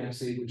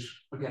IPMC,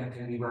 which again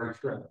can be very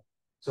strict.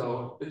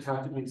 So the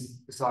township needs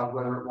to decide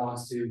whether it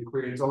wants to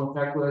create its own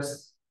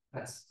checklist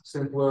that's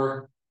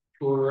simpler,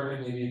 shorter,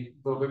 and maybe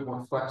a little bit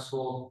more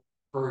flexible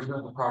version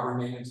of the property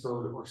maintenance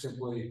code, or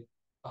simply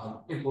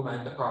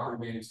implement the property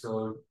maintenance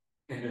code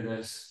into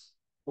this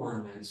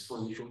ordinance for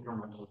the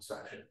short-term rental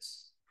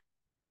inspections.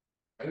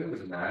 I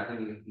would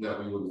imagine that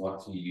we would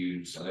want to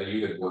use, I know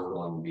you had worked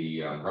on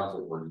the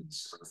rental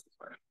ordinance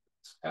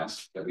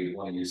that we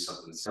want to use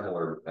something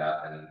similar to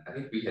that, and I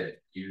think we had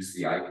used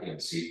the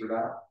IPMC for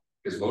that,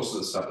 because most of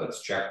the stuff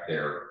that's checked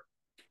there,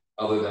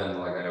 other than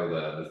like I know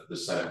the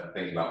setup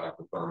thing about like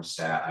the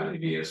thermostat having to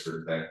be a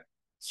certain thing,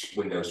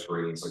 window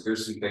screens, like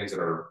there's some things that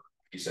are,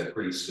 you said,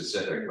 pretty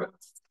specific, but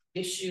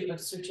Issue a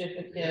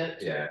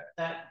certificate. Yeah.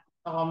 That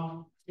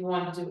you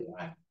want to do,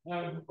 I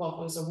don't recall if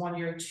it was a 1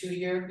 year or 2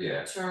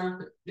 year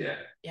term. Yeah.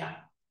 Yeah.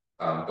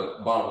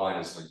 But bottom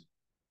line is like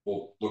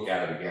we'll look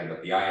at it again,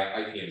 but the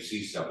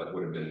IPMC stuff that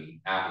would have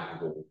been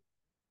applicable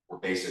were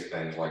basic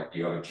things like, do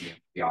you have a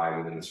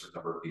GPI within a certain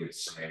number of feet of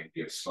sand, do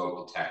you have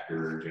smoke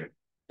detectors,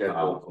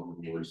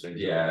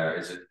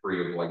 is it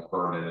free of like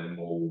burning and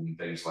mold and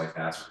things like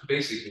that. So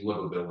basic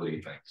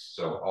livability things.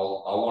 So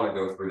I'll want to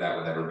go through that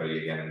with everybody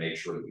again and make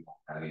sure that we don't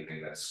have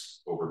anything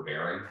that's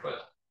overbearing.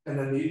 But and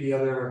then the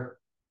other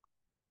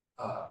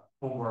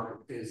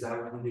homework is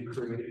that we need to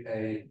create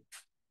a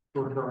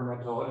short-term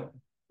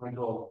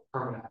rental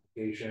permit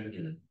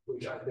application,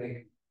 which I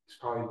think is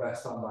probably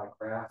best done by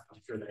craft. I'm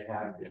sure they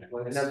have.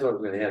 And that's what I'm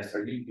going to ask.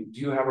 Do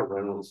you have a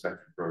rental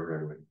inspection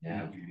program right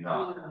now? we do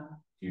not.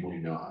 You do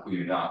not. We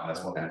do not.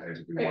 That's one of the things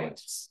that we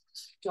want.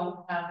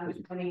 Don't have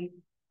any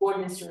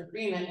ordinance or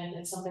agreement, and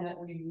it's something that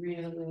we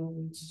really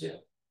need to do.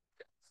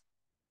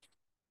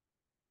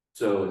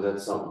 So is that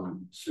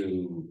something to,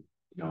 you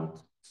know,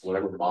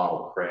 whatever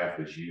model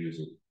craft is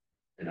using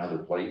in other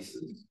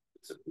places,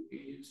 it's a be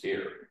used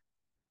here.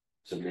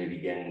 So maybe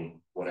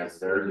getting whatever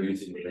they're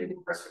using, maybe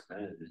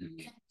recommend.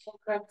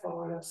 Can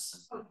forward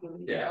us.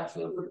 Yeah.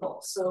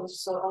 So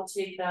I'll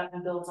take that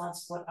and build on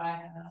what I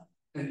have.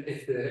 And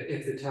if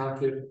the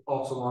township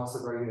also wants to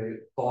regulate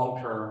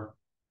long-term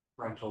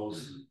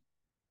rentals,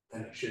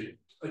 then it should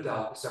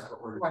adopt a separate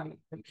ordinance.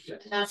 Right.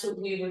 And that's what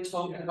we were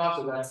talking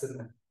about. So that's in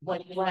the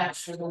like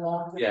last for the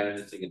long. Yeah,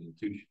 and I think the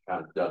two should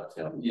kind of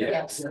dovetail.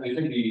 Yes. they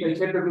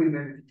typically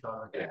mimic each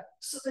other. Yeah.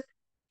 So the.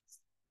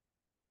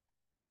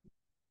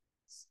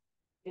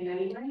 In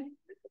any way?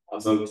 A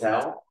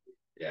motel?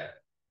 Yeah.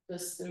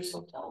 There's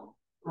hotel.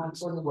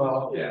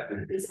 Well, Yeah.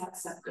 Is that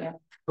separate?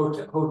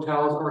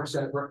 Hotels are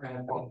separate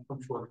and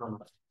from short-term.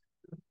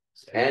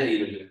 And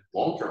even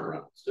long-term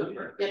rentals, too.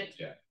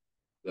 Yeah.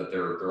 That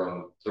they're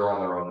on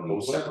their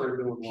own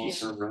separate piece.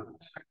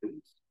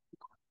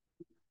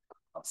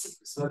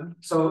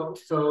 So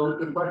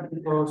the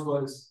question posed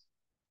was,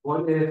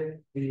 what if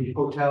the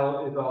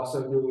hotel is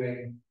also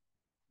doing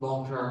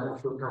long-term or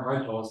short-term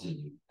rentals?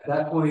 At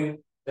that point,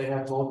 they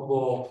have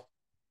multiple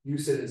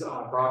uses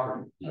on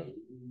property.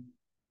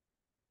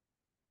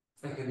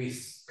 It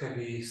can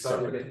be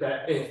subject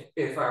that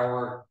if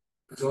our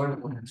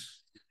zoning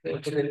ordinance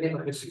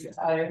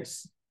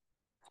Tires.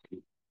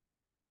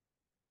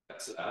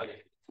 That's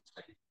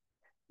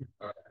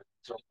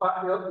So,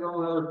 the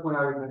only other point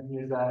I would mention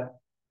is that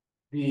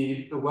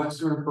the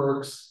Western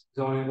Berks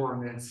zoning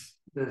ordinance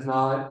does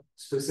not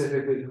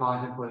specifically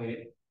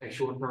contemplate a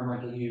short-term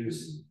rental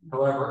use.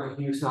 However,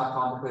 a use not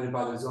contemplated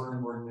by the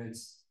zoning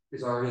ordinance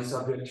is already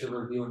subject to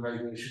review and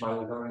regulation by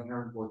the zoning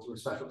hearing board through a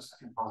special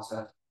exception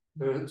process.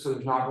 So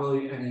there's not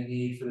really any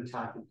need for the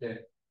town to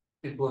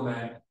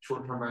implement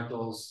short-term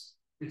rentals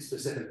in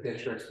specific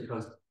districts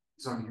because the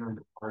zoning hearing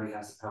board already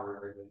has the power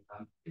to regulate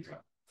them. Okay.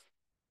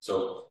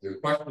 So the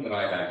question that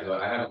I had,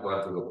 because I haven't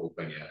read through the whole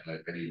thing yet, and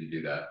I need to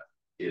do that,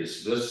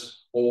 is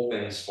this whole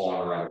thing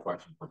spawned around a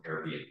question for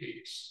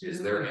Airbnbs.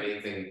 Is there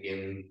anything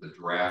in the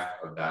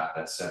draft of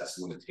that sets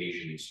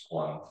limitations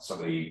on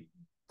somebody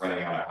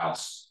renting out a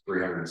house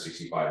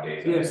 365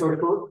 days? Yeah, so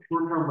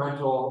short-term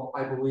rental,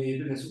 I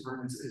believe in this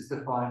ordinance is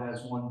defined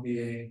as one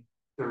being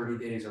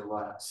 30 days or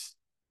less.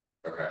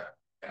 Okay.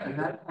 And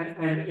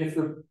if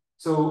the,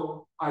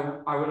 so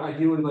I would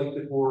ideally like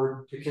the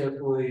board to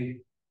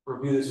carefully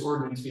review this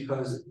ordinance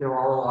because there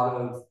are a lot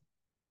of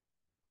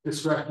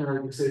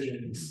discretionary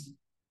decisions,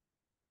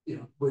 you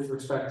know, with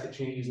respect to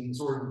changes in this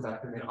ordinance that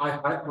can be made.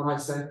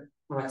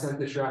 When I sent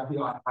this draft to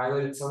you, I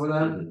highlighted some of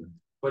them,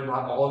 but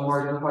not all of them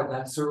are identified.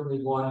 That's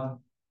certainly one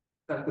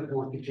that the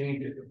board can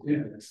change it.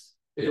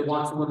 If it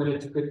wants to limit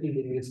it to 15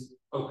 days,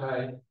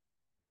 okay.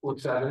 Or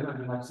 7, I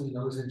mean, I've seen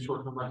those in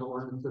short-term rental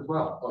ordinance as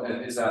well.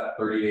 And is that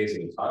 30 days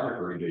at a time or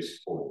 30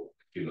 days total?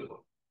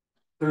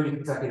 30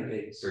 consecutive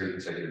days. 30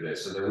 consecutive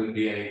days. So there wouldn't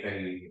be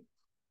anything.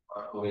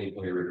 Let me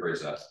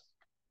rephrase that.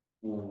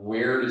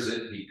 Where does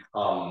it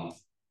become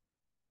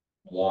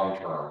long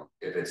term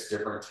if it's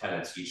different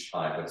tenants each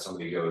time? But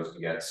somebody goes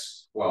and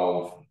gets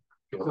 12.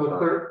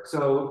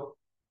 So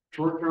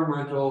short-term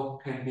rental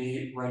can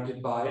be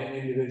rented by an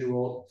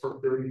individual for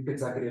 30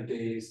 consecutive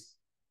days.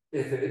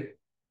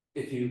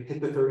 If you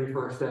hit the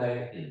 31st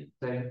day,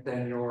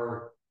 then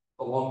you're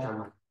a long-term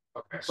rental.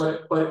 Okay. So,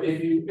 but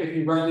if you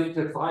rent it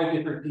to 5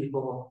 different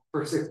people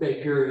for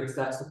 6-day periods,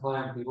 that's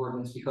compliant with the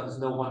ordinance because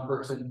no one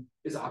person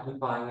is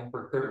occupying it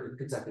for 30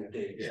 consecutive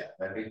days. yeah,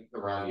 I think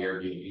around the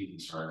Airbnb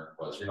concern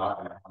was you're not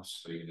going to have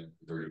somebody in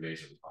for 30 days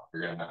at a time.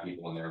 You're going to have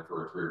people in there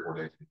for 3 or 4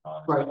 days at a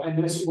time. Right,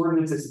 and this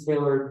ordinance is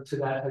tailored to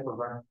that type of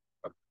rent.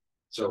 Okay.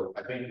 So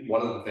I think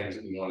one of the things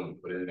that we wanted to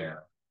put in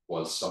there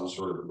was some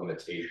sort of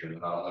limitation.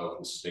 I don't know if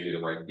this is maybe the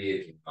right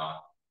vehicle or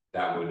not.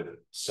 That would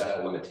set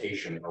a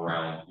limitation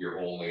around you're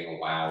only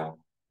allowed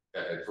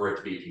for it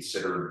to be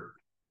considered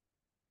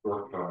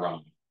short-term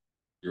rental.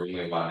 You're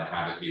only allowed to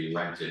have it be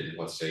rented,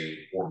 let's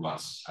say 4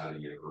 months out of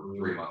the year or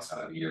 3 months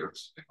out of the year or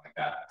something like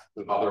that.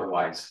 But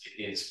otherwise,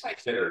 it is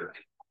considered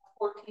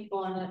 4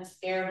 people in an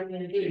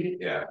Airbnb.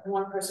 Yeah.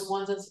 One person,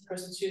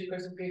 person 2,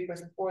 person 3,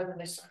 person 4, then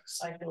they start to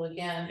cycle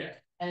again. Yeah.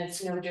 And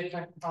it's no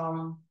different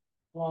from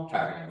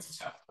long-term.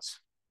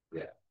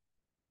 Yeah.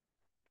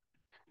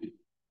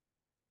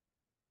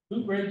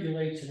 Who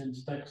regulates and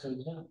inspects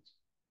hotels?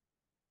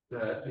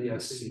 The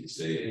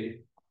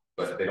CDC,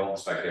 but they don't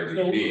inspect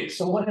Airbnbs.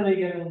 So when are they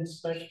gonna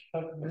inspect?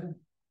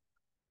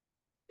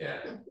 Yeah.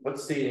 What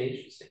state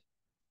agency?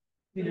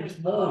 There's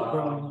mold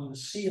growing on the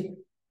ceiling.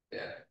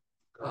 Yeah.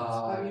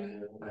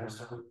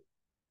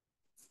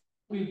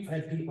 We've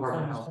had people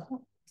come out.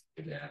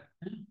 Yeah.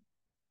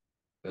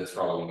 That's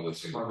probably one of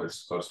those things where they're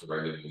supposed to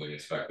regularly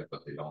inspect it,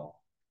 but they don't.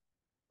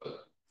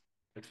 But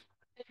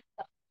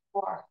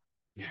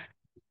yeah.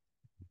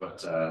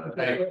 But But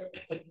the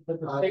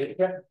state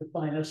kept the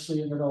fine us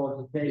 $300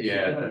 a day.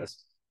 yeah,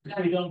 that's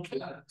We don't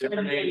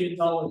 $10 million in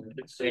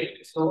the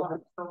state. So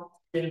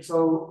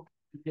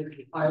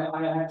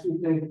I actually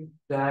think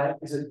that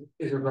is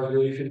a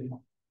regulation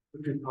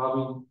which would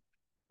probably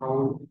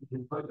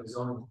put the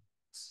zoning.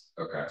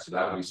 okay. So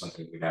that would be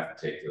something we'd have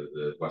to take to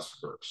the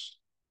Western Berks.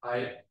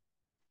 I'm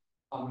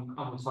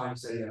fine to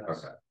say yes.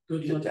 Okay.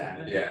 Good luck with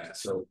that. Yeah.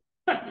 So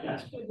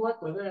Yes, good luck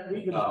with that.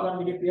 We've been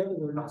trying to get the other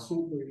one not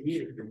sold for a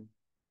year.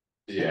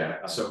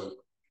 yeah. So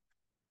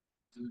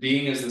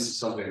being as this is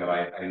something that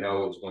I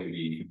know is going to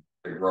be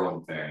a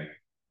growing thing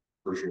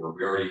for sure.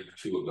 We already have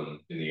 2 of them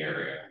in the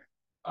area.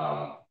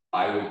 I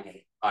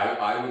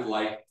would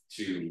like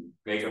to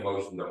make a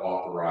motion to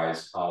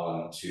authorize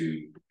Colin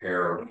to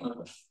prepare.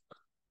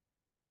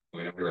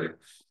 Whenever you're ready.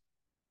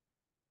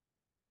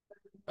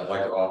 I'd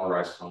like to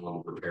authorize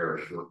Colin to prepare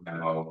a short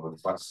memo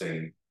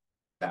requesting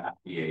that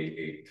be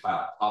a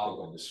topic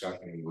of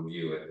discussion and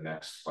review at the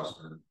next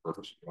Western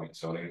Berks Joint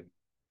zoning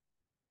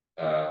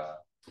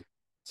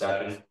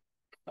session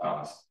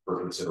for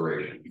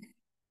consideration.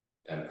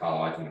 And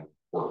Colin, I can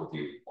work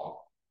with you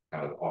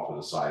kind of off to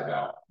the side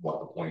about what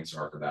the points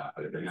are for that,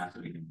 but it has to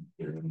be.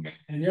 And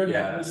they're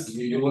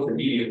you look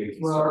immediately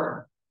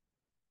concerned.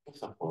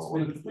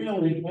 we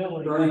only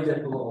Very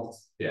difficult.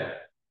 Yeah.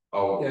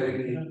 Oh, Yeah,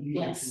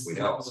 Yes. we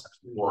know it's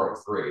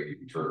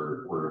 403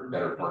 we're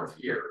better part of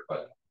the year,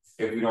 but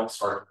if we don't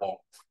start the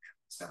ball,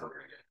 it's never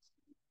gonna get.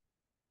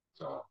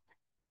 So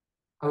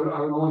I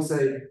would only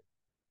say,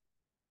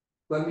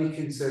 let me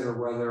consider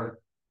whether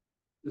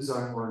the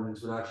zoning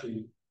ordinance would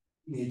actually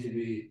need to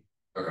be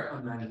Okay,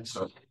 amended.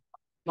 so,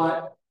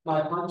 My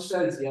hunch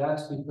says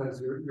yes,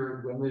 because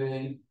you're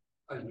limiting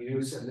a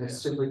use and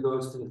this simply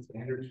goes to the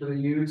standards for the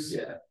use.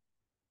 yeah,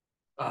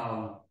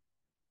 But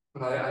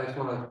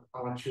I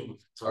want you.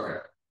 okay.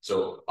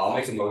 So I'll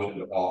make a motion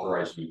to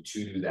authorize you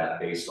to do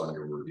that based on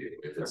your review,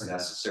 if it's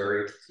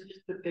necessary, So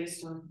just put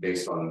based on.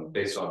 based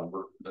on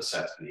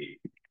assessed need.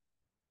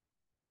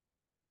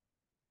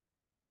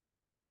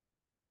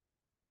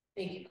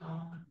 Thank you,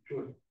 Colin.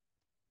 Sure.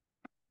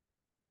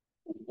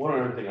 One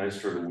other thing I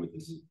struggle with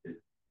is the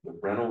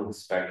rental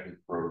inspection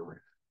program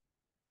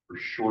for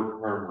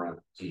short-term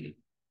rentals.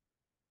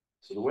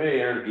 So the way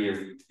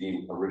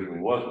Airbnb originally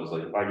was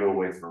like, if I go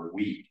away for a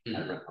week, I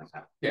rent my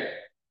house. Yeah,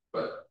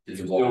 but Does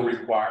it still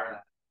require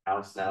that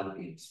house now to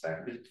be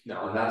inspected?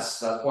 no, and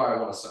that's why I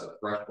want to set a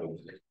threshold.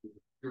 If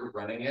you're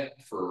renting it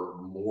for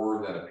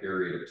more than a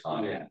period of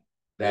time,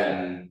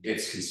 then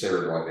it's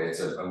considered like it's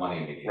a money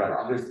making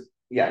property.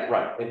 Yeah,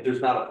 right. If there's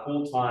not a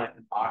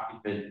full-time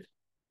occupant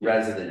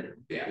resident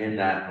in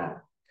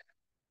that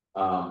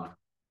home.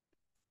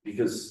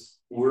 Because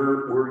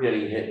we're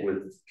getting hit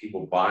with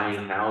people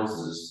buying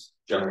houses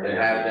and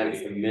have them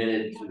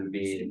committed to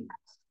being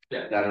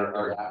that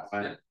are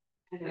outside.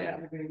 Yeah.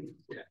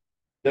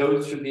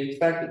 Those should be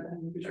inspected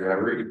because you're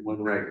every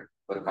one regular.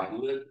 But if I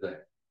live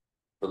there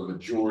for the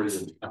majority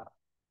of the time.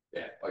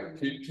 Yeah, like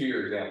to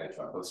your advantage,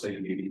 let's say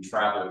you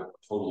travel a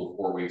total of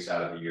 4 weeks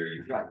out of the year,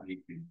 you rent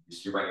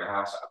your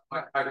house.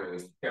 I really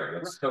don't care.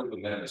 That's totally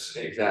minimus.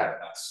 Exactly.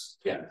 That's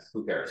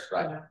who cares,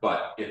 right?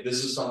 But if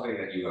this is something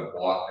that you have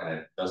bought and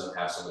it doesn't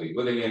have somebody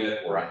living in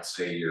it, or I'd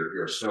say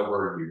you're a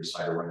snowbird and you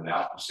decide to rent it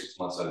out for 6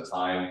 months at a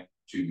time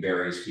to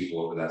various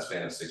people over that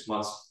span of 6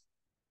 months.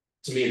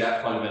 To me,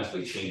 that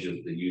fundamentally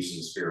changes the use and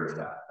the spirit of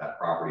that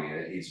property,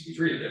 and it needs to be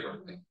treated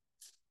differently.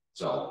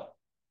 So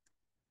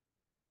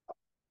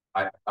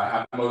I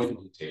have a motion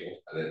on the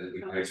table.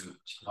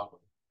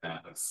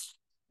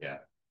 Yeah.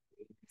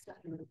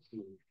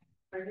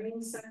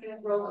 Irene,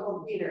 second, roll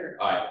call, Peter.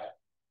 Aye.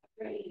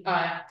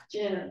 Aye.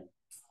 Jim.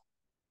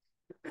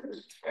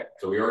 Okay,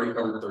 so we already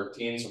covered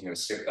 13, so I'm going to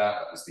skip that.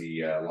 That was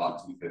the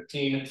lot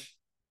 215.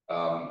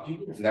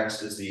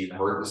 Next is the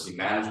emergency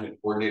management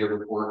coordinator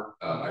report.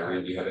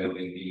 Irene, do you have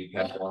anything you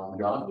pass along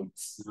to John?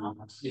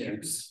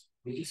 Yes.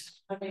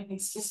 Okay,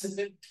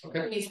 specific.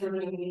 Okay. He's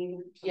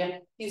working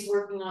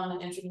on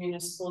the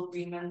intermunicipal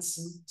agreements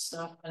and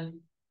stuff,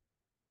 and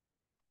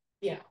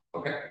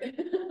Okay.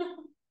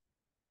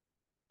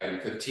 Item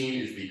 15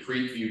 is the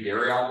Creek View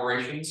Dairy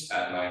operations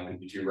at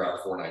 952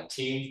 Route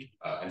 419.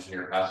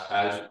 Engineer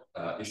has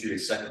issued a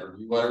second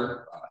review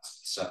letter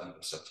 7th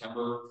of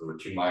September. There were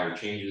 2 minor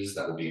changes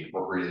that will be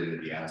incorporated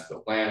into the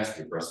as-built plans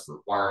to address the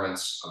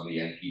requirements of the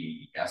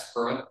NPDES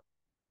permit.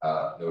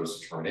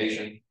 Notice of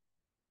termination.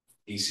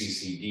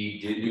 DCCD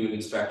did do an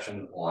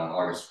inspection on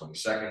August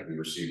 22nd. We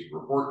received a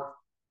report.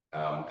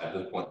 At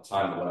this point in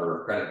time, the letter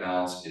of credit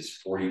balance is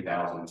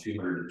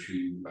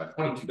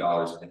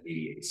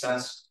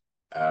 $40,222.88.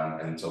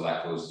 And until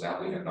that closes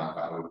out, we have not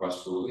gotten a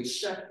request for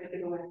release.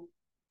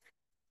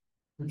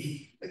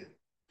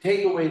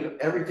 Take away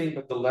everything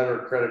but the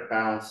letter of credit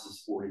balance is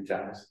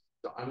 40,000.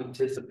 So I'm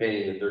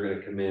anticipating that they're going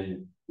to come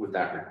in with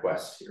that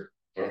request here.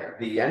 Okay.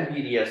 The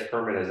NPDES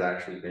permit has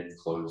actually been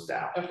closed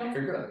out. okay.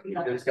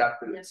 It's got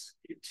this.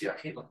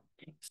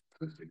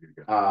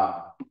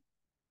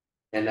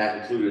 And that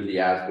included the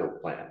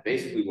as-built plan.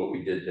 Basically, what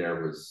we did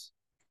there was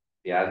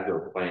the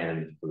as-built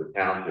plan for the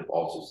township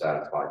also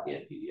satisfied the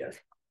NPDES.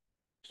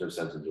 So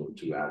sense of doing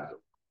 2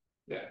 as-built.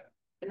 Yeah.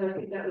 And I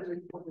think that was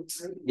reported,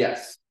 right?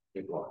 Yes,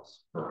 it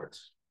was. Perfect.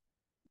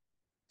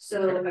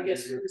 So I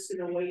guess we're just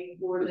gonna wait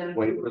for them.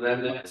 Wait for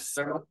them to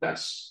settle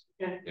this.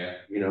 Okay. Yeah.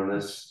 You know,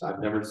 this I've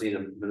never seen a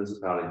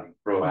municipality be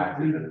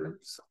proactive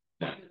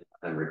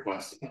and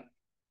requesting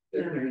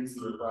it.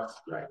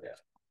 Right. Yeah.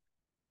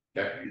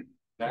 Okay.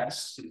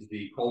 Next is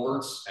the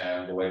culverts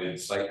and related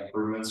site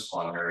improvements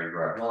on Marion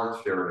Drive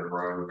North, Sheridan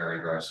Road,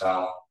 Marion Drive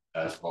South,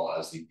 as well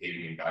as the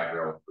paving and guide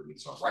rail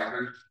improvements on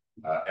Riker.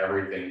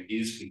 Everything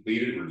is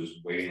completed. We're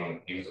just waiting on the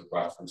payment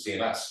request from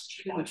CMS.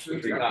 Which we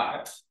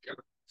got.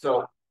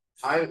 So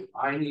I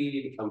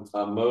need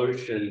a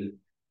motion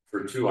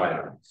for 2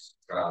 items.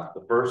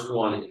 The first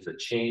one is a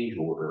change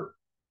order.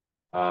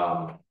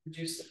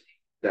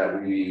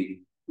 That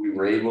we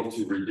were able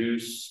to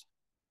reduce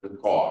the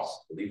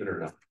cost, believe it or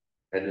not,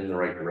 and in the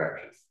right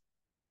direction.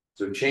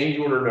 So change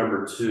order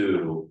number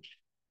 2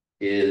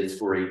 is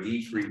for a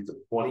decrease of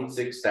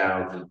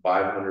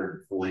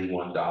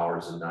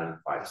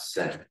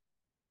 $26,541.95.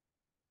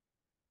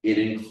 It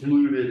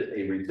included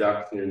a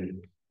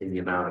reduction in the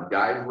amount of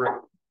guide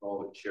rail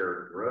all at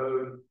Sheridan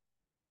Road,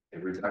 a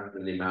reduction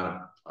in the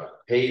amount of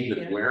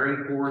pavement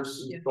wearing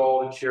course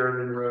installed at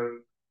Sheridan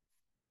Road,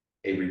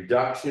 a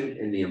reduction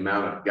in the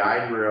amount of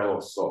guide rail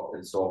installed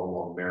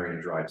along Marion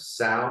Drive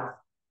South,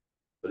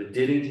 but it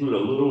did include a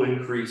little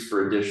increase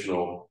for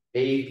additional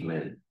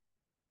pavement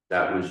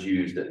that was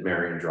used at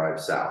Marion Drive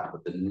South.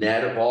 But the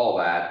net of all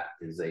that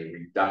is a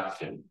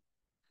reduction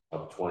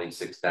of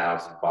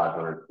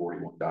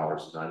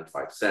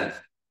 $26,541.95.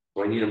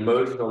 So I need a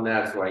motion on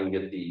that so I can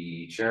get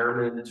the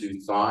chairman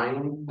to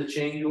sign the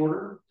change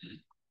order.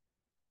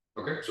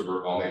 Okay,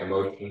 so I'll make a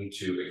motion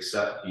to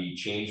accept the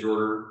change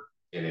order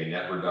in a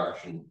net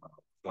reduction of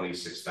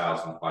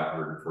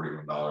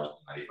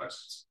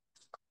 $26,541.95.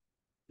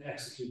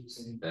 Execute the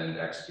same. And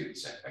execute the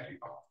same. Thank you,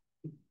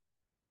 Colin.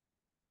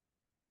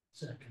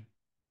 Second.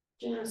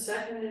 Jim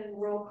seconded,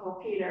 roll call,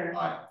 Peter.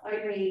 Aye.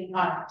 Irene.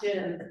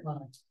 Jim.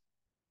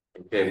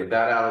 Okay, with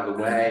that out of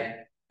the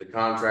way, the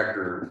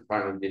contractor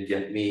finally did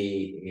get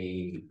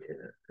me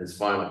his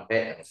final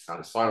pay application,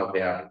 but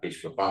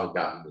finally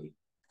gotten the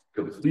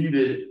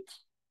completed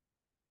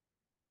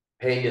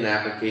payment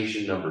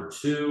application number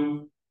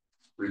 2,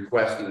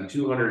 requesting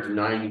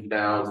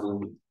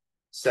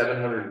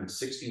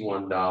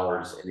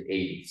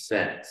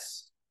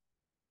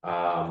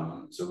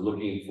 $290,761.80. So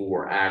looking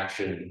for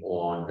action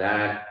on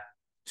that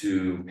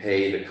to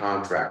pay the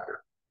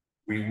contractor.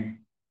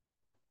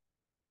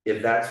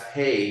 If that's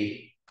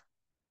paid,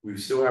 we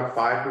still have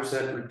 5%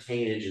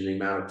 retainage in the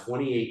amount of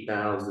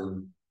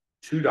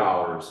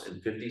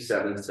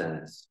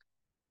 $28,002.57.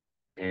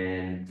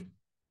 And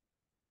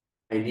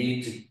I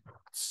need to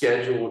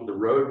schedule the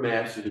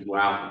roadmaster to go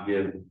out and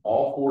give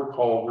all 4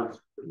 culverts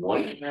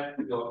 1 half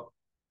to go.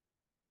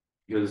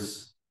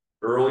 Because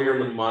earlier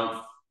in the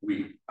month,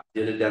 we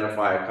did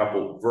identify a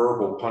couple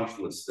verbal punch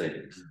list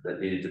things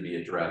that needed to be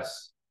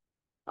addressed.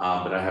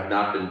 But I have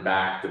not been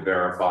back to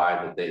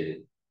verify that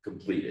they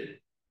completed.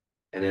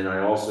 And then I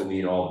also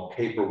need all the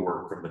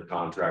paperwork from the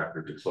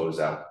contractor to close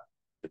out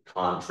the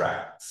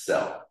contract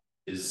itself.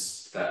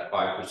 Is that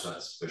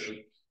 5%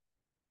 sufficient?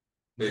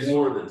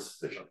 More than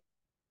sufficient.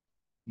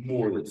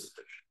 More than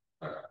sufficient.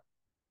 Okay.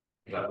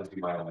 That would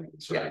be my only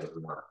concern, that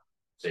we weren't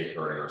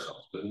safeguarding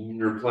ourselves, but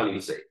You're plenty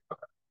safe.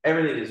 Okay.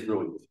 Everything is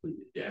really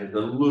completed. Yeah. There's a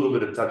little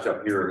bit of touch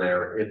up here or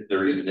there, if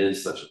there even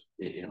is such a,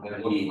 you know,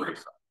 great.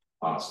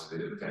 Honestly,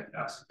 they did a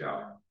fantastic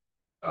job.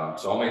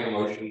 So I'll make a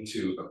motion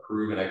to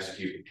approve and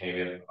execute the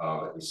payment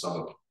of the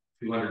sum of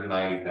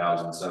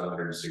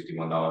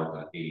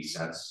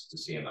 $290,761.80 to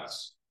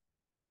CMS.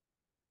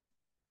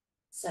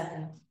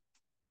 Second.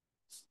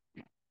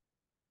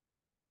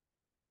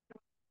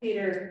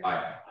 Peter.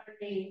 Aye.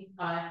 Irene.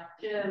 Aye.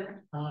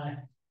 Jim. Aye.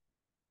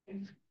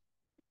 And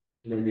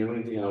then the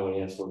only thing I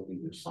would ask would be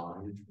your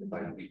sign, if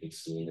I we can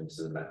see them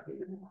so that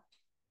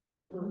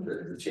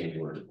the change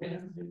order.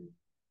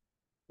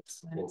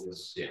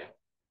 Yeah.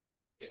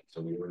 Yeah,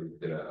 so we already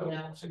did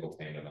a single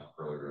payment amount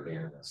earlier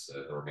there. That's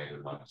the remainder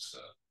minus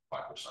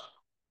 5%.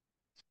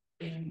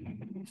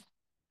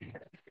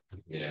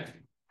 Yeah.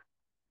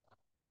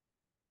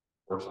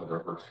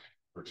 Fortunately,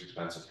 it's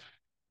expensive.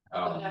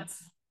 Yeah,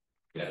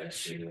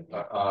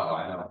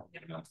 I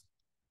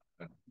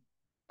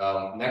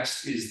know.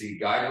 Next is the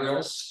guide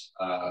rails.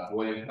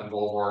 William Penn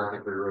Boulevard,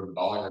 Hickory Road,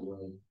 Ballinger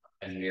Road.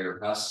 Engineer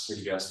Hess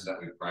suggested that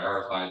we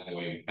prioritize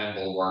William Penn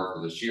Boulevard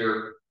for this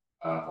year,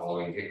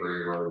 following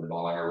Hickory Road and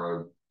Ballinger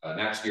Road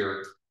next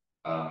year.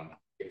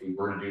 If we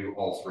were to do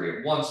all 3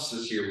 at once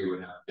this year, we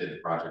would have to bid the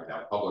project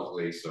out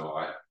publicly. So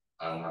I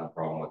don't have a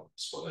problem with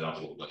splitting it up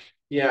a little bit.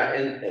 Yeah,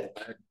 and I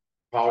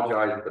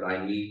apologize, but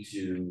I need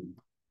to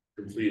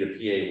complete a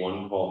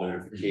PA1 call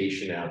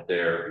notification out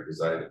there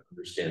because I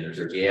understand there's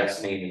a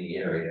gas main in the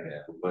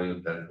area for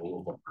William Penn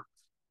Boulevard.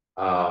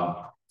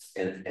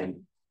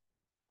 And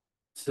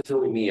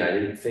silly me, I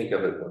didn't think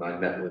of it when I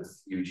met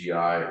with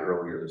UGI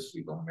earlier this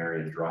week on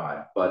Marion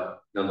Drive,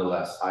 but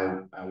nonetheless,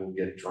 I will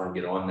try and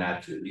get on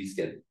that to at least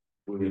get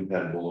William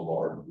Penn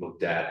Boulevard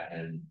looked at.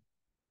 And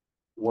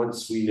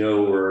once we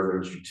know where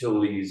those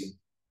utilities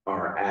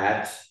are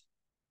at,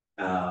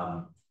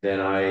 then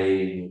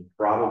I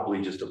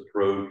probably just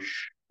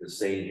approach the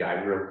same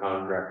guide rail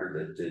contractor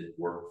that did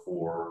work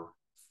for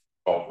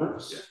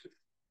culverts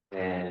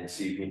and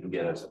see if he can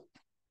give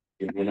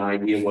me an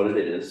idea what it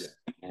is.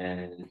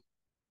 And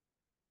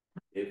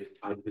if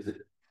I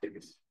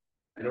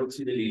don't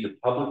see the need to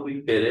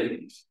publicly bid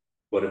it,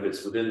 but if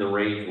it's within the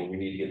range where we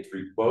need to get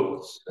 3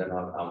 quotes, then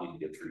I'll need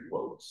to get 3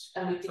 quotes.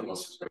 And we can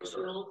also.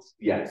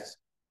 Yes,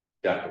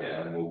 definitely.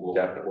 Yeah, and we'll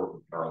definitely work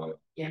with Charlotte.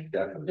 Yeah,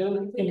 definitely.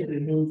 Don't think they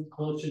moved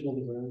closer to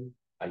the road.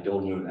 I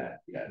don't know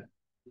that yet.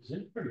 Is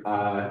it pretty?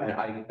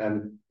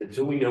 And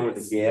until we know where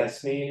the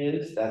gas main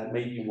is, that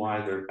may be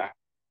why they're back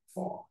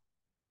far.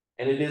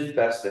 And it is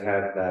best to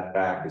have that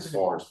back as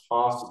far as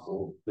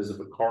possible, because if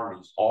a car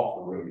is off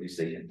the road, you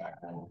say it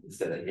back home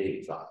instead of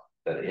hitting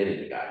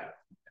the guy.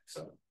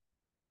 So,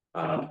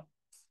 But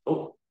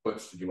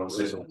did you want to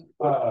say something?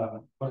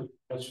 But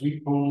as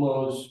we pull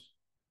those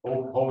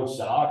old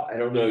posts out. I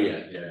don't know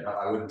yet. Yeah,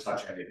 I wouldn't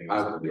touch anything.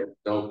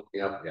 Don't.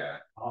 Yep. Yeah.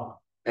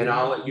 And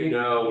I'll let you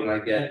know when I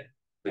get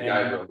the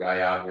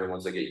guy out here.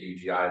 Once I get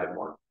UGI to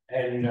mark.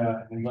 And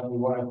when we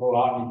want to go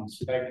out and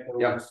inspect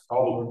those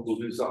culverts, We'll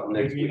do something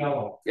next week.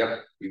 Yep,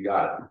 you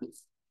got it.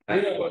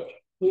 Thank you, Butch.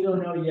 We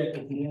don't know yet,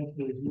 but the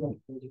answer is yes,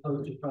 the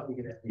post is probably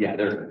gonna. Yeah,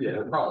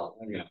 no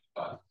problem. Yeah,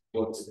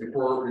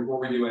 before we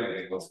do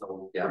anything, let's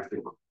go. Yeah.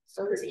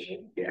 So is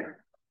it. Yeah.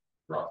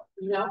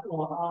 No,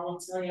 well, I'll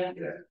tell you,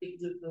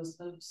 because of those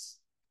folks.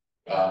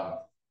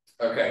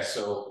 Okay,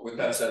 so with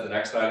that said, the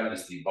next item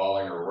is the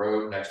Ballinger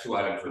Road. Next two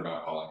items are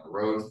about Ballinger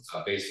Road,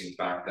 based on the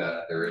fact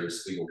that there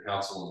is legal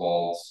counsel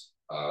involved.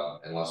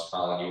 Unless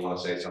Colin, you want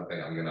to say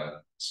something, I'm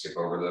gonna skip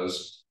over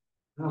those.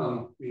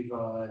 We've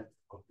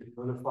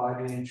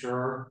notified the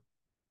insurer.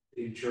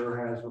 The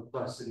insurer has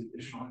requested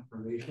additional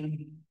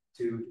information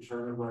to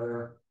determine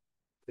whether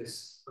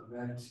this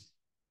event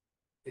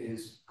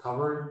is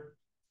covered.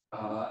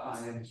 I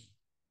am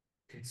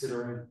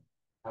considering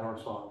how to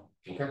respond.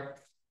 Okay.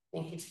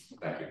 Thank you.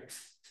 Thank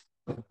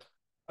you.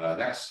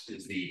 Next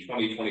is the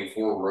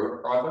 2024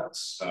 road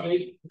projects.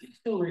 They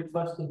still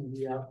requesting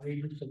the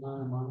outrageous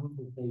amount of money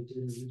that they did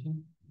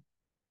using.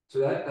 So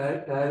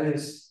that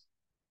is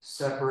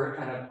separate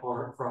and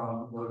apart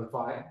from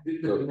notifying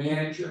the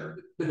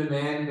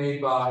demand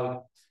made by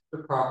the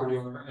property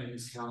owner and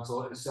his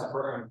counsel is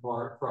separate and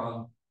apart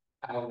from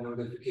our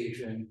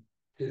notification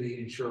to the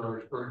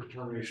insurer for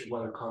determination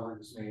whether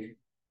coverage is made.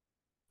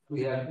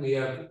 We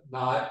have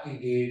not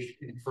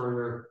engaged in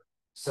further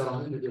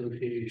settlement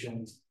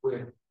negotiations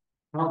with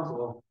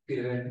counsel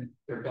given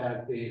their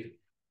bad faith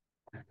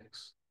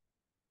tactics.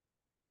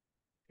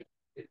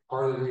 It's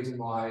part of the reason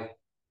why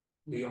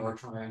we are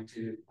trying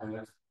to kind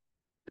of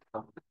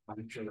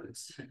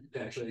insurance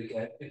to actually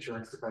get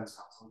insurance defense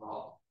counsel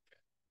involved.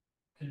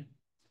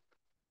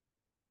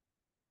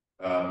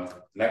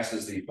 Next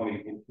is the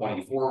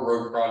 2024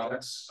 road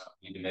projects.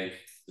 We need to make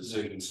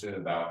decisions soon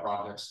about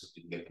projects so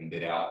we can get them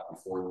bid out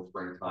before the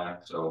springtime.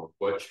 So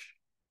Butch,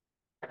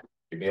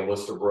 give me a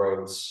list of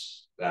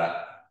roads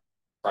that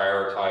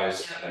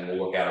prioritize, and we'll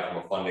look at it from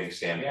a funding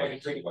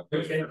standpoint.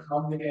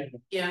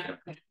 Yeah,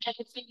 and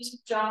if you need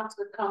John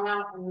to come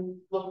out and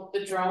look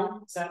at the drone,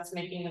 because that's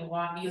making it a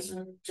lot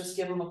easier, just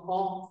give him a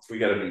call. We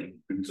gotta be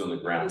boots on the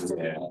ground.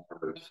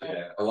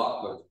 Yeah, a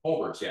lot of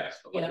culverts, yes.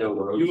 But Yeah.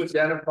 You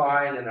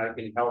identify and I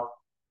can help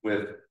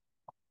with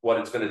what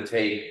it's gonna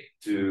take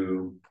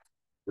to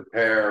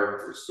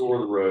repair, restore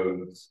the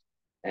roads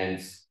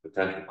and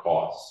potential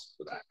costs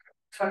for that.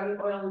 Talking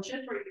oil and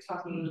chip, or are you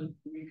talking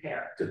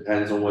repair?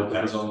 Depends on what.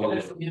 Well,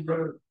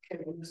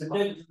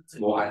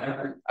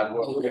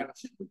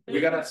 we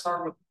gotta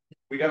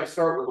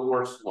start with the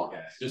worst one.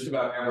 Yeah, just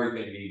about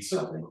everything needs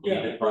something.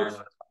 Yeah.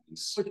 Prioritize.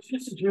 But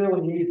this is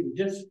really easy,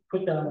 just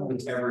put down on the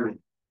Every.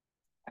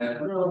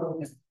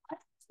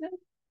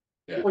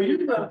 Yeah. Well,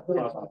 you got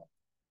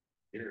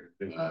Here.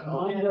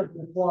 mine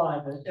doesn't fly,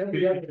 but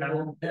every other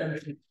one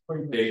is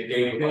pretty much.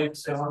 Dave,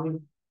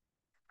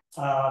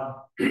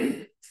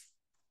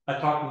 I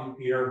talked to you,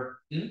 Peter.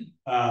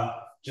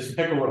 Just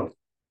pick a road.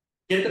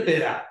 Get the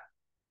bid out.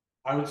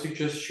 I would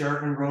suggest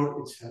Sheridan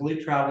Road. It's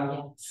heavily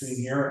traveled between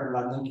here and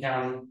London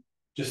County.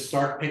 Just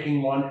start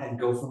picking one and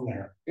go from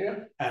there.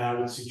 Yeah. And I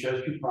would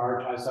suggest you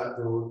prioritize that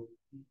road.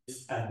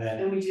 And then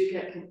And we do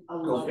get a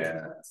lot.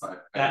 Yeah.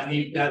 that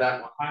need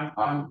that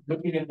I'm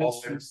looking at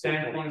this from the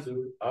standpoint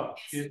of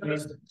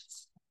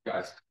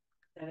Guys.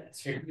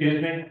 excuse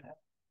me.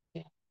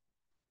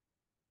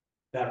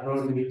 That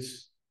road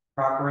needs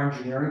proper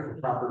engineering for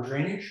proper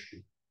drainage.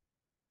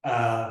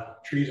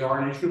 Trees are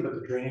an issue, but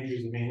the drainage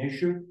is the main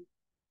issue.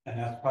 And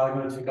that's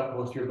probably gonna take up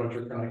most of your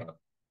budget for me.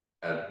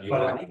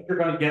 But I think you're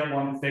gonna get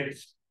one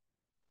fixed.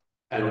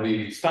 It'll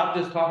be. Stop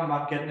just talking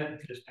about getting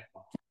it, just pick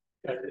one.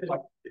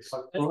 It's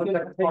like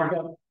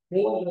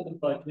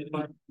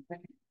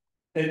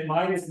it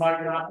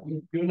might not,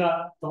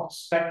 don't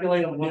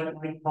speculate on what it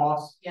might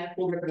cost. Yeah.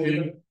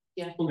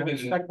 Yeah.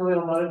 Speculate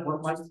on what it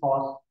might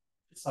cost.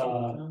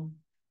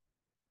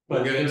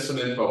 We'll get in some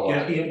info.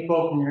 Get the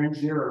info from your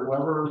engineer or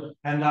whoever,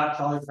 PennDOT,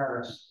 Charlie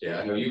Paris.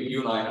 Yeah, I know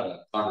you and I had a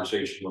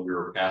conversation when we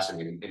were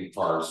passing in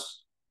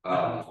cars.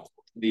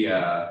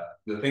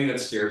 The thing that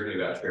scares me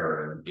about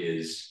Sheridan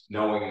is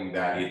knowing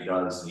that it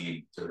does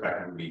need to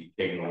effectively be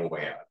taken all the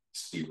way out.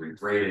 It's to be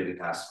regraded,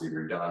 it has to be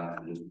redone,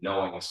 and just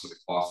knowing some of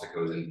the cost that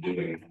goes into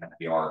doing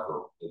FDR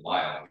for a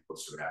while,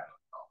 close to $500,000.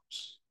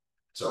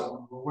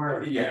 So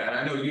yeah, and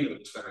I know you know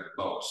it's better than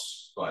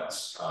most, but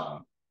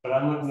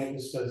I'm looking at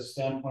this as a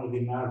standpoint of the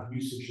amount of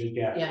usage they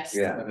get. Yes.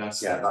 Yeah, and that's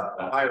the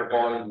higher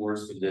volume,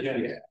 worse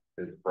condition. Yeah.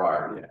 Than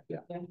prior,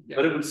 yeah. Yeah.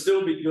 But it would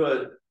still be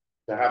good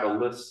to have a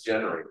list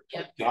generated,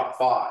 top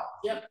 5.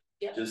 Yep.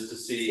 Just to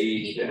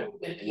see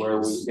where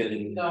we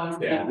can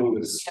move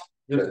this.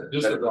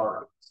 Just a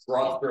broad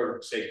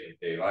stroke statement,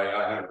 Dave. I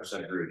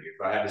 100% agree with you.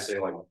 If I had to say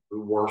like the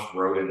worst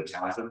road in the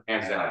township,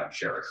 hands down,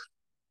 Sheriff.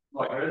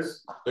 Like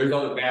there's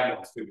other bad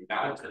ones too.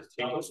 Now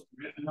it's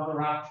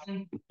another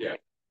option. Yeah.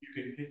 You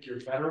can pick your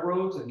better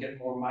roads and get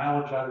more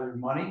mileage out of your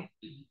money.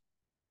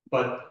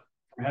 But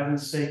for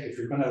heaven's sake, if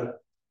you're gonna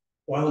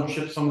oil and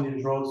chip some of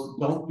these roads,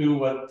 don't do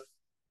what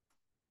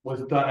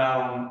was done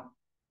out on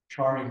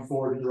Charming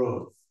Ford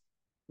Road,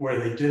 where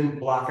they didn't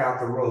block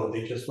out the road.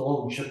 They just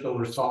oiled and chipped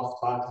over soft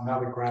spots and now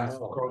the grass is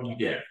growing up.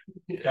 Yeah.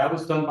 That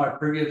was done by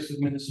previous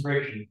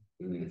administration.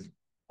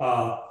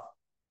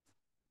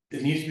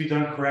 It needs to be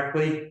done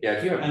correctly.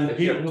 Yeah, if you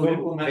have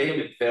total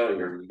pavement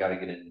failure, you gotta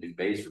get into new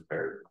base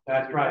repair.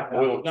 That's right.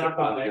 Oil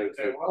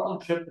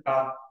and chip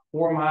about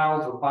 4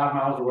 miles or 5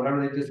 miles or whatever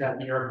they did that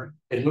year.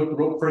 It looked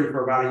real pretty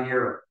for about a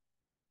year.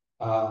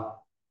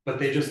 But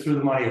they just threw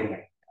the money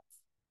away.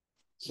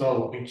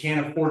 So we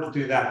can't afford to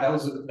do that. That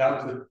was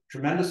a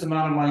tremendous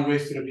amount of money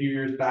wasted a few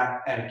years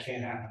back, and it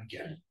can't happen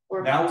again.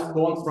 Now we're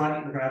going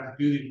front, we're gonna have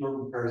to do these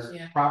road repairs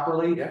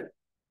properly.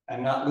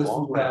 And not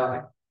listen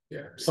to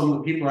some of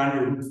the people around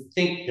here who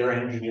think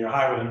they're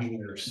highway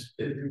engineers.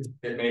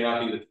 It may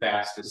not be the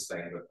fastest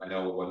thing, but I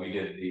know when we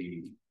did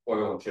the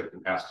oil and chip the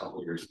past couple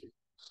of years,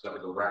 that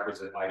was a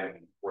requisite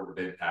item for the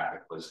bid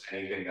packet, was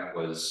anything that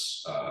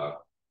was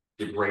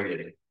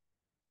degraded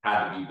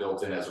had to be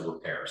built in as a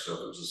repair. So if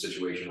it was a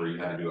situation where you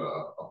had to do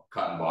a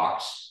cut and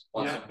box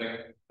on something,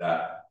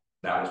 that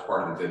was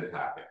part of the bid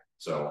packet.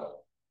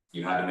 So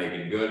you had to make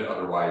it good,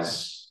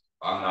 otherwise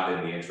I'm not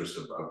in the interest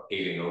of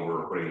paving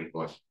over or putting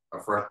like a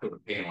fresh coat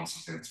of paint on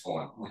something that's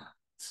falling.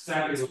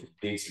 That is what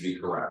needs to be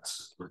correct.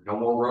 There's no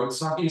more road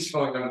signs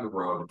going under the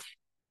road.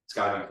 It's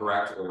got to be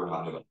correct, or we're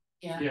not doing it.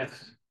 Yeah.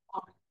 Yes.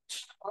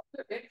 Are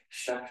there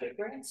infrastructure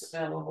grants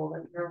available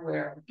that you're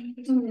aware of?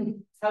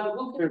 How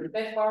look at the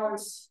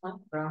MacFarlane's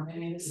from? I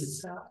mean, this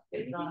is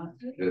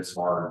It's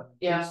hard.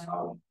 Yeah.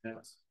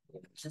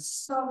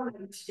 Just saw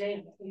it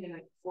today, I think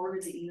I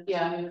forwarded the email.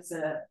 Yeah. It was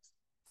a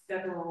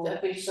federal.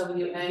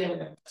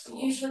 FHWA.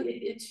 Usually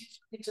it's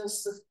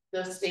just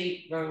the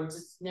state roads.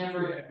 It's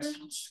never.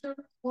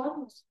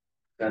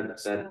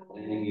 That's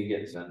anything you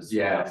get sent.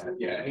 Yeah.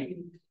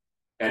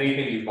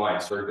 Anything you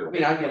find, circle. I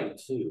mean, I get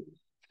it too.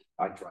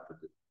 I try to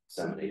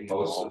disseminate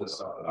Most of the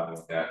stuff that I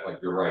looked at, like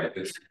you're right, if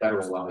it's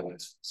federal level,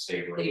 it's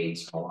state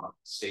roads,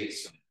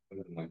 states,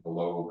 and like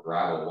below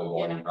gravel, low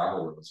volume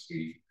gravel roads,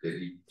 you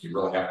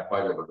really have to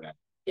fight over that.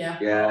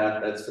 Yeah,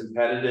 that's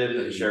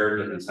competitive and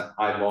Sheridan is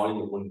high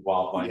volume, it wouldn't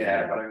qualify.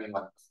 Yeah, but I mean,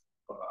 like,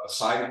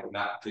 aside from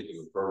that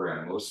particular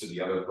program, most of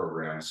the other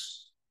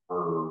programs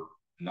are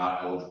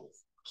not eligible.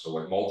 So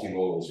like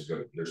multimodals are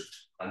good.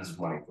 There's tons of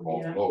money for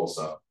multimodal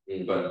stuff,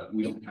 but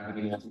we don't have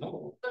any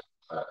multimodal.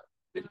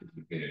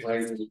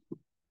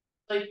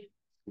 Like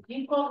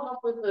you called up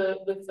with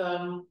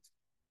a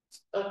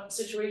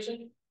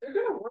situation, they're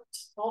gonna work to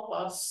help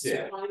us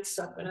find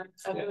stuff, and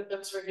I think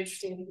that's very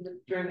interesting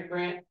during the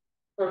grant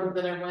program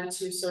that I went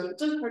to. So it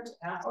doesn't hurt to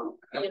ask.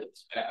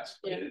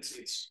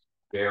 It's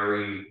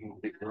very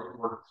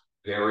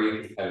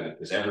competitive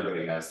because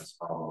everybody has this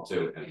problem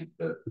too, and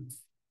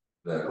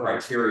the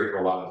criteria for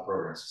a lot of the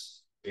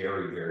programs is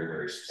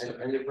very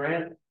specific. And the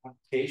grant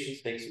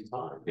applications take some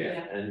time,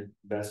 and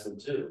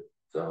investment too.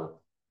 So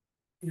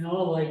in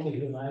all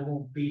likelihood, I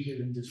won't be here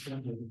in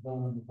December to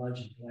vote on the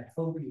budget, but I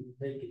hope you will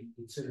take it in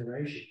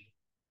consideration.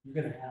 You're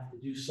gonna have to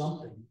do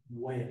something in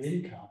the way of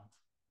income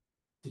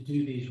to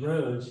do these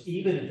roads,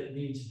 even if it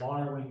means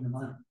borrowing the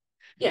money.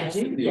 Yes.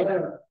 You're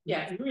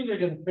either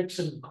gonna fix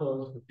it and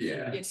close it.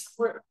 It's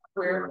where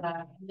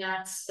that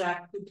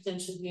could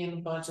potentially be in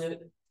the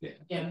budget.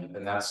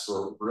 And that's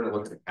where we're going to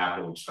look at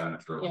capital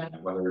expenditure,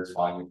 whether it's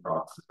buying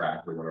across the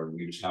track or whatever.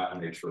 We just have to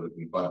make sure that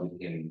we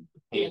budget in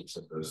the payments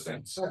of those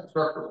things. We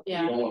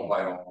don't want to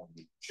buy all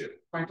the shit.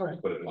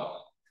 Put it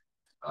well.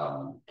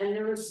 And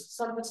there was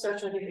some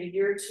discussion, I think, a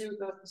year or two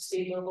ago at the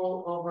state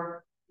level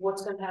over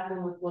what's going to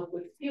happen with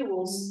liquid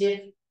fuels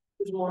if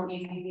there's more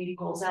EV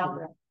vehicles out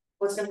there.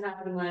 What's going to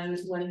happen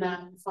when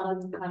that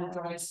fund kind of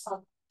dries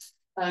up?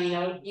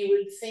 You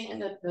would think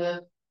that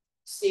the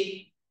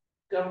state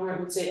government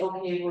would say,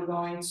 okay, we're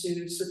going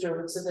to switch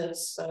over to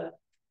this, but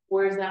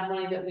where's that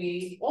money that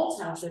we, all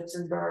townships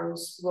and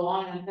boroughs,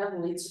 rely on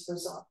heavily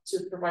to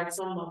provide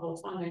some level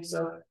of funding?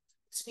 So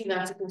to me,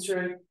 that's a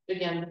concern,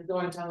 again,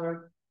 going down the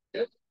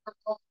road.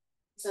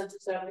 Sense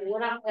that we're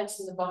not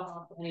passing the buck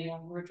off to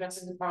anyone, we're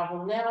addressing the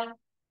problem now.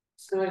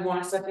 So we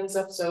want to set things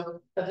up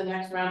so that the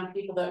next round of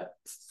people that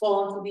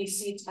fall into these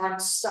seats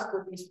aren't stuck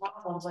with these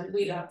problems like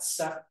we got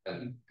stuck.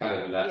 And kind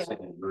of in that same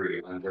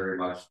degree, I'm very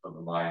much of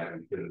the mind that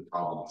we could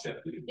problem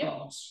shift these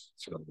problems.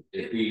 So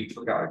if we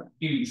took out a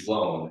huge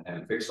loan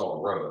and fixed all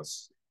the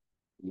roads,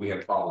 we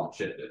have problem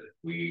shifted.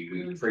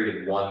 We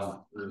traded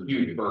one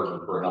huge burden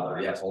for another.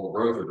 Yes, all the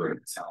roads are great.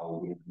 It's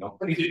how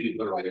nobody did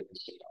literally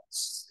everything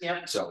else.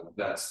 So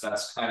that's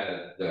kind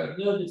of the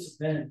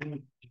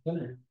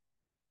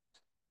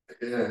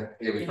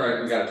we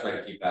gotta try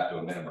to keep that to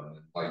a minimum.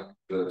 Like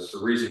the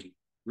reason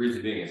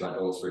being is I've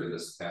illustrated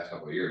this the past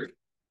couple of years.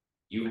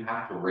 You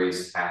have to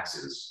raise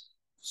taxes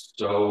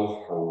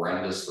so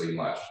horrendously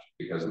much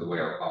because of the way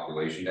our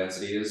population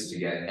density is to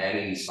get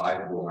any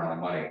sizable amount of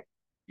money.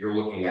 You're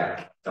looking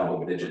at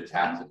double-digit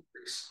tax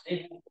increase.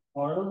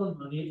 Part of the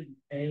money to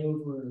pay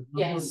over a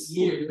number of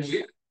years,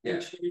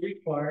 which we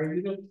require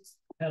you to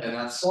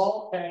have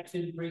small tax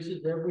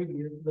increases every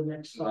year for the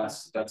next 5.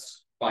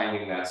 That's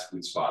finding that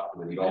sweet spot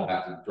where you don't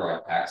have to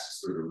drive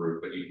taxes through the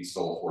roof, but you can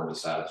still afford to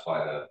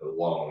satisfy the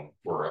loan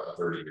for a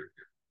 30-year period.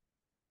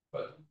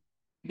 But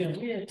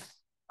we had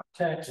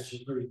taxes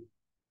are pretty.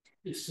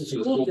 It's just a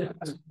little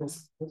different.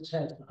 What's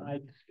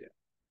happening?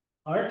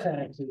 Our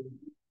taxes.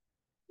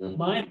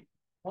 My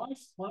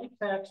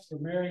tax for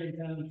Marion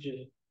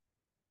Township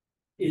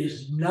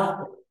is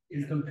nothing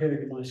in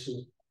compared to my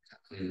school.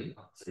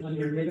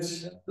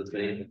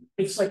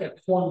 It's like a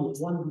 20.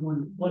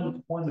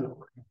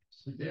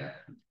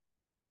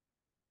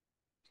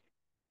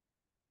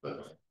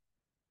 But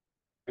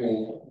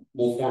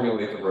we'll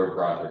formulate the road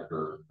project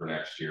for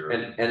next year.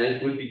 And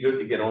it would be good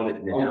to get on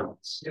it now.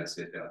 Yes,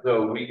 it does.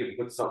 So we could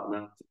put something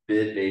out to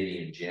bid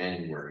maybe in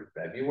January,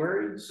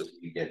 February, so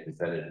we get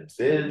competitive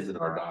bids and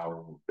our dollar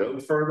will go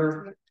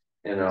further.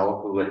 And I'll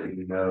also let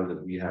you know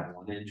that we have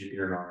one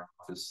engineer in our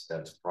office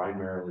that's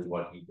primarily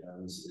what he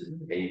does is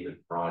pavement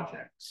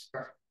projects.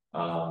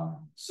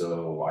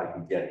 So I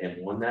can get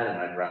him on that, and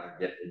I'd rather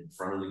get in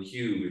front of the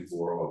queue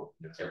before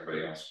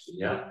Everybody else.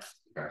 yeah.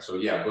 Okay, so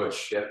yeah,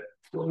 Butch, yep.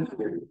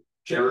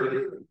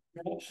 Sheridan.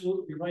 You're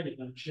absolutely right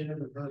about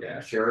Sheridan.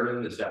 Yeah,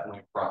 Sheridan is definitely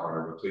a front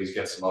runner, but please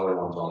get some other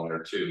ones on there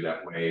too.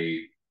 That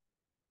way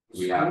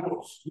we have.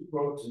 School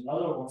roads and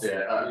other ones.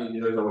 Yeah, I mean,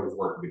 there's always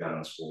work to be done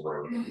on school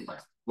road.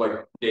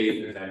 Like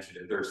Dave mentioned,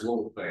 if there's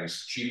little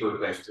things, cheaper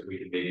things that we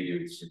can maybe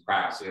do some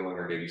crack sealing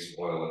or maybe some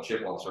oil and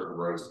chip on certain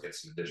roads to get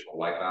some additional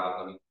life out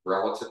of them,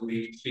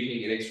 relatively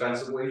speaking,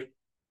 inexpensively.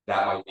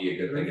 That might be a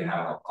good thing to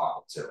have in our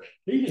pocket too.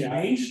 Even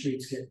Main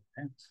Street's getting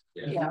bent.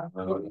 Yeah.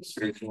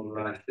 Streets on the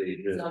right,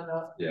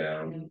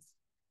 Yeah.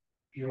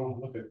 You don't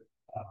look at,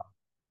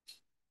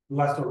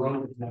 Leicester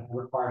Road that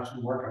requires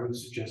some work, I would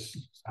suggest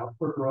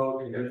Southford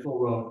Road and Gainesville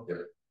Road.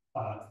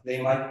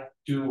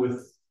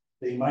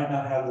 They might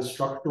not have the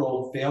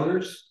structural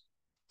failures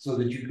so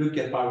that you could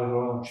get by with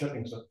oil and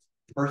shipping. So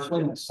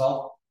personally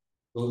myself,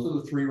 those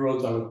are the three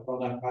roads I would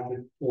put on that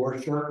project, or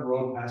Sheridan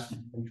Road past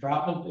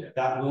Entrapment.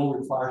 That will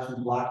require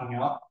some blocking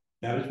out.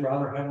 That is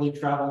rather heavily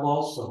traveled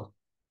also.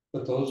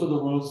 But those are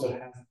the roads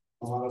that have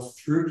a lot of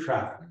through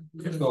traffic.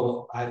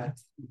 So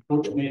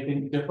Coach may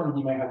think different,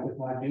 he may have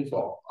different ideas.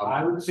 So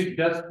I would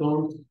suggest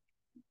those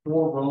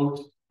four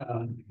roads,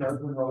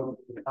 Sheridan Road,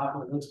 the top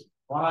of the list.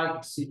 Try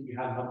to see if you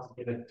have enough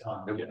to get it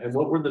done. And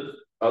what were the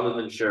other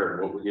than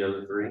Sheridan? What were the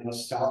other three?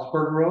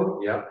 Stroudsburg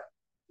Road. Yep.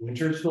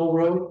 Wintersville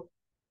Road.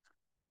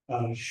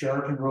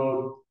 Sheridan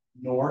Road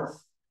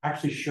North.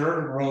 Actually,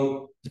 Sheridan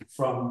Road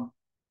from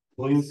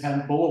William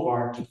Penn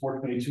Boulevard to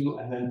 422,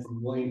 and then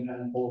from William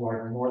Penn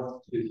Boulevard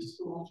north to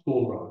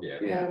School Road.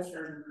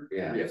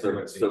 Yeah. So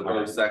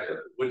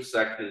which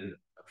section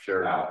of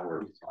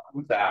Sheridan?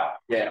 South.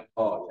 Yeah.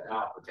 Oh,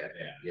 yeah. Okay.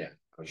 Yeah.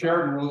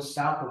 Sheridan Road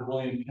south of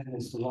William Penn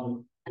is the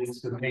one.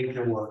 It's the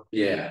major work.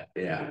 Yeah.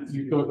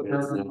 You go to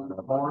Sheridan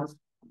north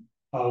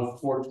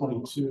of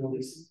 422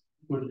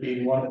 would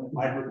be one that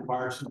might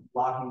require some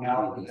blocking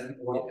out and then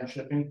oil and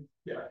shipping.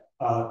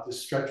 The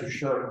stretch of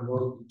Sheridan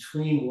Road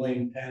between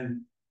William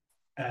Penn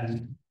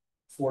and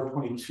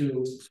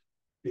 422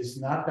 is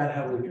not that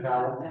heavily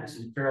traveled. It's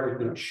in fairly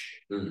good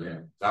shape.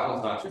 That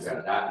one's not too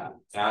bad.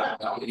 That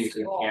one you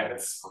can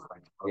canvas.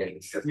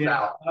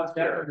 Yeah, that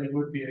definitely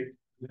would be a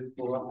good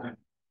one.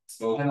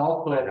 And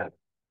also,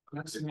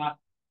 let's not.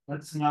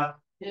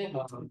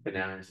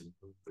 Bananas and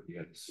but you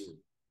got to see.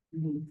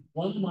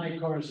 One of my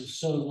cars is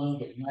so low,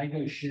 but when I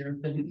go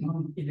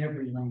Sheridan, in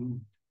every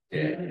lane.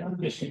 Yeah.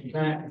 I'm just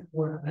back and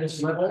forth.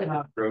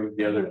 Drove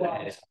the other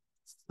day.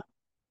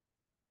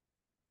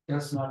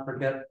 Let's not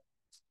forget,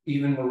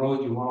 even the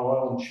road you want to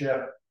oil and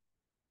ship.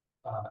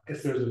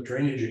 If there's a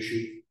drainage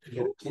issue,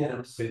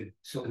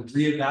 so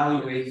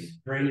reevaluate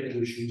drainage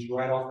issues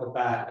right off the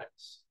bat.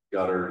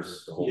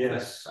 Gutters, the whole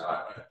yes.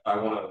 I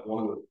want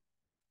to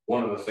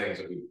one of the things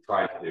that we've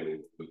tried to do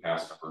the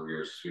past number of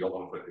years is we don't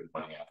want to put good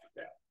money after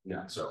that.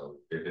 Yeah. So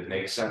if it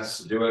makes sense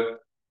to do it,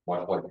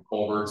 like the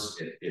culverts,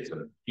 it's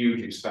a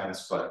huge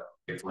expense, but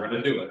if we're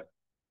going to do it,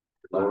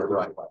 let it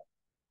right.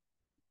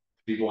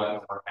 People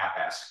want to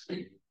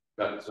half-assed.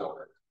 That's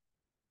over.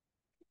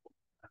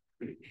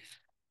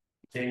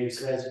 Dave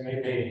says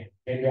maybe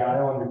I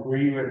don't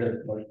agree with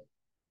it, but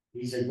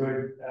he's a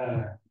good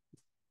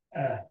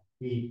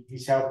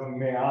he's helping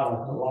me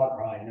out a lot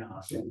right now.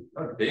 So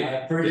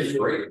Dave's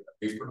great.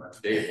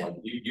 Dave, like,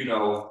 you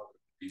know,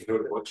 you go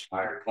to Butch,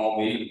 call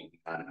me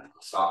and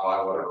stop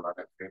by, whatever.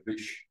 I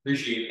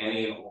appreciate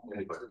any and all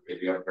anybody.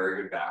 If you have a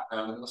very good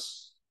background in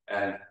this,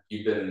 and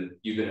you've been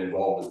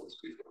involved in this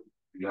before,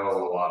 you know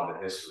a lot of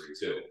the history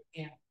too.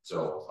 Yeah.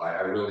 So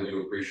I really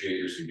do appreciate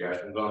your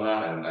suggestions on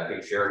that, and I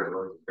think Sheridan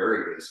was a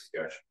very good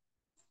suggestion.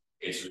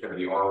 It's just going to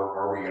be,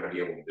 are we going to be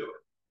able to do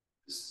it?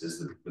 This is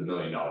the $1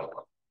 million one.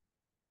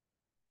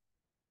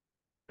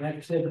 Like I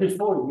said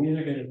before, you're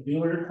either gonna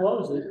do it or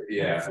close it.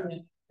 Yeah.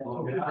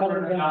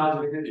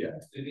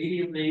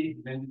 Immediately,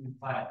 then you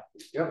plan.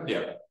 Yep.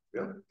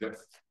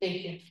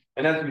 Thank you.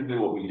 And that's usually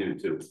what we do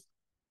too.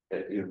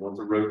 Once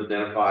the road's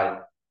identified,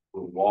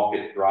 we'll walk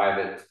it, drive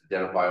it,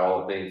 identify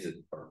all the things that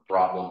are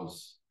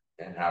problems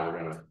and how we're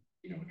gonna,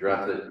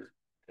 address it,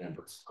 and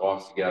put some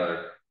costs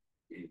together,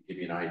 give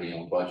you an idea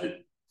on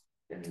budget,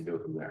 and then go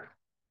from there.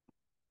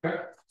 Okay.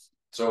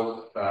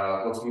 So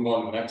let's move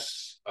on to the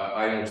next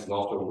item, which is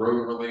also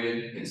road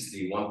related. It's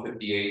the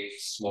 158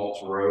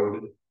 Smaltz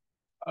Road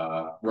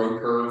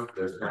road curve.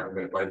 There's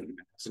currently been quite a few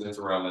accidents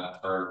around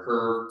that turn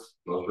curve.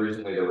 Most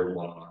recently, there was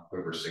one on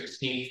October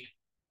 16th.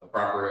 The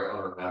property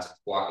owner has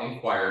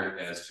inquired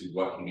as to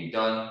what can be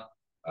done.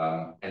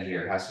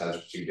 Engineer Hess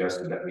has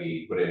suggested that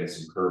we put in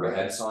some curve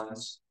ahead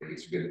signs. I think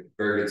it's a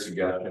very good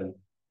suggestion.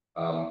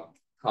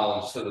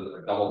 Colin stood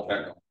a double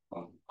check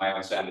on my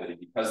understanding,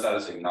 because that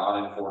is a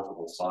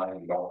non-enforceable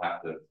sign, you don't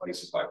have to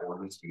place it by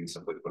ordinance, you can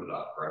simply put it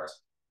up, correct?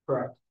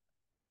 Correct.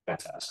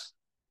 Fantastic.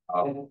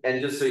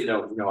 And just so you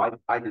know,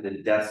 I did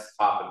a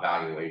desktop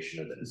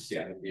evaluation of this,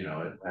 Yeah. you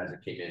know, as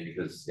it came in,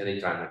 because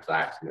anytime there's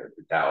accident or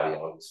fatality,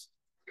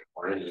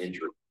 or any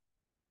injury,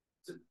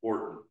 it's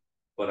important.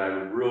 But I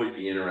would really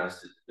be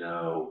interested to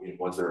know,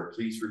 was there a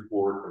police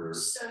report or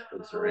was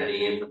there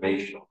any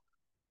information?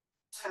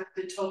 Talked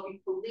to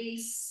Toby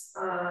Police,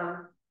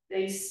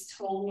 they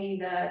told me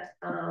that,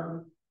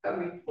 a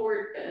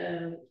report,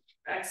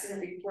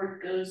 accident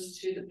report goes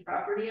to the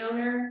property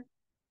owner.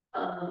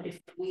 If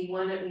we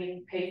want it, we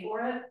can pay for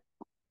it.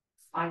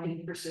 I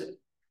can pursue.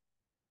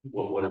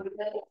 What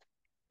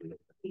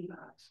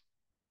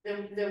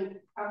The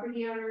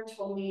property owner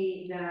told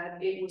me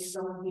that it was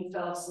someone who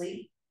fell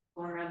asleep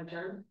going around the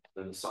turn.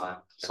 then the sign.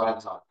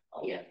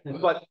 Yeah.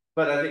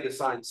 But I think a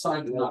sign's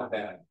not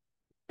bad.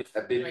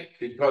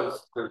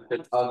 Because there's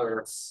been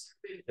other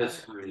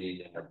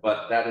history there,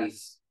 but that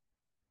is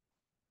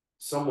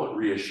somewhat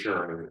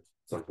reassuring.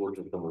 It's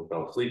unfortunate someone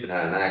fell asleep and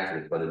had an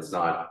accident, but it's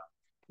not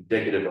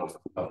indicative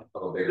of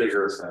a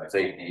bigger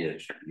safety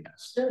issue.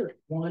 Yes. There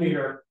one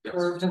here,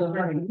 curve to the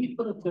right, we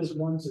put up those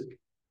ones that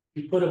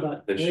you put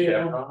about. The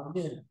chevrons?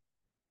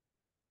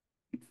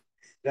 Yeah.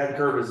 That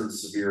curve isn't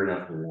severe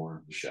enough to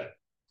warrant the shed.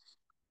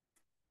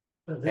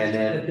 But And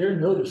then they're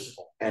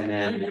noticeable. And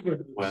then,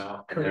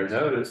 well, and they're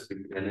noticed,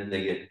 and then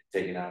they get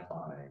taken out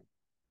by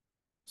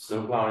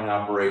snow plowing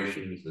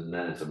operations, and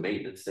then it's a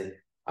maintenance thing.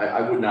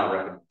 I would not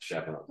recommend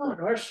chevron. Not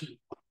our street.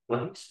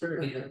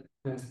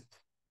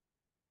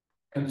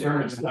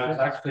 Concern is, I was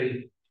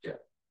actually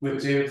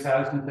with David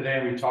Sadison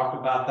today, we talked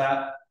about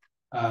that.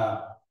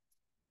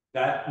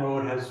 That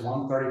road has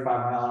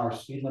 135-mile-an-hour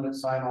speed limit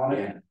sign on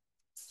it.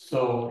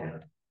 So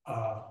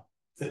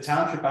the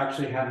township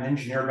actually had an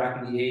engineer back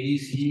in the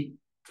 80s. He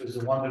was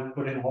the one that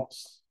put in what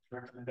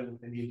recommended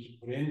what they needed to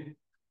put in.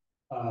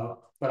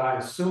 But I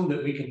assume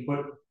that we can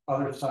put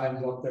other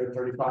signs up there,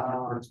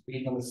 35-mile-an-hour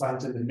speed limit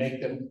signs, and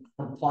make them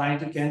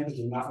compliant again, because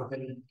they're not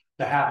within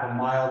the half a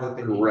mile that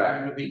they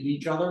need to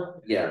each other.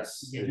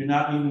 Yes. You do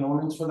not need an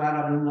ordinance for that,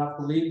 I do not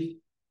believe.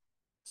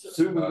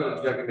 Sue was going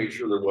to check and make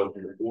sure there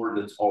wasn't an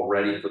ordinance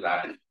already for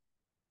that.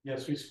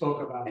 Yes, we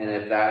spoke about and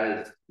if that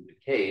is the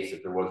case,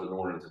 if there was an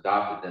ordinance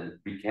adopted, then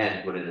we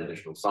can put in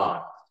additional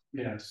signs.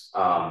 Yes.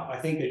 I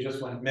think they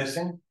just went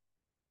missing.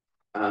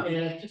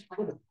 Yeah, just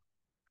put them.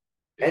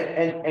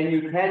 And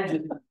you can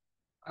just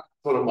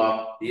put them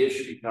up. The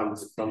issue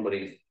becomes if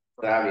somebody's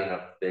savvy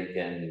enough, they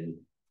can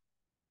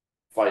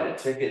fight a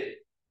ticket.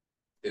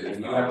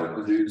 And you have to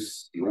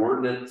produce the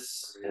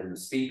ordinance and the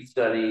speed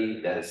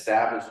study that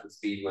established the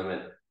speed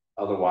limit.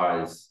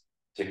 Otherwise,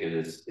 ticket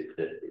is,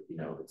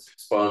 it's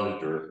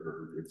expunged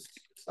or it's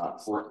not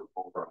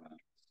enforceable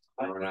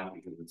around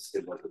because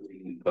it wasn't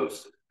legally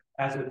posted.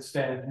 As it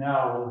stands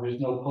now, there's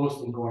no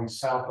posting going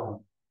south on.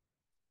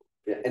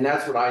 Yeah, and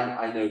that's what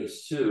I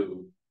noticed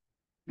too,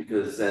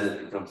 because then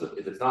it becomes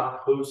if it's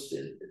not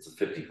posted, it's a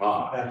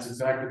 55. That's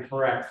exactly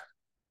correct.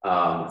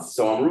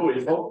 So I'm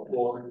really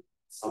hopeful.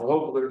 I'm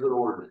hopeful there's an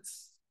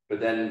ordinance,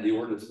 but then the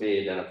ordinance may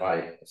identify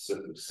a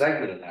certain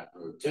segment of that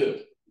road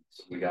too.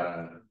 So we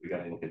gotta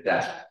look at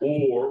that,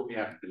 or we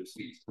have to do a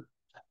speed.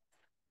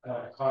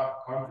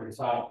 Conference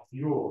side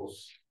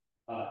fuels.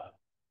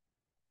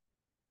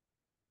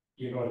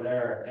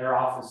 Their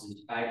office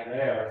is back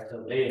there,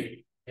 so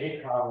they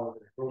travel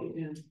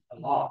a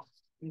lot.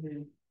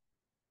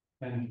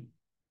 And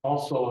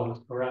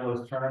also around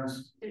those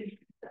turns,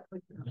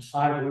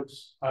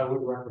 I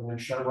would recommend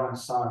chevron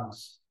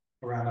signs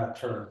around that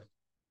turn.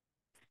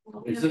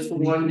 Is this the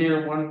one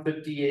near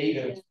 158?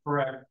 That's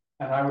correct.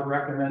 And I would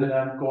recommend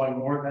them going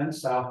north and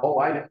south. Oh,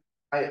 I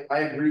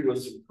agree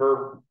with some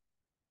curve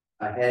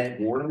ahead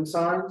warning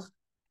signs,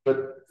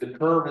 but the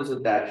curve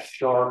isn't that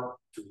sharp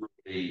to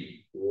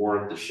really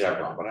warrant the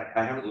chevron. But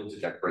I haven't looked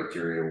at that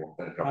criteria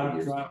in a couple of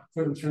years. I'm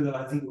pretty sure that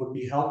I think it would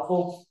be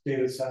helpful.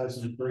 David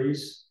Sadison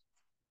agrees.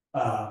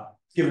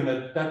 Given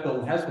that that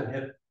building has been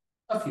hit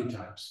a few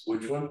times.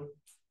 Which one?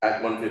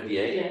 At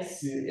 158?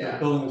 Yes. The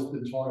building has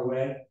been torn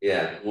away.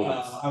 Yeah.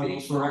 I would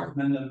also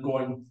recommend them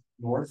going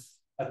north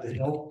at the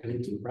hill,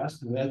 getting to the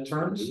rest, and then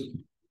turns.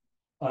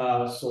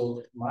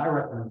 So my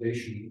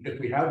recommendation, if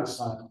we have the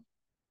sign,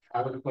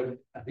 I would put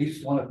at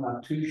least one, if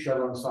not two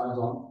chevron signs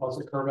on, plus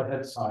a curve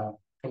ahead sign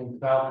coming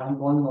south and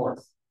going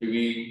north. Do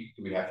we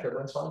have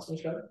chevron signs in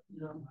Cheddar?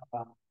 No.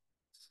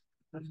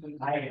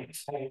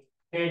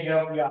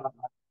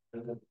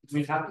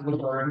 We have to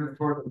look at our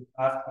inventory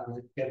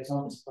to get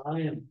some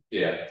sign.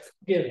 Yeah.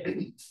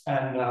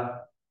 And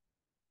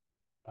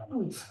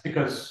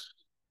because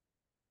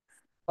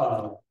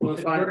well,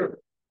 signs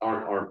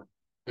aren't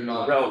they're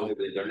not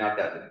relatively, they're not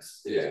that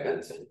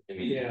expensive. I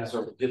mean,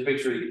 so just make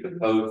sure you can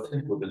post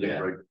with the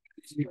different.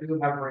 We do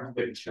have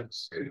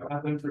regulations. We've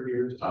had them for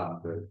years.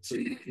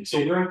 So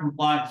we're in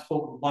compliance,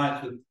 full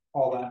compliance with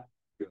all that.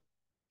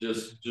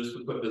 Just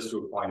to put this to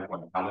a fine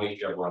point, how many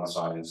chevron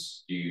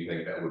signs do you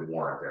think that would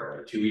warrant there?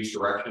 Like 2 each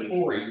direction,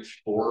 4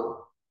 each,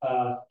 4?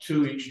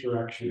 2 each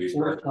direction,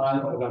 4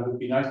 times, but it would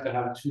be nice to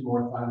have 2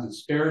 more times of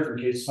spares in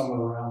case someone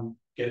around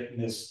get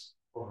missed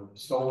or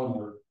stolen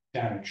or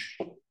damaged.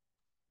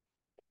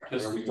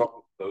 Are we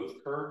talking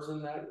both curves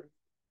in that?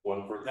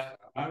 One for that?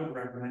 I would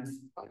recommend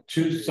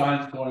 2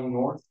 signs going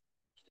north,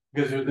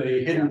 because there's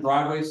a hidden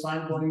driveway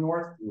sign going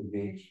north,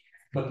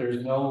 but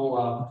there's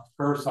no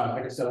curve sign.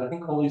 Like I said, I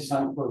think all these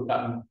signs have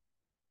gotten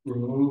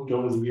removed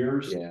over the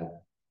years. Yeah.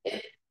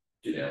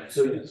 Yeah,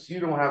 so you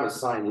don't have a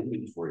sign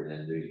inventory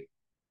then, do you?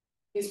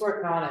 He's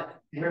working on it.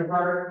 We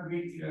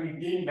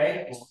didn't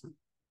make it.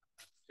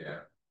 Yeah.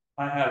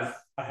 I have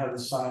the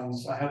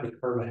signs, I have the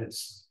curve ahead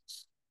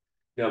signs.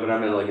 No, but I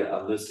mean like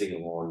a listing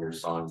of all your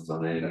signs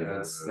on any.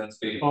 That's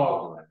being.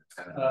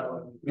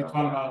 You're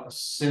talking about a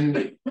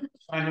sign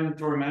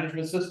inventory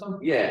management system?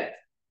 Yeah.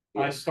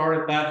 I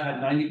started that, had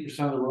 90%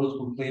 of the roads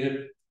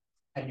completed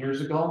 10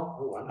 years ago.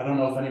 Oh, I don't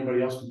know if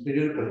anybody else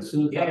completed it, but as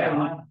soon as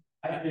that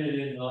I did it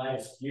in the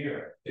last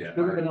year. Yeah.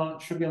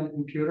 should be on the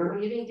computer.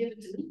 Well, you didn't give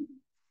it to me.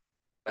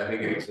 I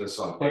think it exists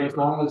on. But as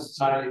long as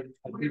I did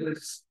it,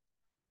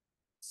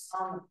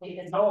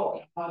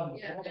 No.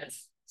 Yeah.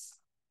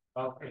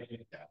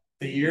 Okay.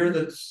 the year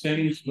that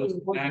cities was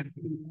active,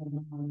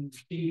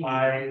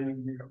 I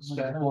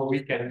spent 4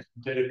 weekends,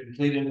 did a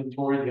complete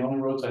inventory. The only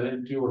roads I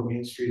didn't do were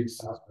Main Street and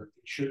Southburg.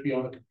 It should be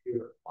on the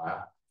computer.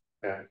 Wow.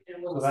 Okay.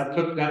 So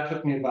that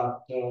took me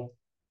about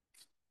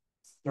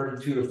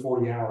 32 to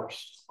 40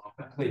 hours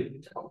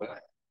complete.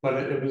 But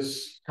it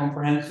was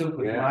comprehensive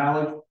with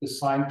mileage, the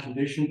sign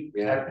condition,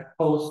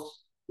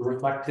 post, the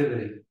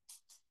reflectivity,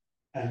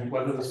 and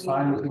whether the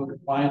sign was in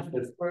compliance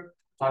with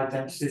high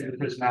density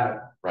prismatic.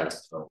 Right.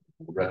 So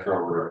retro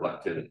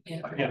reflective.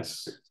 Yeah.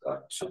 Yes.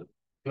 So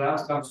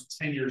that was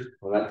 10 years.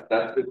 well,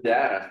 that's good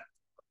data.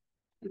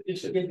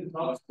 It's get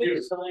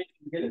the sign,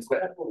 get it.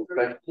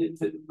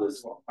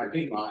 I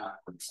think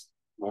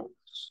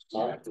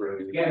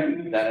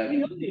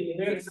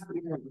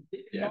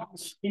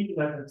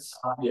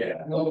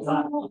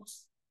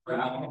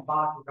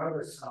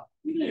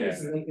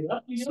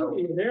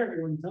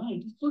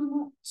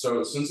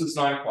So since it's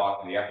 9 o'clock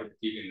and the effort of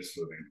keeping this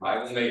moving, I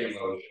will make a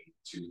motion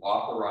to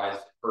authorize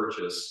the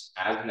purchase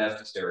as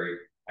necessary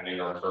and in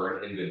our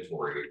current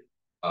inventory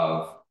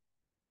of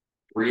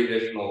 3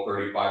 additional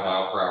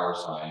 35-mile-per-hour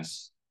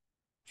signs,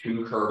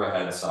 2 curve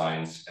ahead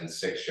signs, and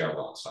 6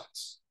 chevron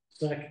signs.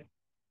 Second.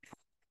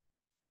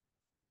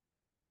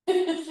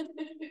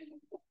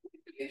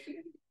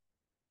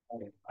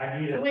 I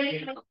need a.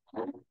 Wait.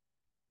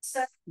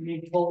 You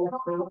need poll.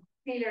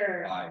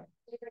 Peter. Aye.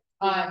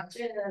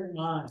 Jim.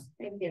 Aye.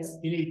 Thank you.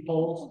 You need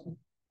polls.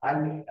 I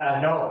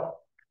know,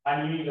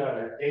 I need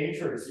a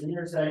dangerous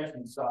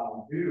intersection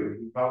sign too,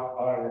 you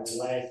talked about it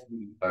last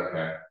week.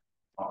 Okay.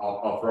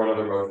 I'll throw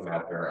another motion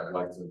out there. I'd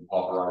like to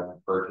authorize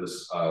the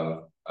purchase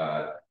of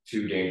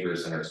 2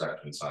 dangerous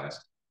intersection signs.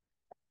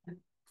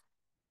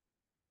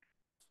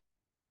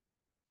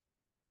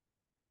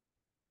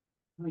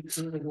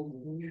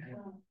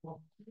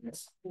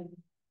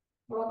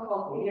 Roll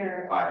call,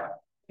 Peter. Aye.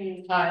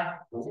 Aye.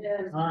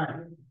 Jim. Aye.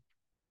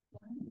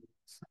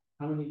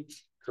 How many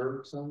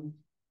curb signs?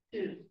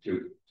 2.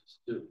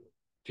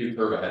 2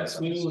 curve ahead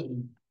signs. 2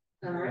 and.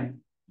 All right.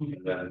 And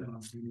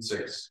then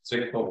 6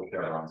 total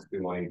chevrons,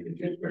 2 on each and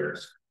 2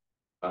 spares.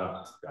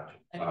 Gotcha.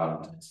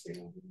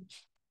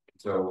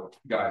 So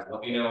guys,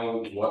 let me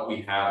know what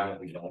we have and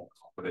what we don't.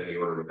 I'll put it in the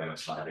order of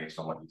events based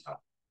on what you tell me.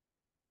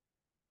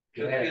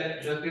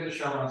 Just get the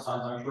chevron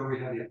signs. I'm sure we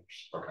have the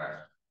others. Okay.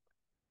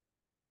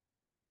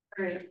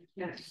 All right,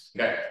 yes.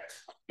 Okay,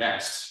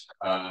 next,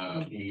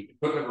 the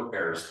equipment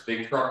repairs,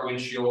 big truck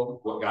windshield,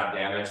 what got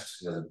damaged,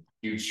 there's a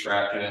huge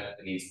scratch in it,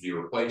 it needs to be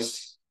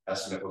replaced.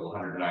 Estimate was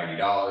 $190.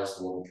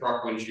 The little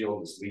truck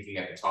windshield is leaking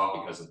at the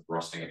top because of the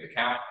rusting of the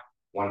cap.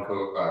 One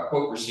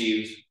quote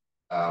received.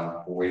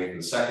 We're waiting for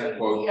the second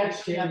quote.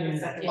 Yes, yeah, the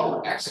second.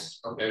 Oh, excellent.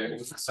 Okay, what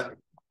was the second?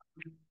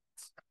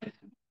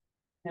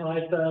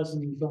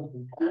 5,000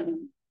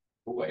 something.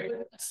 Wait.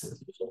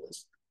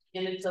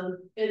 And it's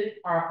fitted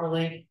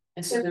properly,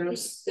 and so there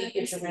was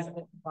leakage around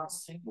the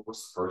costing. What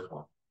was the first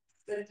one?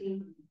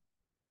 15.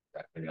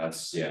 I think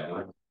that's,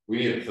 yeah, we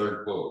need a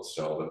third quote,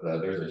 so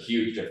there's a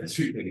huge difference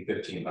between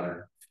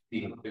 1,500,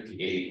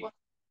 58.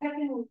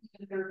 Having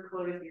a third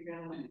quote if you're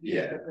gonna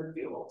Yeah. the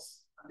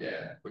fuels.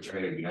 Yeah, which I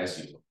mean, it'd be nice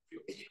to use.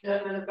 Did you do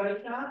another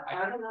buddy shop?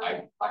 I don't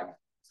know.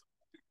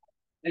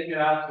 Take it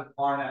out to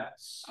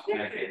Barnett's.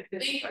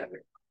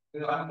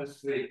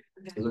 This week.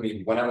 Because I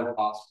mean, whenever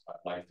possible,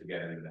 I'd like to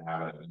get into the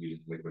habit of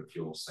using liquid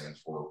fuels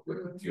things for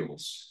liquid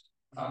fuels.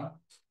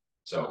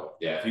 So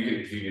yeah, if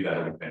you do that,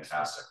 it'd be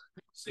fantastic.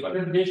 But,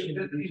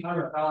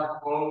 $1,500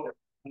 quote.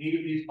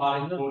 Need these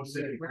body quotes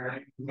that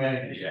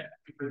yeah.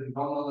 Because you don't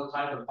know the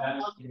type of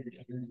damage.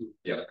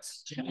 Yeah.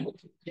 Stand up.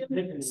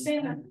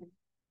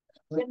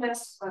 The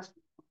next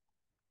question.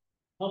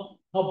 How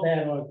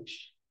bad are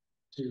these?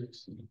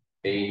 Seriously.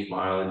 Age,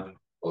 mileage,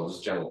 well,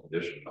 just general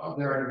condition.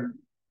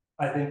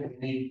 I think they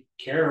need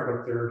care,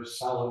 but they're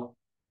solid.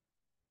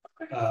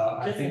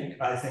 I think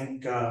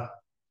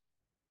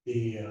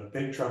the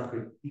big truck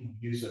could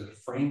use a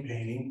frame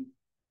painting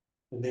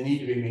and they need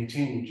to be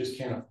maintained, you just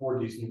can't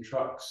afford these new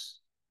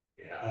trucks.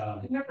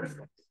 Yeah.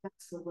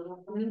 That's the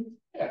little one.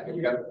 Yeah,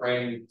 we got the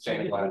frame,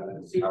 same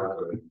line, power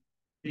code.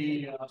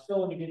 The, still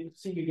want to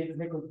see you get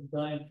nickel and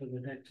dime for the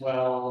next.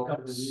 Well,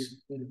 couple of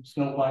years.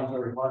 snow plowing is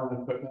very hard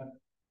on equipment.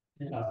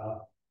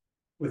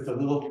 With the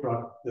little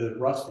truck, the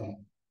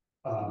rusting,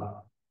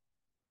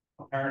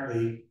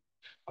 apparently,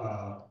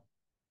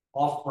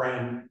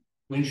 off-brand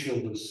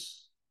windshield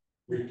was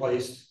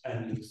replaced,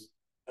 and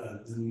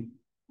the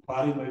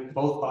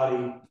both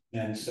body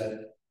men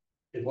said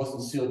it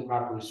wasn't sealed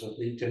properly, so it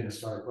leaked in and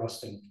started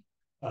rusting.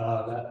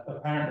 That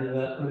apparently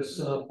that was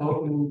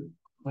spoken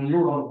when you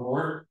were on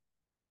board.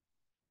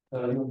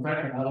 In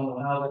fact, I don't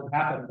know how that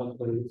happened, but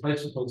the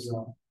replacement was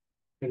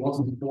it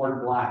wasn't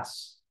board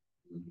glass.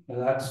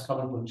 And that's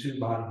coming from two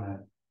body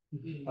men.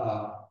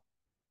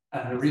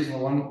 And the reason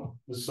one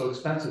was so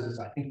expensive is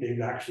I think they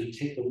would actually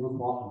take the roof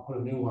off and put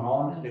a new one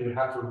on. They would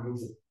have to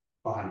remove the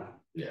body.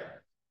 Yeah.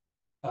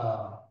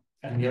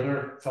 And the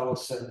other fellow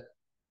said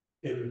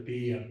it would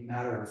be a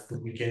matter of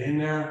when we get in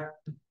there,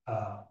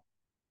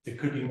 there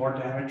could be more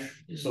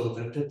damage. So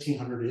the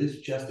 1,500 is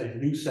just a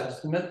loose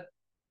estimate.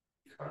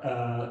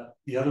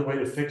 The other way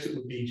to fix it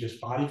would be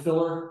just body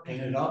filler,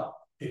 paint it up.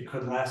 It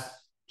could last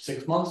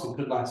 6 months. It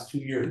could last 2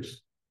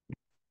 years.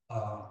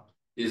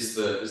 Is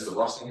the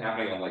rusting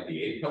happening on like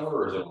the A pillar,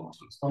 or is it on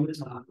the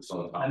top? It's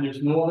on the top. And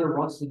there's no other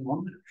rusting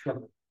on the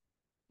truck.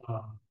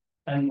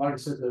 And like I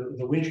said,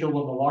 the windshield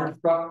on the large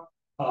truck,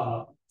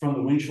 from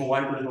the windshield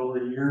wipers over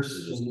the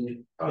years,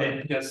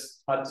 it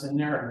just cuts in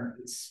there and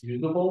it's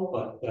usable,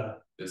 but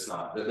it's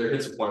not. There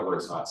gets a point where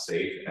it's not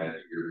safe, and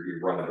you're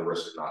running the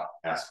risk of not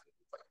passing.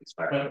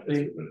 But I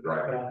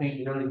think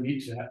you really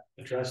need to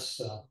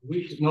address.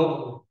 We should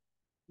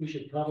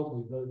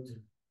probably vote to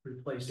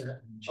replace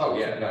that. Oh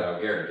yeah, no,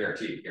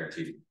 guaranteed.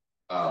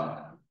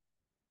 I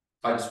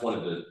just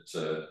wanted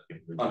to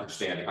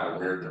understand kind of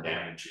where the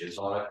damage is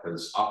on it,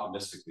 because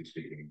optimistically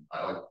speaking,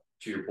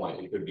 to your point,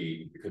 it could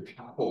be a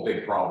whole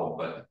big problem.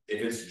 But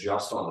if it's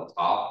just on the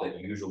top, that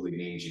usually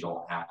means you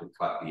don't have to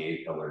cut the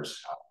A pillars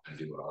out and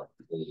do a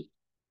full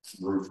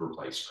roof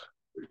replacement.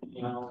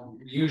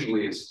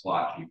 Usually it's a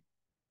lot cheaper.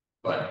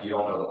 But you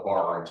don't know the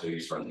bar until you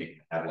start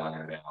taking the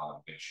headliner down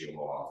and windshield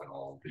off and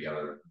all the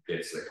other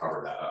bits that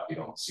cover that up. You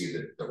don't see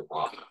the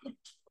rock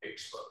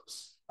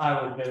exposed. I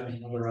would get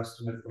another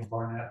estimate from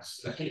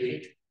Barnett's.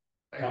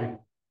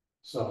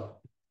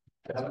 So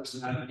that's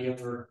not any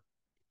other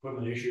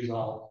equipment issues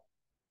I'll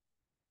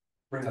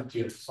bring up to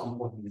you at some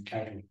point in the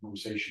casual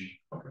conversation.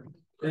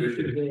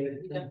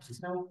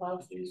 Snow plow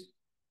shoes.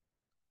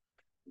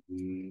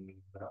 Yep.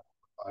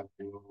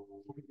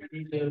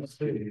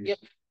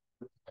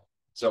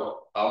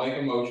 So I'll make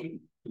a motion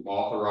to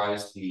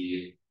authorize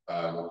the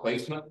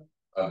replacement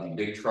of the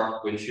big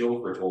truck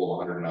windshield for a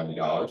total of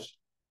 $190.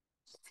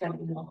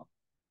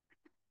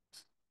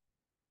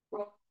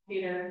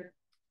 Peter.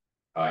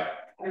 Aye.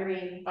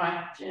 Irene.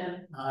 Aye.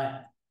 Jim. Aye.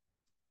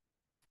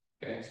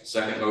 Okay.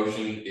 Second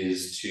motion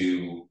is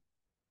to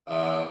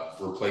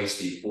replace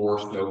the 4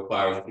 snow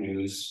plow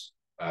shoes.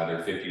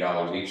 They're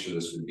 $50 each, so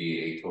this would be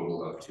a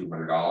total of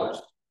 $200.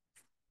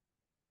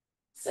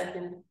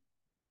 Second.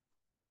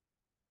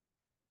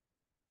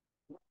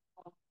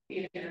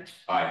 Peter.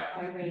 Aye.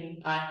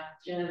 Irene. Aye.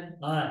 Jim.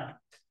 Aye.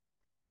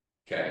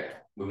 Okay,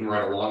 moving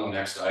right along, the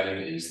next item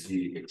is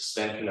the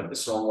extension of the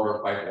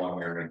stormwater pipe along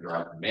Marion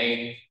Drive in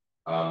Maine.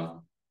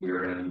 We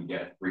are going to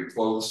get 3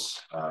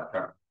 quotes.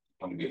 I'm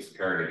going to be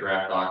preparing a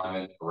draft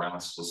document around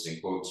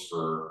soliciting quotes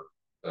for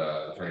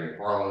Attorney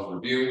MacFarlane's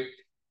review.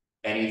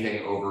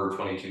 Anything over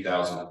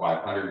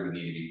 $22,500 would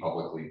need to be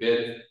publicly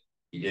bid.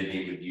 He did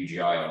meet with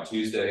UGI on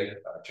Tuesday.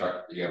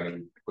 Chuck, do you have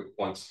any quick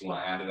points you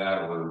want to add to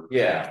that? Or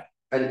yeah,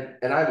 and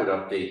I would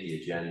update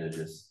the agenda.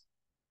 Just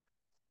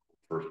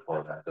first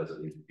part that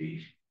doesn't need to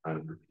be kind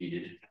of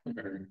repeated.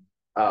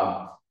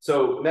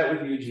 So met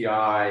with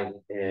UGI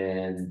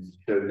and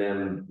showed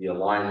them the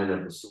alignment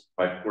of the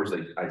pipe. Of course,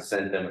 I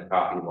sent them a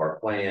copy of our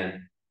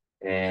plan,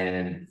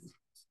 and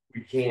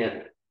we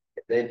can't.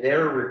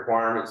 Their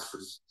requirements for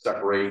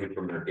separation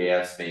from their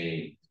gas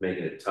main is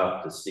making it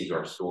tough to sneak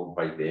our storm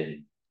pipe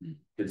in,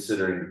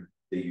 considering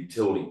the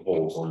utility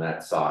poles on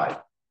that side.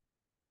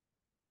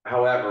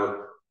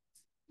 However,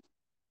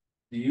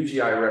 the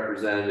UGI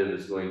representative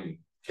is going to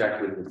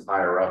check with the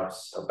higher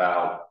ups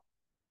about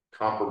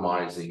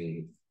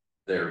compromising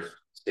their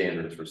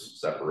standards for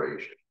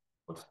separation.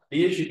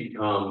 The issue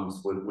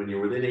becomes when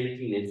you're within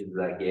 18 inches of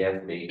that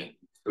gas main,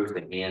 you're supposed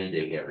to hand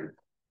dig everything.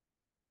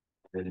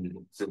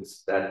 And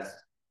since that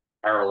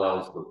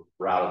parallels the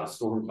route of the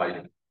storm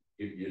pipe,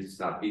 it's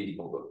not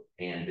feasible to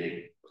hand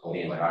dig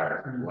the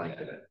entire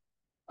length of it.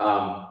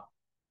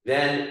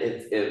 Then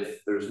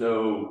if there's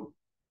no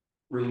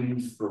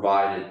relief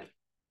provided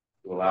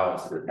to allow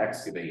us to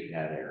excavate in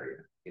that area,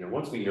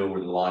 once we know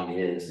where the line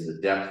is and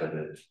the depth of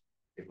it,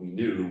 if we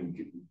knew,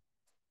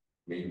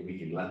 they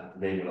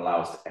would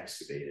allow us to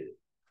excavate it.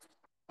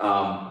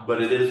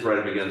 But it is right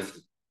up against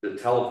the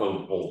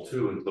telephone pole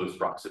too in close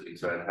proximity,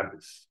 so I'd have to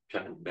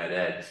check with Med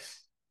Ed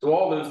So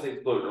all those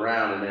things floating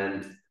around, and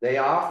then they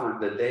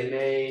offered that they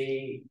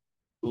may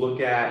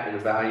look at and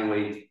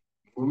evaluate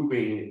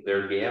moving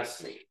their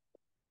gas main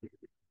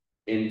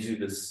into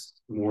this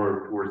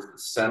more towards the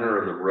center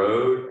of the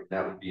road.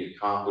 That would be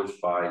accomplished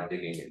by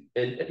digging a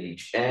pit at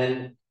each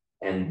end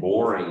and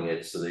boring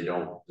it so they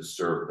don't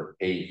disturb the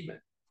pavement.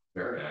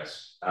 Very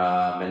nice.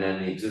 And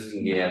then the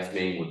existing gas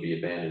main would be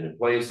abandoned in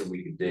place, and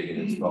we could dig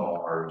and install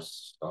our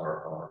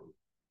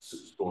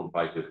storm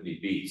pipe if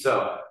need be.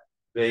 So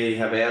they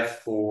have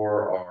asked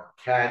for our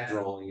CAD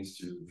drawings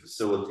to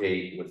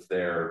facilitate with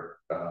their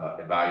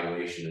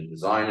evaluation and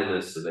design of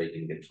this, so they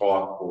can get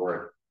taught for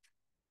it.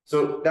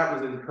 So that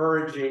was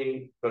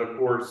encouraging, but of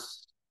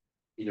course,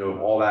 you know,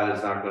 all that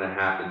is not going to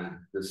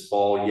happen this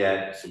fall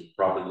yet. So we're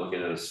probably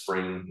looking at a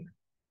spring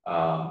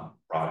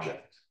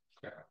project.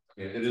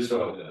 It is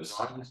what it is.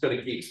 I'm just going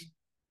to keep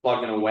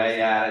plugging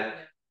away at it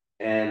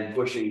and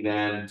pushing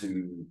them to,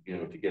 you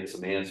know, to get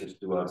some answers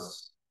to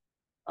us.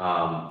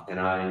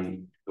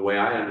 And the way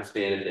I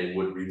understand it, they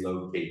would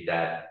relocate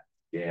that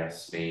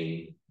gas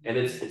main, and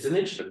it's an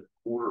inch and a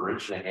quarter,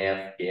 inch and a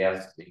half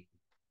gas main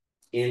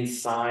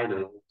inside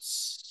of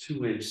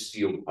 2-inch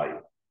steel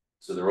pipe.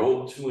 So their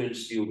old 2-inch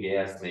steel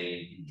gas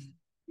main,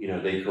 you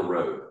know, they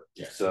corrode.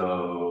 Yeah.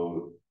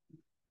 So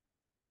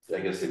I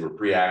guess they were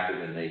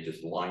pre-active and they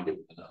just lined it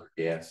with another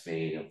gas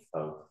main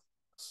of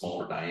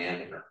smaller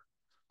diameter.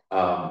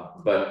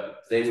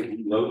 But they would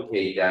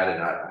relocate that,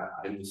 and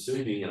I'm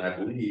assuming, and I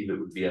believe it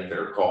would be at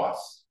their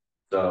cost.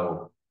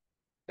 So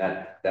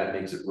that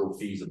makes it real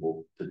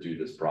feasible to do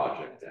this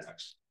project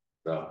next.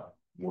 So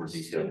more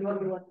detail.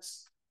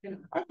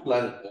 I'd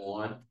let it go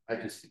on. I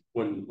just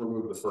wouldn't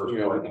remove the first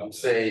part.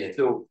 Say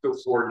still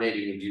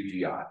coordinating with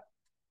UGI.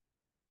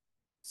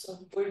 So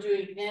if we're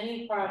doing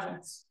any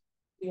projects,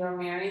 we are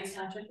Marion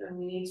Township, and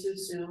we need to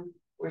assume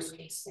worst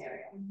case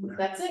scenario.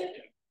 That's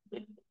it.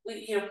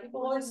 We, you know,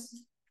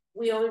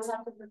 we always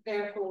have to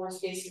prepare for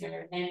worst case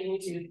scenario. Anything we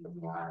do from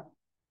here on.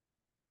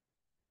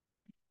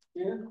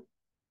 Yeah.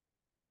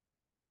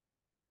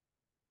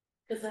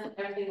 Because then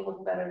everything will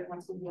look better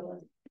once we do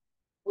it.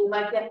 We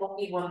might get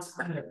lucky once.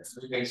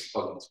 Thanks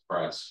for the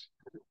surprise.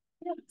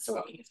 Yeah,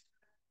 so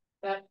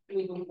that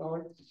moving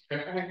forward.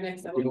 Alright,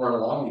 next up. We run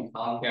along the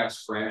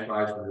Comcast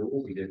franchise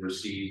renewal. We did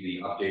receive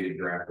the updated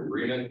draft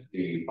agreement.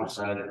 The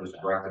percentage was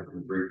corrected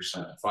from 3%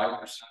 to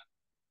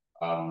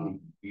 5%.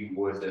 We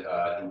would need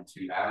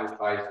to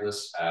advertise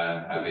this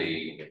and have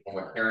a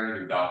public hearing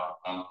to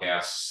adopt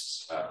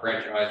Comcast's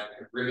franchise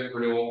agreement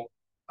renewal.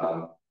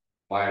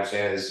 My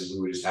understanding is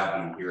we would just have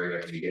a hearing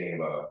at the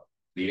beginning of a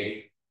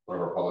meeting, one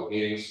of our public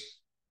meetings.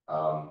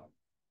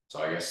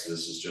 So I guess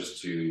this is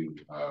just to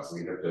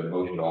we have the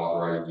motion to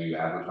authorize you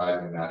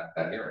advertising that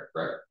hearing,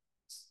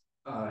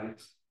 correct?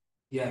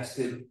 Yes,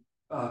 did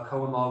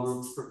Colin Law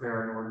Group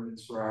prepare an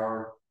ordinance for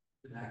our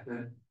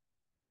enactment?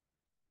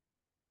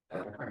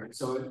 Alright,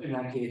 so in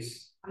that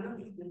case,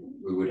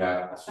 We would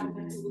have to.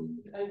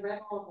 I read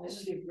all of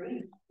this.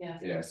 Yeah.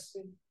 Yes.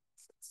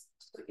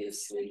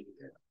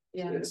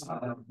 Yeah. It's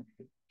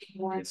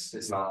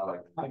not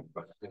like,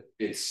 but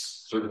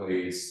it's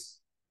certainly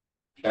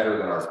better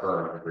than our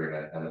current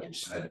agreement, and the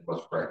percentage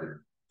was corrected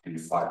to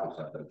 5%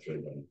 that it should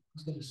have been. I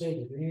was gonna say,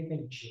 did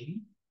anything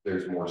change?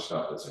 There's more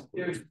stuff that's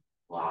included. There's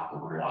a lot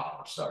more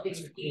stuff. Big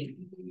sleep.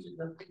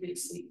 Big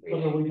sleep.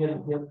 Whether we get,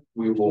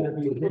 We will.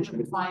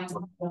 Find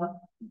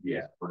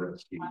Yeah, we're gonna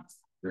keep.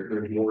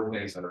 There's more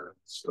things that are in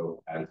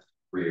scope as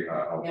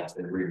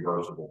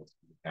reimbursable to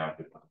the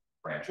county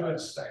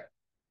franchise thing.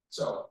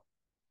 So.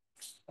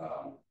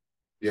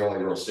 The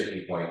only real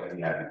sticking point that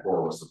we had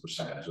before was the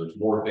percentage. There's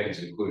more things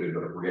included,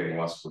 but if we're getting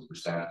less of a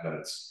percent, then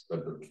it's a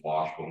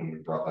wash. But when we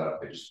brought that up,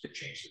 they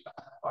changed it back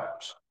to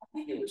 5%. I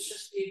think it was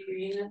just the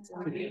agreement,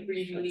 or the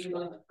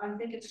agreement. I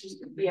think it's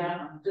just,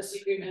 yeah, just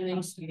the agreement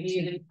needs to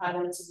be the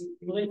pilots of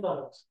the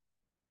agreement.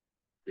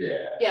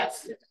 Yeah.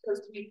 Yes, it's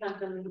supposed to be sent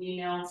them an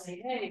email and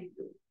say, hey.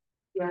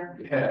 Yeah.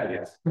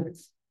 Yeah.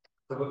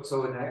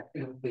 so in that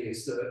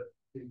case,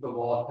 the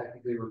law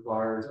technically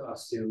requires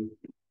us to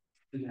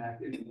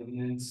enact an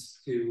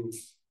ordinance to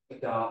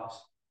adopt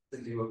the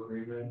new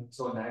agreement.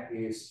 So in that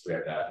case, We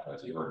have that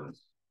as the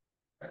ordinance.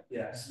 Right.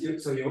 yes.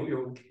 So you'll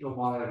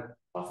want to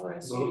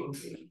Authorize.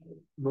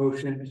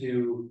 motion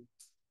to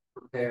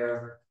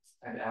prepare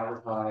and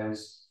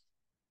advertise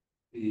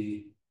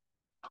the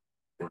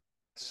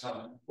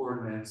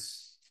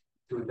ordinance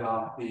to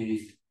adopt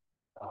the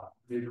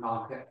new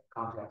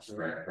Comcast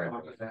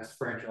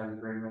franchise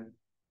agreement,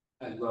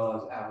 as well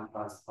as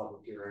advertise the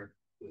public hearing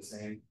for the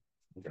same.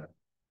 Okay.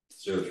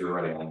 So if you're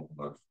ready on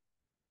the motion.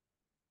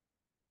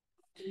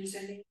 Did you say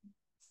anything?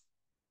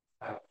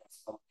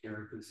 Public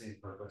hearing for the same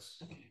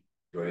purpose.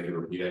 Do I need to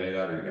repeat any of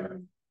that, or you got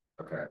it?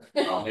 Okay.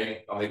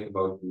 I'll make the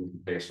motion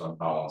based on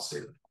Colin's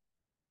statement.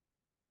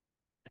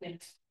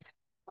 Thanks.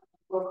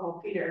 Roll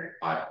call Peter.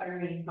 Aye.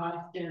 Irene,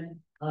 Jim.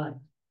 Aye.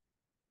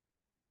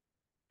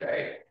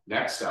 Okay,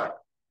 next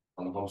up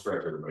on the home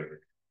stretch, everybody.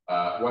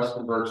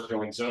 Westonburg's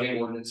joint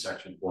zoning ordinance,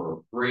 section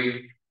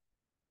 403.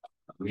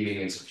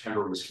 Meeting in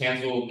September was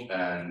canceled,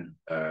 and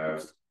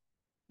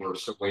we're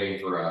still waiting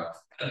for a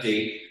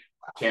date.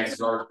 Chances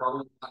are it's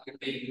probably not gonna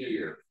be New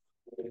Year.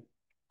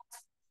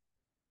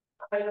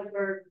 I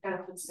heard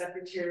Council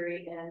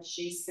Secretary, and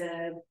she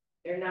said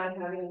they're not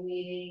having a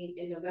meeting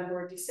in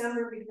November or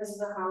December because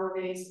of the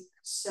holidays,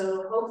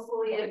 so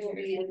hopefully it will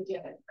be in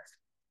January.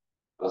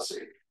 We'll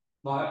see.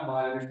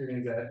 My understanding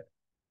is that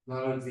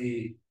none of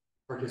the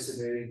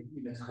participating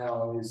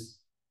municipalities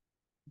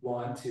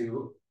want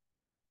to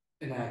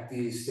enact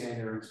these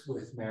standards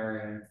with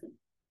Marion.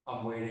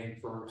 I'm waiting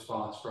for a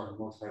response from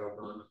most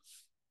developers.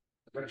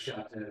 I've reached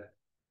out to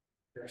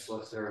their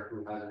solicitor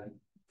who hasn't.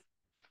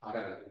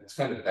 It's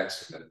kind of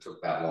vexing that it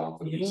took that long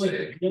for them to The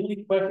say.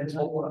 only question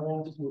I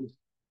want to ask is,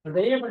 are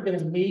they ever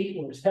gonna meet,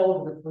 or is hell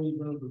of a free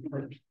road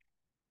replaced?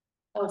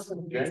 Oh, it's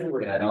gonna be.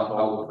 Yeah,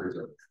 I'll look for it.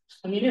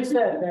 I mean, it's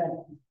that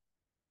bad.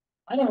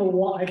 I don't know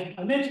why,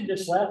 I mentioned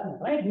this last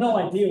night, I had no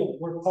idea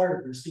we're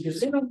part of this, because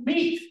they don't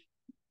meet.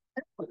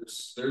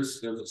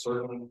 There's a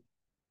certain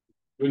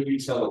good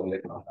utility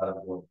that comes out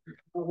of work.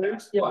 Well,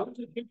 there's a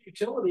good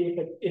utility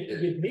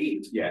if you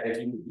meet. Yeah, if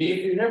you If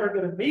meet, you're never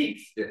gonna meet.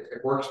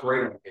 it works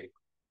great on paper.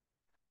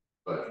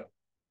 But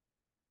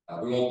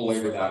we won't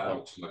belabor that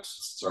one too much,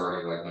 since it's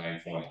already like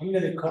 9:20. I'm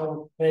gonna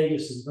call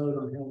Vegas and vote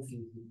on health.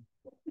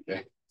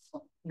 Okay.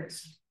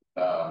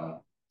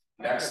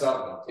 Next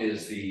up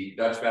is the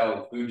Dutch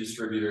Valley Food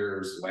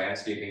Distributors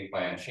landscaping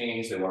plan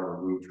change. They want to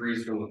remove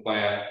trees from the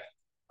plan.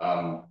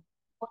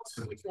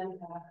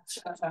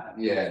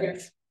 Yeah.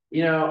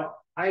 You know,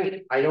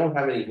 I don't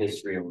have any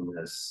history on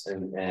this,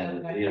 and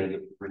you know,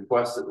 the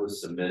request that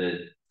was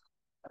submitted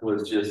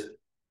was just,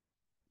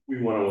 we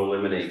want to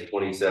eliminate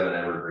 27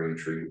 evergreen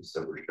trees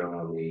that were shown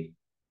on the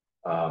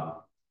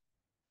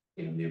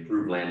in the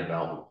approved land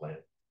development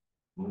plan.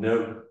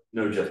 No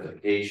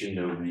justification,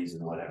 no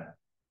reason, whatever.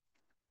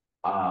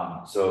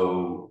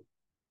 So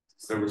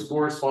there was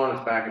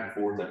correspondence back and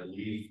forth. I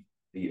believe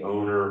the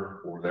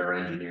owner or their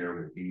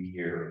engineer will be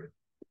here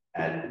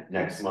at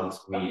next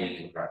month's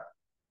meeting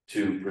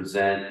to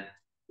present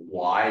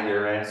why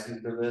they're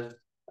asking for this.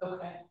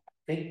 Okay. I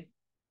think,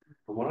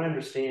 from what I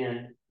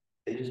understand,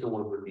 they just don't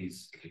want to put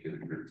these particular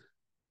groups.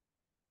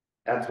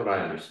 That's what I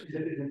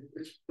understand.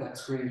 That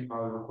screen is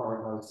probably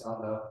required by the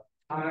sound though.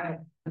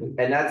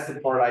 And that's the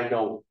part I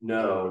don't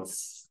know.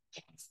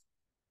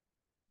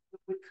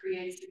 Would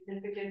create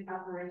significant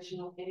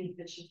operational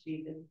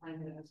inefficiencies in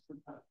climate as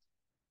proposed.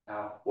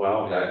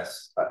 Well,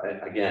 that's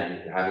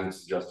again, having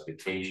some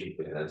justification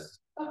for this.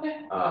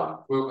 Okay.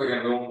 Well,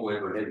 again, we won't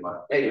belabor it,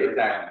 but Hey,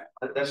 exactly.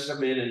 Let's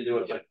come in and do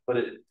it, but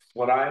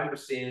what I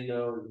understand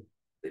though,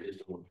 they just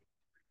don't want to.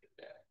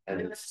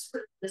 And it's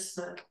This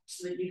month,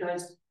 so that you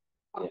guys.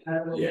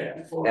 Yeah.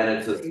 And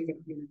it's a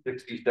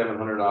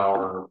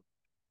 $6,700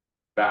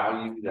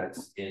 value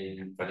that's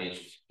in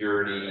financial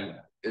security.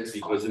 It's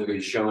because it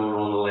was shown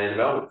on the land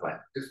development plan.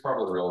 it's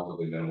probably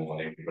relatively minimal in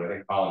nature, but I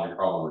think Colin, you're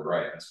probably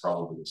right. It's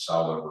probably the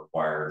style that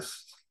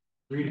requires.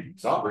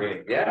 It's not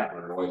great, yeah.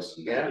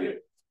 Yeah.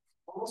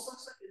 Almost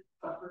looks like it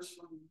buffers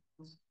from.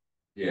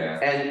 Yeah.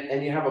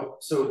 And you have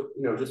so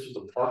you know, just with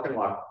the parking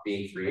lot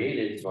being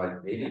created, so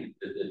like maybe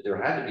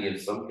there had to be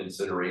some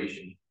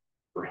consideration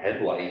for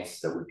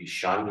headlights that would be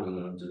shining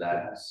into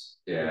that.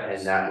 Yeah.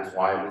 And that was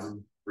why it was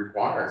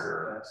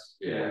required.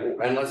 Yeah.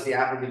 Unless the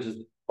applicant just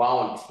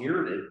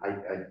volunteered it,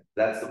 I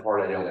that's the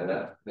part I don't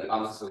know.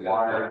 Honestly,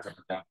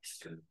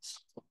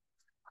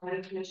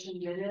 Planning commission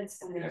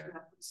minutes, and there's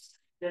nothing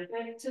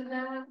specific to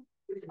that.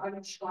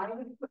 I'm trying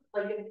to put,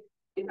 like,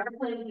 if our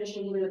planning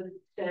commission would have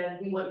said,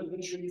 we want you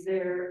to trees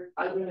there,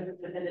 I would have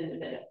put it in the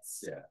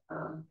minutes. Yeah.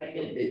 I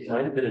didn't. It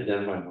might have been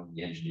identified by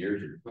the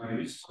engineers.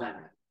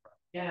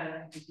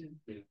 Yeah. If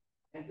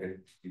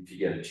you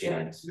get a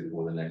chance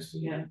before the next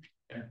meeting.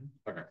 Yeah.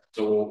 Okay.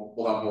 So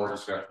we'll have more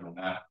discussion on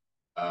that.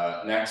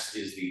 Next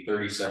is the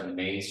 37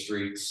 Main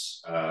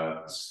Streets.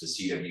 This is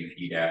the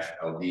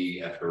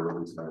CWP-LD after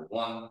release number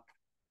 1.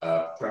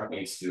 Truck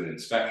needs to do an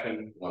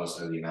inspection. Let us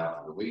know the amount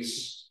of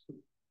release.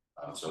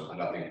 So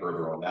nothing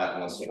further on that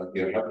unless you want to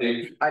give an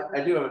update.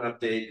 I do have an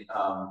update.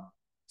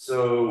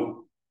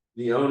 So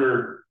the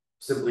owner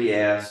simply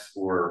asked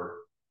for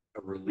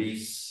a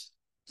release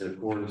in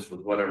accordance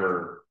with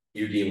whatever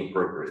you deem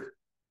appropriate.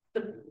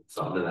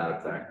 Something to that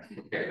effect.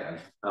 Okay, then.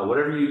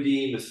 Whatever you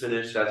deem is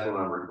finished, that's what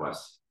I'm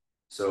requesting.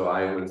 So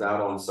I was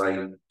out on site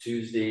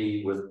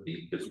Tuesday with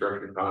the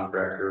construction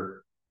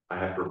contractor. I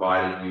have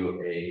provided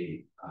you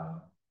a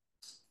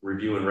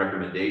review and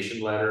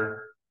recommendation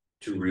letter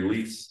to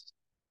release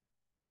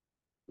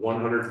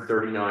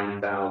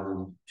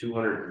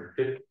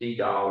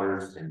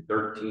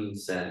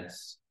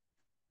 $139,250.13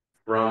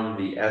 from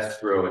the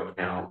escrow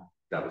account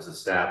that was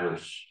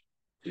established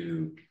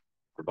to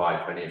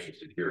provide financial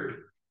security.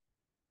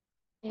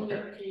 Can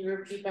you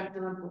repeat back the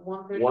number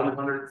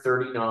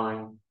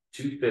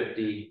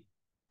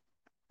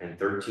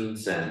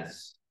 139,250.13.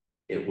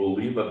 It will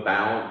leave a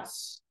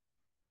balance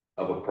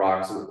of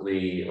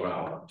approximately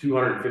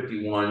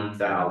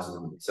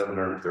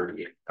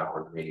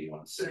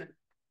 $251,738.81.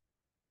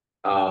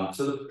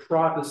 So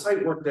the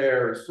site work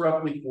there is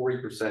roughly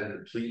 40%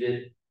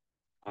 completed.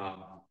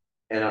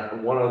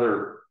 And one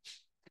other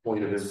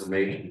point of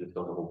information, just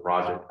on the whole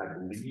project, I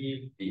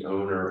believe the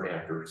owner,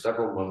 after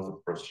several months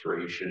of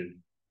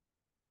frustration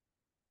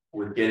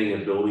with getting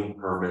a building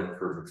permit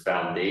for the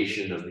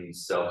foundation of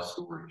these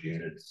self-storage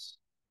units,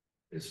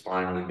 is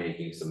finally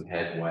making some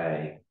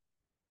headway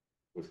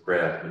with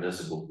Craft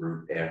Municipal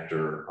Group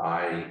after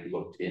I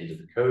looked into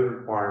the code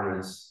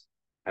requirements,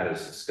 had a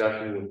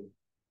discussion with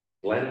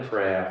Glenn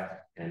Craft,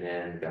 and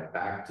then got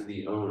back to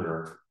the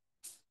owner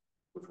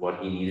with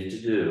what he needed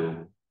to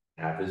do,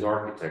 have his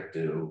architect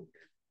do,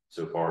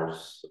 so far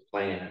as the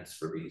plans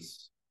for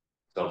these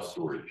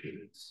self-storage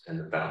units and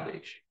the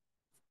foundation.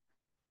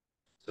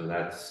 So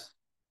that's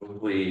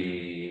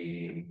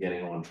hopefully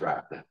getting on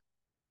track now,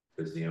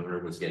 because the owner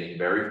was getting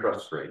very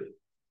frustrated,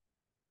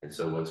 and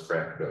so was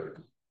Craft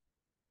Code.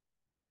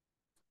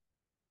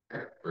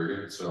 Okay, very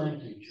good. So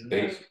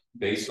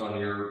based on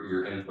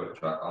your input,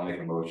 Chuck, I'll make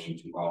a motion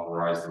to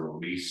authorize the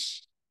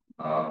release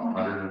of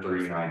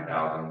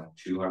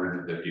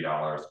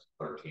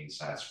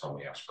 $139,250.13 from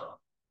the escrow.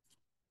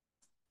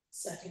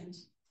 Second.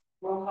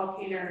 Roll call,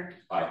 Peter.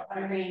 Aye.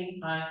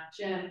 Irene. Aye.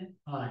 Jim.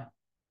 Aye.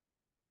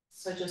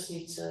 So I just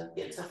need to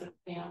get to the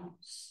Pam.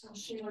 So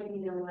she might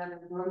need a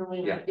letter.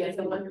 Normally, Yeah. get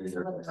the letter.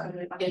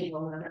 Get you a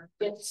letter.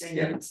 Yes.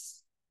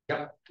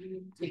 Yep.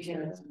 Take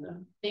care of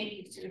them. Thank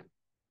you, too.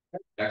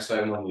 Next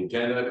item on the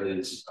agenda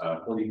is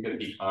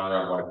 4050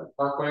 Conrad Wyker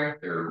Parkway.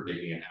 They're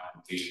making an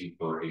application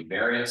for a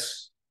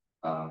variance.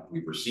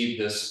 We've received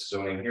this.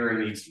 Zoning hearing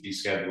needs to be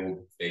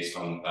scheduled based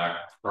on the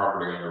fact the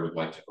property owner would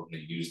like to open a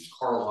used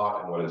car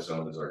lot and what is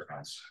zoned as our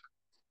town center.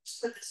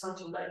 Just put this on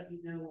to let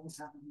you know what's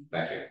happening.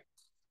 Thank you.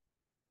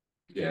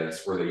 Yeah,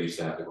 that's where they used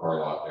to have the car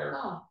lot there.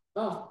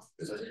 Oh.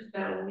 So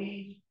that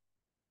we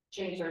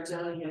change our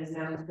zoning and is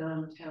now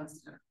done town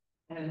center.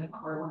 And the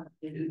car lot,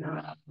 they do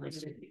not.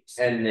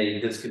 And they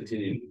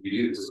discontinued the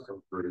use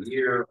for a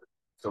year,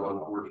 so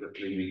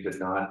unfortunately we could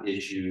not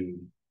issue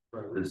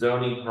the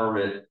zoning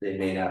permit. They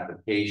made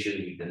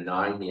application, we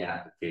denied the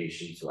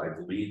application, so I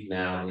believe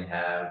now they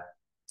have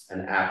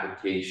an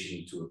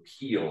application to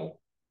appeal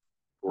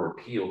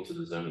to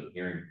the zoning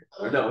hearing.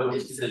 Or no, it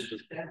was conditional.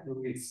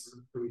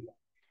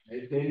 They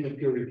didn't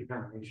appeal your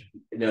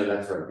determination. No,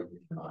 that's right, they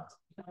did not.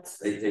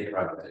 They take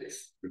private.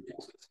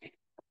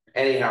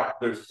 Anyhow,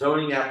 there's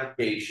zoning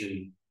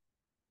application.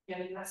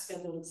 Yeah, not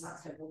scheduled, it's not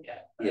scheduled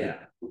yet.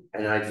 Yeah,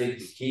 and I think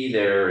the key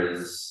there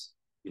is,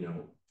 you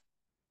know,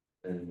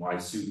 and why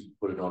Sue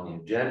put it on the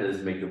agenda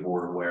is make the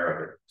board aware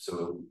of it.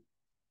 So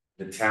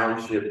the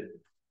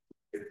township,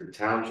 if the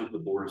township, the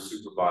board of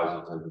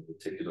supervisors has a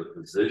particular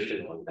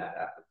position on that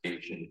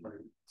application,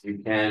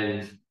 you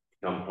can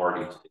become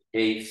party to the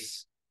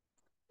case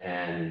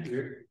and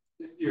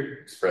You're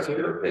express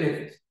your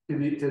opinions. To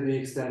the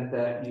extent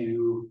that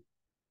you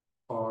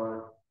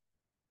are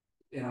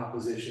in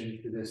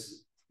opposition to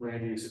this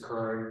land use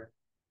occurring,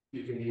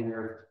 you can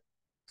either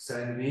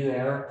send me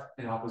there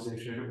in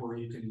opposition, or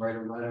you can write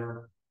a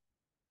letter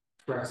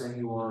expressing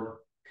your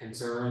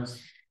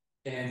concerns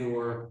and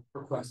or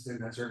requesting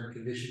that certain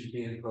conditions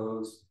be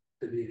imposed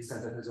to the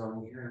extent that the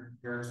zoning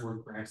hearings were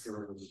grants the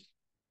relief.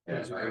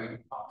 Yes,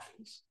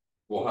 options.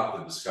 We'll have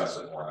to discuss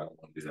it more. I don't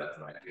want to do that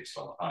tonight based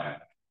on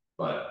time,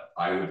 but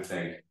I would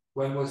think.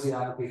 When was the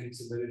application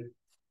submitted?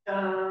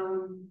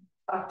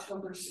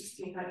 October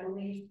 16th, I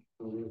believe.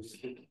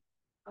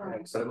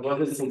 So it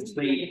wasn't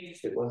complete.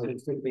 It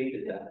wasn't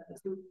completed yet.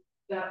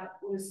 That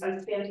was, I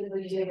stand the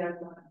date I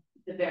got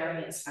the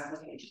variance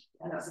application,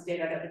 and that's the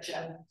date I got the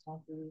check.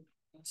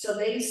 So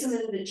they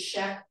submitted a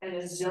check and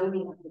a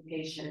zoning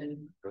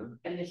application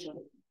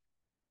initially.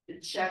 The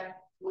check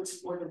was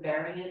for the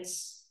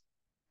variance.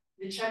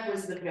 The check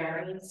was the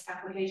variance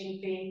application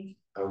fee.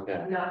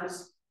 Okay. Not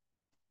this.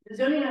 The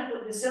zoning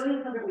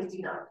permit was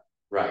denied.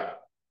 Right.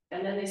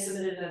 And then they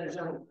submitted another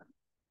zoning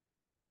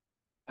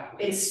permit.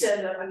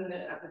 Instead of,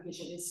 the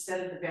application,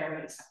 instead of the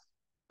variance.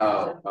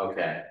 Oh,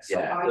 okay, So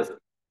yeah.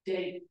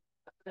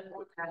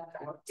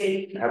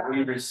 Have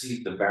we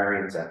received the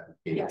variance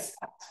application? Yes.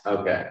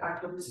 Okay.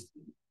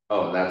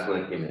 Oh, that's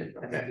when it came in.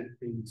 Okay.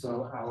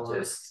 So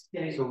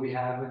so we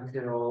have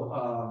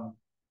until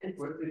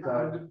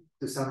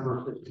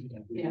December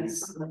 15th.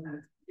 Yes.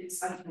 It's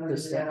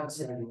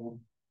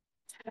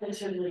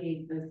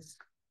tentatively this.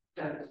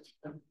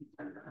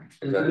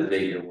 Is that the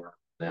date you're working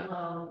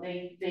now?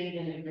 They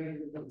didn't agree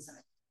with those.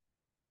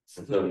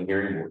 So the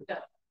hearing board.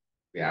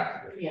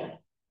 Yeah. Yeah.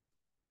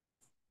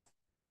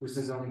 Who's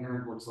the zoning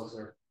hearing board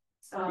solicitor?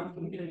 Yeah,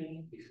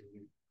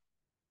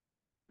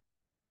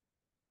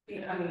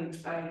 I mean,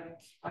 I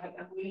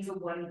believe the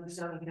one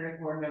zoning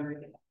hearing board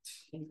member.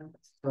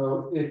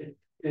 So if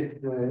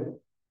the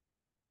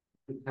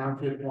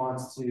township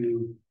wants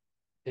to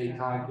take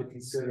time to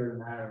consider the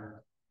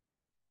matter,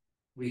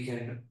 we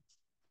can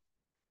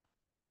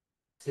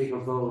take a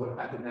vote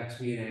at the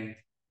next meeting,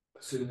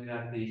 assuming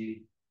that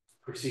the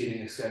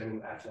proceeding is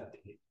scheduled after that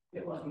date.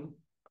 It wasn't.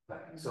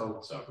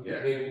 So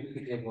yeah, maybe we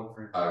could table it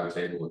for. I would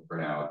table it for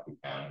now if we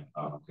can,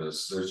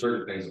 because there's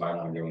certain things that I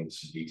want to go into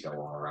some detail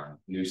on around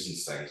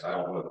nuisance things. I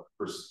don't want to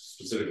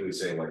specifically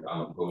say like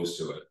I'm opposed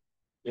to it,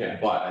 Yeah.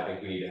 But I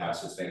think we need to have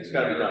some things. It's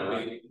gotta be done,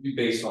 right?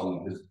 Based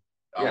on this,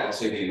 Yeah. I'll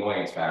say the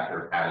annoyance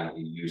factor of having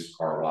the used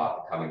car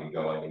lot coming and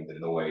going, the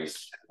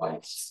noise,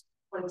 lights.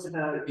 What's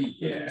about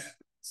it?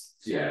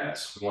 Yeah,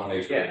 so we want to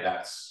make sure that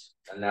that's.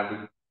 And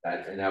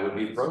that would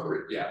be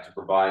appropriate, yeah, to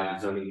provide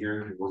the zoning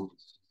hearing board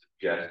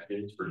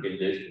suggestions for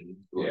conditions,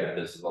 where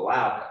this is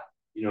allowed.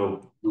 You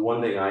know, the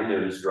one thing I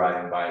noticed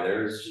driving by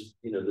there is just,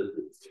 you know, that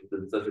it's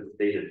in such a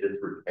state of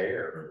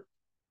disrepair.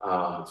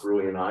 It's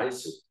really an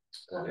eyesore.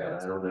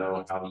 I don't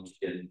know how you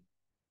can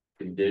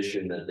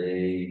condition that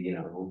they, you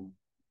know,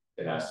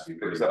 It has to be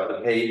fix up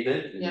the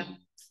pavement Yeah. and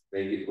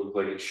make it look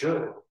like it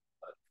should.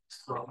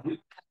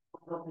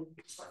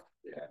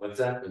 Yeah, What's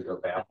that? We go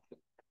back.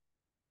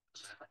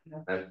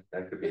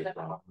 That could be a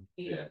problem.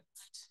 yeah.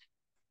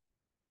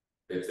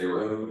 If they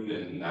were owned,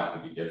 then that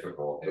would be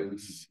difficult.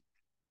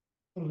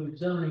 Well, the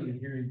zoning and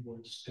hearing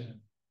board's gonna.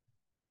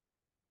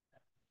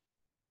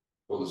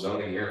 Well, the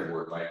zoning hearing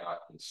board might not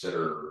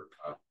consider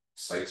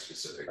site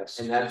specifics.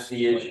 And that's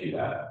the issue,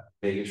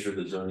 making sure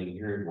the zoning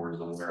hearing board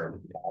is aware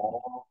of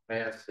all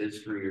past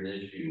history and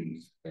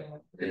issues.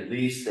 At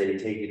least they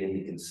take it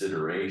into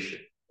consideration.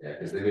 Yeah,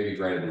 because they may be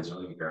granted the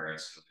zoning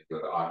variance if they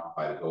go to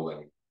occupy the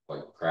building,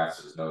 like Kraft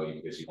says no,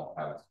 because you don't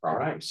have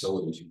proper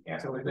facilities, you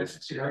can't have a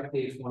business In here. our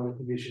case, one of the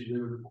conditions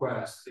we would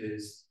request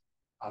is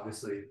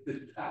obviously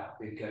the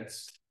applicant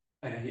gets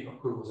any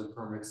approvals and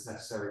permits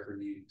necessary for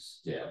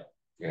use. Yeah.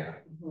 Yeah.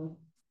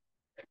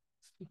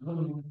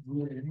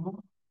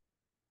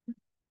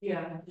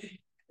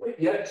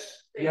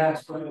 Yes,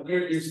 but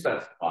You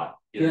specify.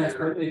 yes,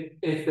 but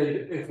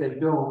if they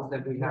don't,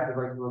 then we have the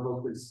right to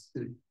revoke this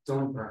the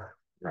zoning permit.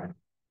 Right.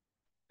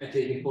 And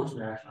take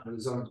enforcement action on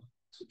the zoning,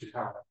 which is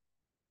how.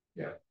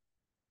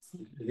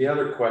 The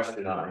other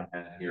question I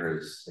had here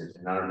is,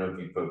 and I don't know if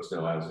you folks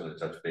know, I was gonna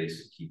touch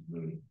base and keep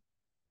moving.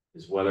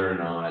 Is whether or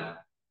not,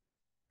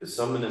 because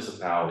some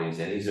municipalities,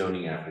 any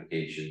zoning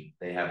application,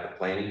 they have the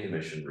planning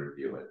commission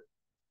review it.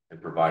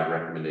 And provide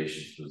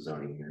recommendations to the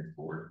zoning hearing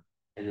board.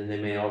 And then they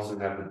may also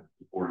have the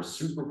board of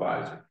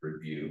supervisors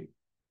review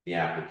the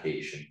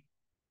application.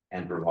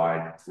 And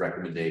provide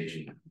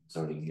recommendation to the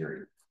zoning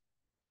hearing.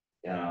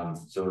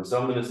 So in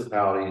some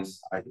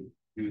municipalities, I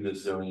do the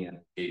zoning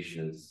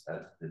application as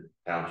the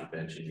township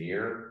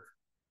engineer.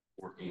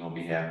 Working on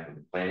behalf of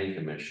the planning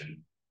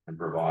commission and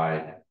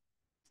provide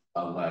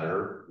a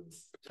letter with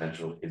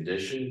potential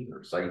conditions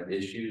or site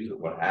issues or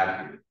what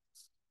have you.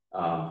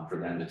 For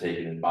them to take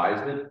an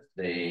advisement,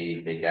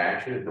 they take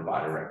action and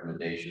provide a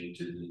recommendation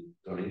to the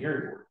zoning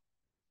hearing board.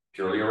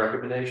 Purely a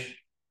recommendation.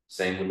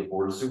 Same with the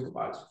board of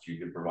supervisors. You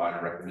can provide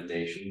a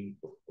recommendation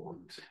or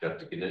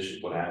suggest a condition,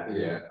 what have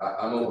you. Yeah,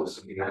 I'm almost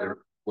thinking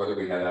whether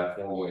we have that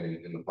formally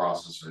in the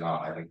process or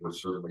not, I think we're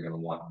certainly gonna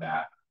want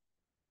that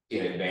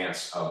in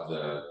advance of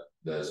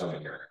the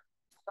zoning hearing.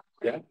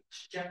 Yeah.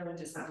 Generally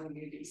just not gonna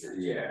be decent.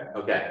 Yeah.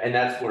 Okay, and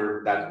that's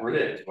where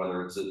it is,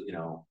 whether it's a, you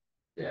know,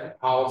 Yeah.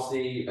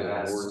 policy And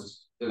that's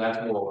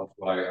more of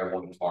what I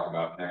want to talk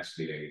about next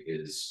meeting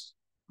is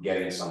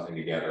getting something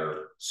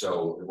together.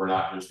 So we're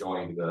not just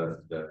going to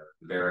the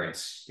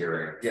variance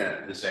hearing.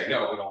 Yeah. To say,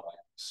 no, we don't like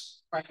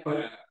this. Right.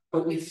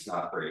 But It's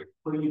not great.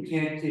 But you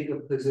can't take a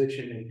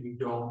position if you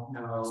don't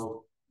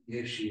know the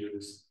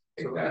issues.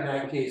 So in Exactly.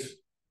 that case,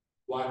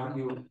 why don't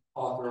you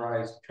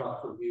authorize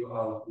Chuck's review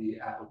of the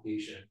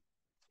application?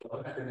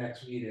 So at the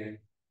next meeting,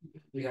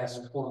 we have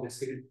some informed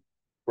discussion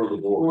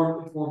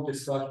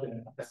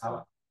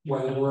about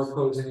whether we're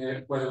opposing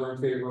it, whether we're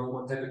in favor of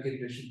what type of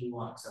conditions we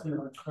want. So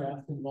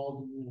Craft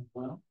involved in it as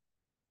well.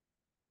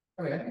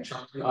 I mean, I think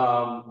Chuck.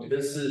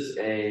 This is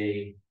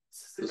a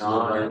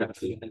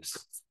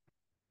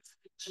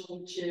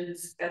Which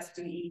is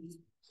SDE.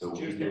 So we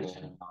do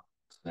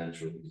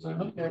residential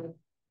design. Okay.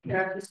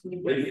 Yeah, just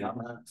need- Maybe I'm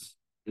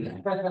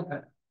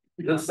not.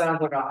 This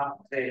sounds like a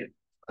hot potato.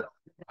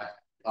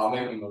 I'll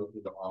make a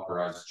motion to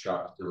authorize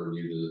Chuck to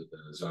review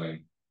the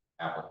zoning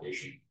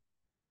application.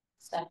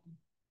 Second.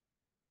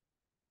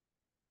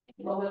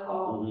 Roll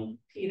call, Mhm.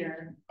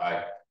 Peter,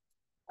 Aye.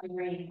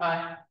 Irene,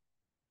 Aye.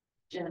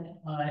 Jen.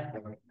 Aye.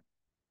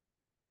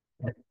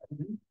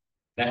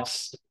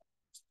 Next.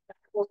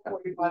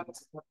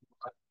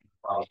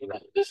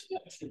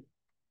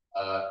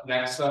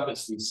 Next up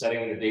is the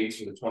setting the dates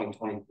for the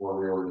 2024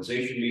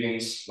 reorganization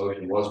meetings.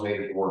 Motion was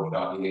made at the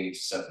workshop meeting to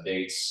set the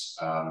dates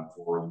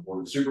for the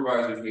board of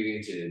supervisors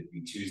meeting to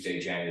be Tuesday,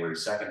 January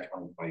 2nd,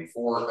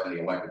 2024, and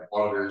the elected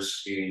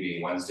auditors meeting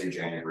being Wednesday,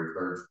 January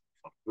 3rd,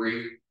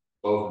 2023.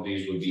 Both of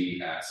these would be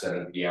at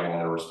 7 p.m. on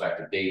their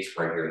respective dates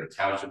right here in the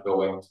township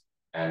building,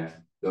 and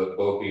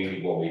both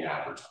meetings will be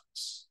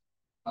advertised.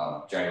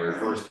 January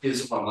 1st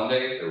is on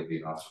Monday. There will be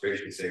an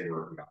observation day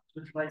where we got.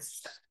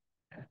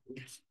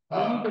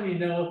 Anybody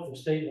know if the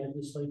state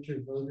legislature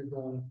voted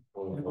on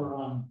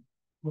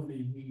whether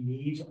we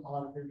need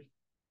auditors?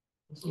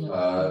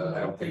 I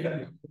don't think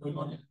that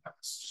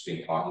it's just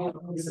being talked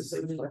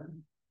about.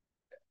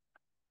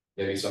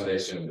 Maybe someday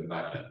soon, but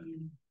not yet.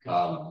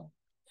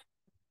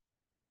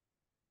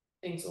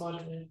 Things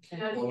logically.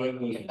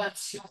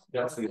 That's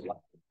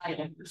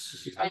I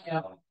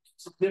know.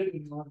 Yeah,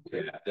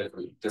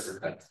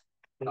 different things.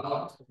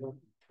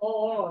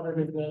 Oh,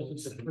 everything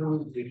is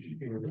approved.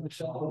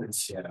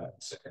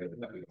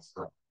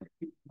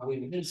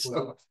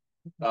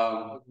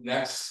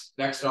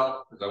 Next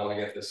up, because I want to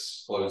get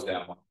this closed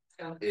down,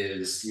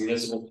 is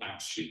municipal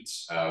tax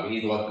sheets. We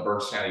need to let the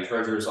Berks County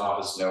Treasurer's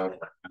Office know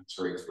tax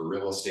rates for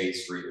real estate,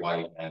 street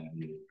light, and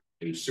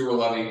new sewer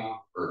levy,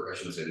 or I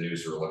shouldn't say new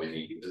sewer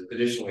levy,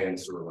 additionally in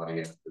sewer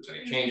levy, if there's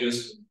any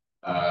changes.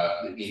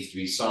 It needs to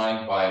be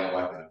signed by an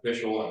elected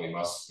official, and we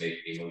must make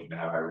a motion to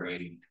have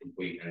Irene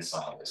complete and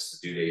sign this.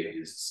 The due date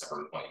is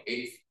December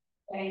 28th.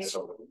 Okay.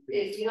 So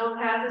if you don't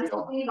have it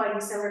to me by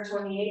December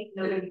 28th,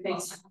 nobody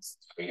pays taxes.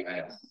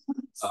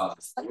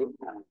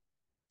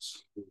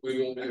 We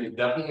will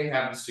definitely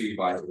have this to you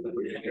by this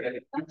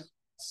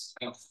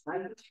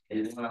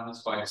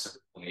by December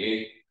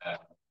 28th.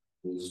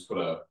 We'll just put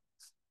a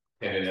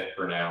pin in it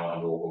for now,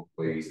 and we'll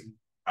hopefully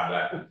have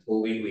that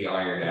completely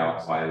ironed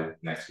out by the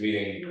next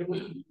meeting.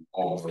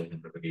 All the way to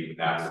the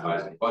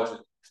advertising budget,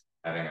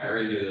 having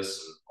Irene do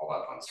this, and all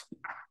that fun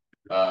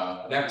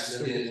stuff. Next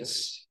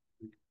is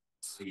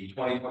the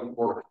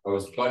 2024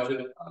 proposed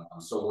budget.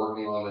 I'm still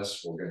working on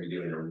this. We're going to be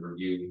doing a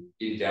review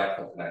in depth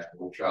at the next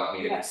workshop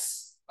meeting.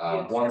 Yes.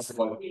 Once the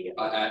budget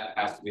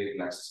has to be the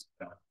next.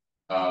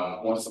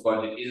 Once the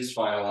budget is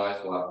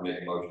finalized, we'll have to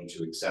make a motion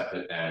to accept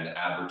it and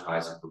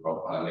advertise it for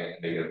both,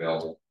 make it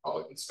available for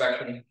public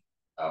inspection.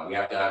 We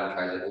have to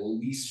advertise it at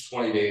least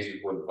 20 days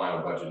before the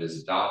final budget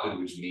is adopted,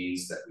 which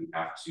means that we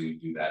have to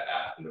do that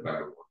after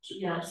November.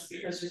 Yes,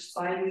 because there's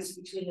 5 weeks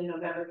between the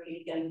November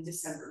meeting and the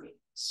December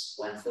meetings.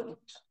 When's the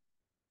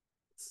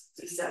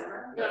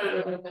December?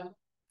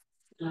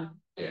 No.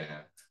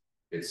 Yeah,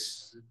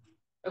 it's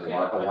okay.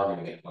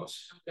 Alarming it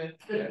most. Okay.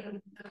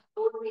 The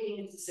board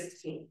meeting is the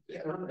 16th.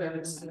 Yeah.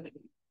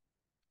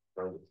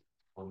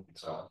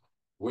 So,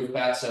 with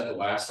that said, the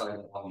last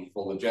item on the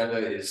full agenda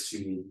is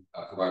to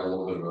provide a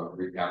little bit of a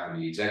recap of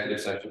the executive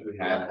session we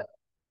had.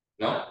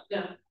 No?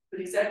 No, but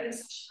executive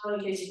session,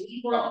 in case you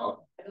need one.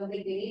 I don't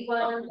think they need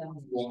one.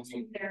 Well,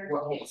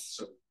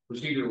 so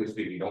procedurally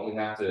speaking, don't we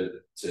have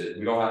to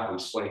we don't have to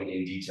explain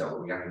in detail,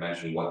 but we have to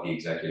mention what the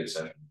executive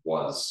session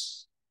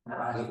was from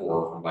last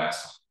board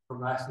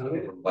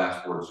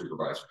of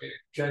supervisor meeting.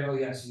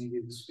 Generally, yes, you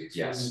need to speak.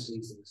 Yes.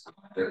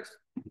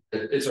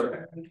 It's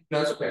okay.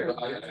 No, it's okay. But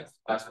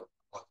that's what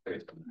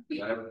we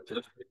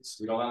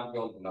don't have to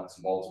go into nuts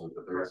and bolts with it,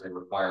 but there is a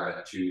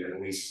requirement to at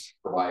least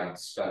provide a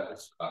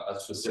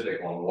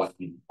specific on what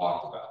he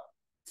talked about.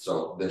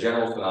 So the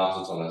general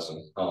synopsis on this,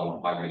 and Colin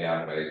might be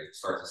down, but it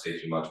starts to say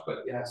too much,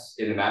 but yes,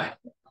 in the matter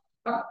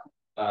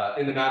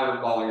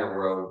of following a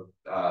road,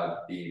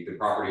 the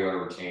property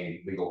owner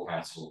retained legal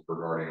counsel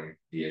regarding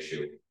the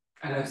issue.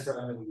 And that's the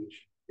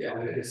issue. Yeah,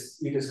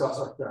 we discussed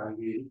like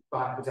the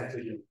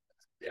protected.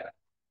 Yeah,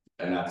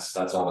 and that's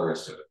all there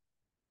is to it.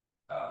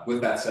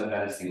 With that said,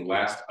 that is the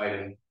last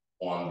item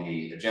on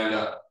the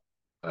agenda.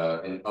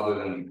 And other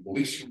than the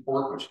police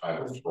report, which I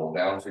will scroll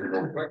down to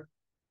real quick.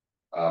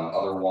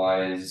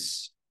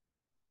 Otherwise,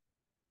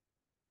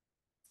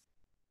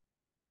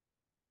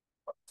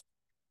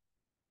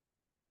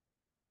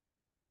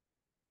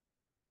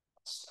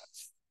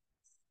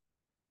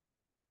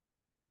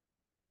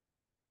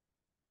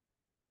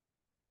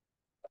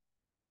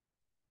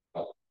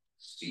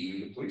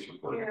 see the police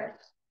report. Yeah.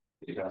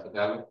 You got the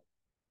tablet?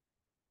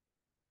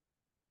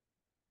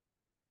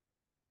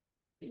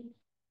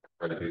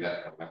 Try to do that.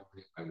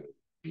 I would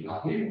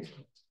not be able to.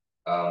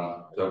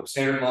 So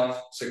standard month,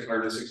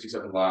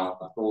 667 miles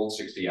patrolled,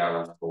 60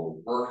 hours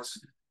patrolled works.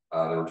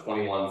 There were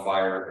 21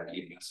 fire and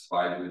EMS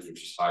advisories,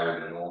 which is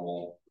higher than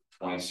normal.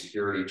 20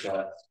 security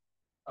checks.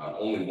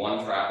 Only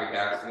 1 traffic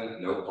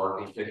accident, no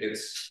parking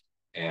tickets,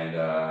 and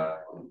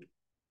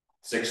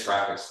 6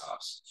 traffic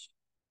stops.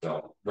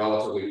 So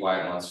relatively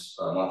quiet month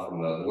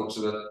from the looks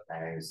of it.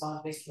 I was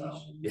on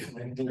vacation. Yeah,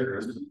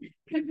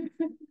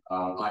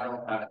 I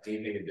don't have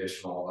anything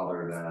additional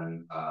other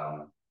than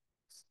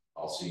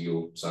I'll see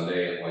you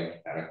Sunday at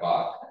like 10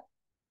 o'clock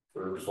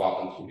for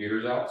swapping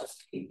computers out.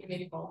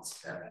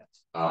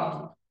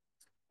 Well,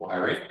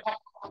 Irene.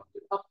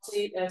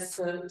 Update as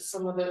to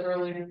some of the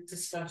earlier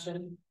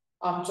discussion.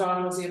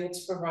 John was able to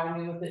provide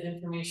me with the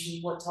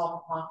information what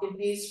Talbot Hopkins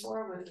pays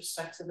for with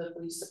respect to the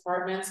police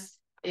departments.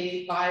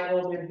 They buy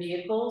all their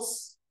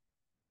vehicles.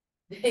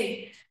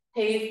 They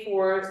pay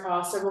for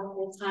several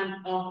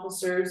full-time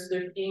officers.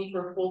 They're paying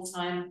for a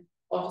full-time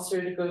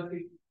officer to go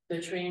through the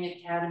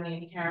training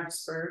academy in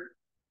Harrisburg.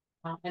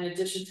 In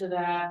addition to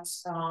that,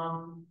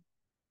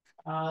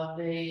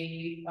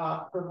 they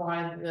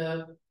provide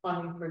the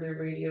funding for their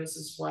radios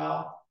as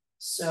well.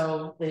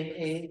 So they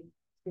pay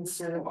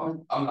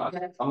considerably. I'm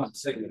not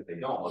saying that they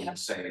don't. I'm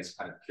just saying it's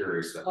kind of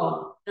curious that.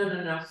 Oh,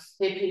 no.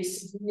 They pay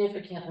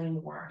significantly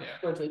more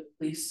for the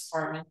police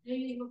department.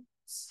 Maybe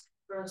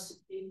for us to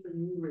pay for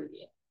new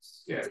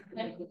radios. Yeah.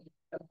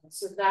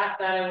 So that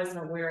I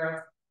wasn't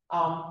aware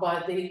of.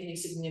 But they pay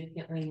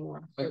significantly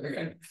more for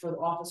the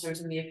officers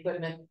and the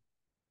equipment.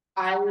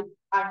 I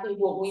think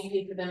what we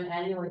pay for them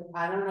annually,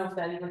 I don't know if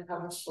that even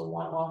covers for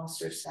one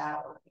officer's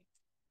salary.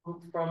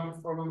 It probably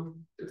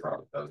doesn't. it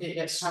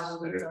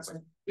probably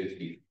doesn't.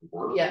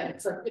 54. Yeah,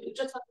 it's like,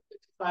 just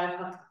like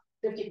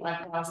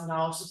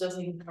 $55,000, it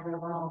doesn't even cover the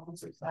wrong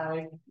officer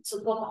salary,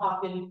 so Bill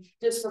Hawkins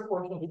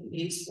disproportionately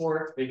pays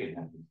for.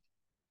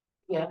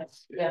 Yeah.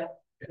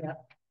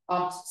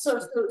 So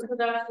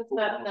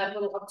that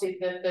little update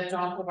that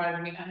John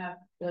provided me, I have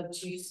the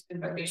chief's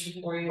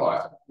information for you.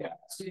 Oh, yeah.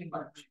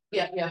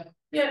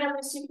 Yeah, no,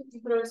 I see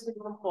you could always give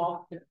them a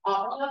call.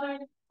 Another.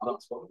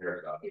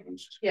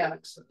 Yeah.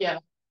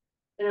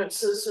 You know,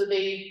 so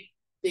they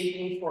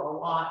pay for a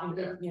lot,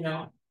 and you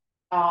know,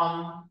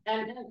 and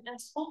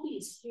Staaby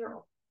is here.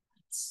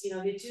 You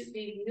know,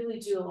 they really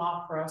do a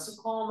lot for us.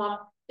 So call them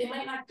up. They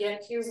might not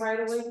get here right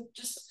away,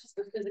 just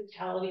because the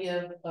physicality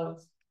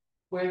of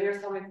where they're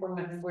coming from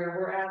and where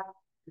we're at.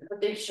 But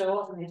they show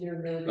up and they do a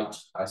really good job.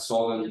 I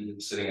saw them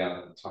sitting out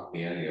at Tuck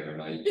the End the other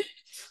night.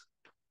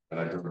 And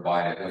I drove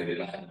by it late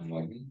at night. I'm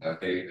like,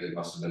 okay, it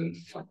must have been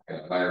like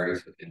a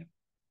virus.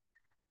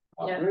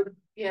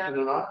 Yeah.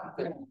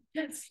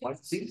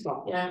 Might see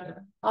something. Yeah.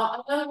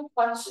 Another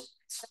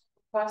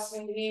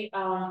question maybe,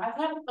 I've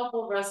had a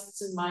couple of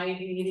residents in my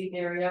immediate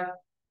area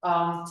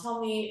tell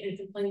me and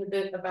complain a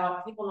bit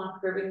about people not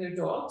curbing their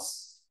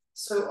dogs.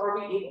 So are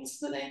we able to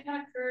put any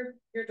kind of curb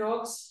your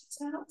dogs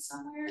out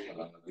somewhere?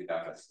 We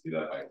have to do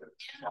that by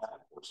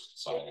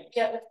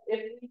Yeah,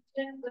 if we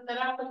can put that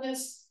out,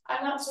 because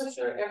I'm not so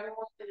sure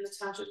everyone in the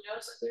township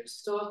knows that there's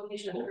still a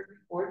national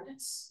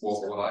ordinance.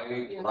 Well, so, what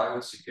I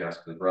would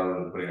suggest is rather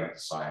than putting up the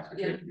signs,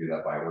 we could do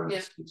that by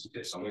ordinance.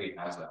 If somebody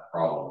has that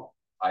problem,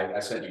 I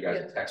sent you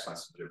guys a text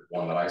message of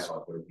one that I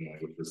saw,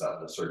 which was that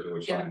the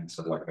circular sign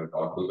instead of like a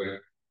dog pooping.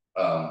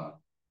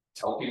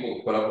 Tell people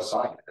to put up a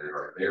sign.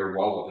 They're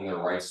well within their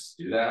rights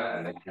to do that,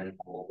 and they can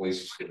call the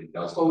police if it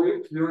doesn't. Oh,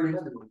 we already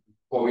have.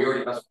 Well, we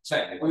already have to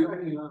say. We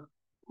already have.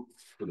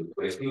 For the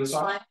police to do the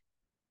sign.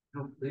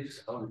 No,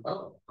 please.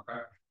 Oh,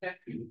 okay.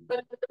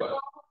 But the problem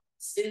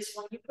is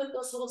when you put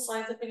those little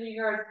signs up in your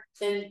yard,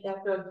 then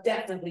that dog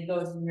definitely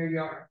goes in your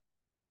yard.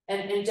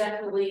 And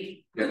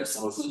definitely. Yeah, that's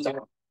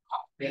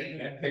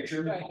picture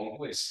of the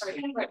police.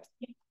 Right.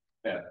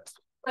 Yeah.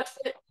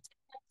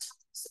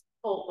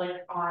 But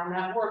like I'm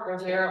at work or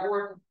they're at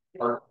work.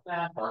 Park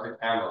a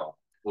camera.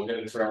 We'll get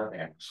a trail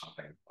cam or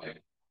something.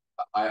 Like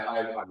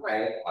I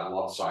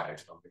love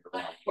signage, don't get me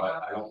wrong,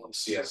 but I don't want to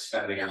see us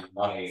spending any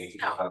money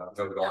to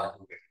go dog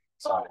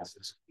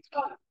signs.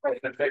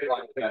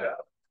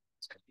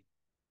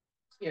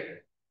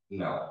 Here.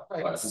 No.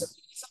 Right. But,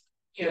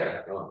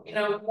 here. You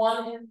know,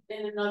 one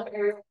in another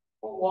area,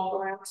 we'll walk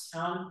around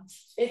town.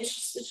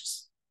 It's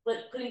just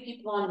like putting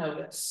people on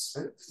notice.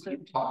 We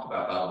talked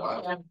about that a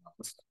lot.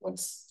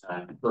 What's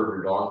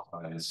Burger dog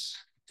signs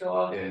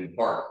in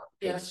park.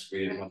 Yes. We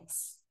didn't want.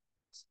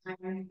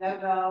 No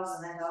dogs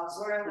and then dogs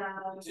were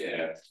allowed.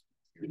 Yeah.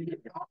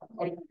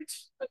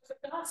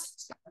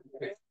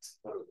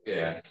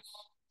 Yeah.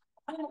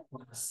 I don't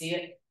want to see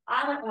it.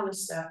 I don't want to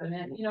step in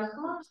it. You know,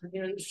 come on.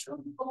 You know, there's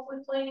children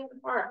hopefully playing in the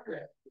park.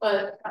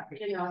 But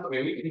you know, I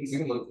mean, we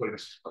can look putting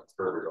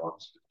burger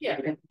dogs. Yeah.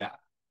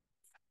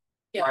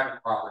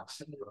 Private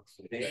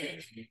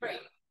property. Right.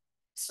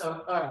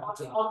 So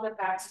I'll get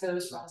back to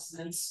those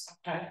residents.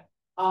 Okay.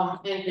 And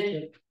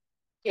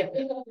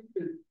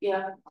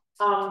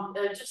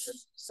just as a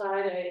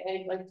side,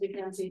 I'd like to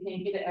again say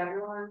thank you to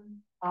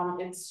everyone.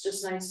 It's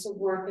just nice to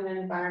work in an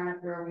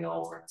environment where we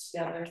all work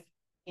together,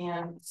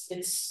 and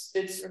it's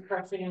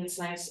refreshing and it's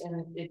nice,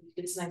 and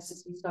it's nice to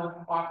see so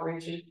much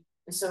cooperation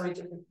and so many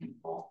different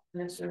people in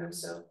this room.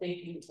 So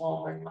thank you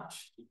all very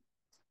much.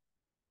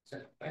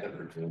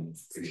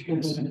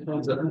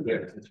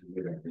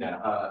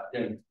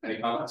 Any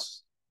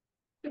comments?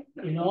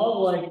 In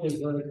all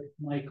likelihood,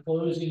 my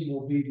closing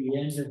will be the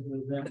end of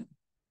November,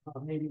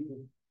 maybe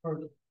the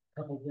first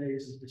couple of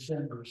days of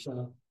December.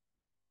 So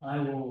I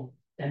will,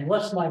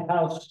 unless my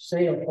house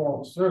sale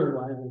falls through,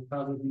 I will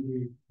probably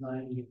be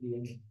resigning at the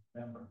end of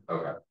November.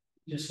 Okay.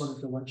 Just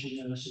wanted to let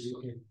you know so you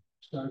can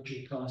start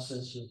your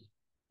process of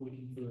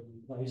looking for a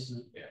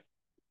replacement. Yeah.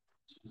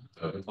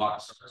 So the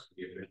clock starts to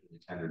be officially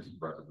tendered to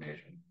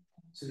resignation.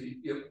 So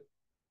you.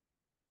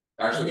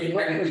 Actually,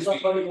 technically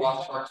speaking, the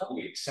clock starts when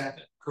we accept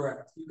it.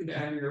 Correct. You can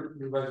enter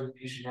your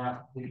resignation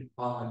now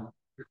upon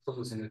your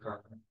closing the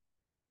department.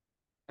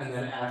 And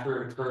then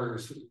after it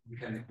occurs, you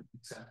can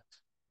accept.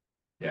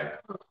 Yeah.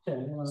 Okay,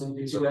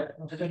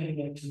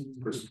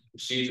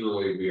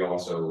 Procedurally, we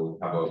also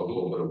have a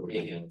little bit of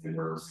waiting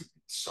where we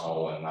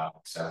install and not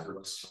accept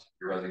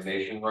your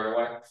resignation right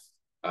away.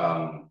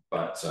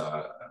 But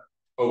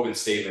open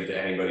statement to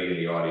anybody in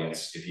the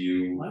audience, if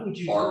you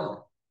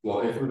are,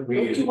 well, if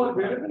we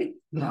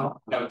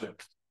no,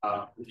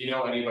 if you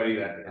know anybody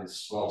that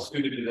is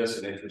suited to this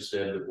and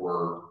interested,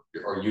 or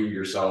you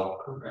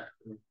yourself,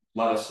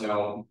 let us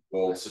know.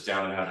 We'll sit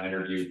down and have an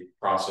interview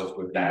process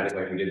with that,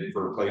 like we did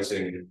for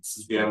replacing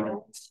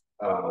Jim.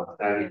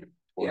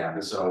 Yeah,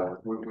 so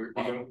we're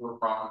going through a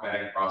proper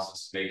vetting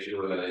process to make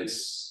sure that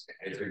it's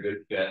a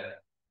good fit.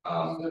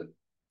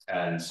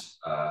 And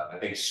I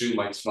think Sue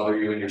might smother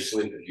you in your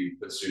sleep if you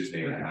put Sue's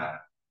name in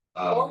that.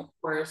 Or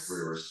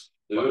worse.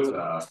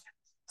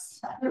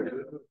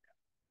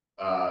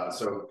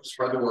 So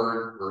spread the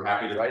word. We're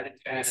happy to write it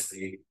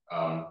tenacity,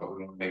 but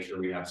we want to make sure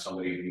we have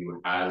somebody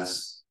who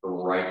has the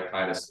right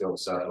kind of skill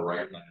set, the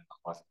right kind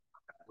of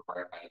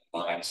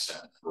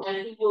mindset.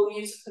 And who will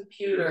use a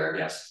computer.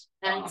 Yes.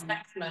 And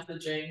text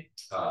messaging.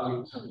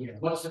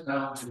 What's it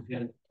now to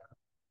begin?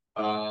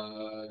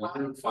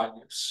 5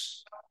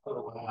 years.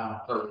 Oh,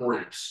 wow. Or 4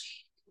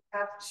 years.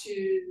 Have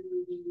to,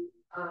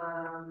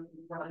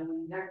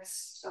 run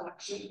next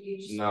election.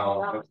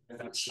 No,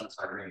 that's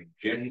Irene.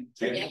 Jim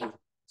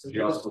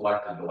just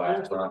elected the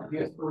last round.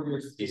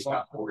 He's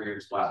got 4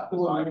 years left.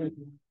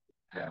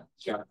 Yeah,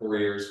 he's got 4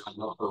 years. I'm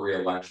up for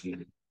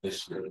re-election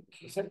this year.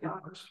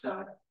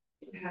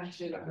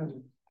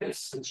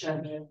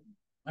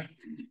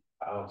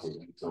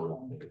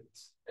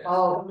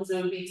 Oh, because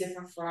it would be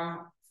different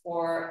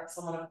for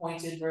someone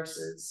appointed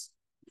versus.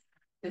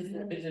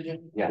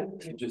 Yeah,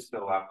 you just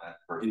fill out that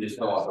first. You just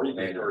fill out the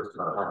remainder of the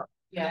term.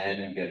 Yeah. And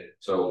you get,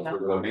 so for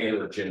the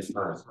remainder of Jim's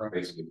term, it's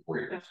basically 4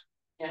 years.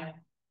 Yeah.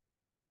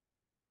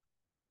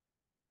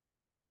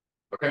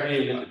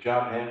 Okay, you get the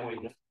job halfway.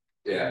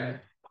 Yeah.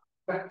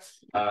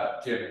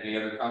 Jim, any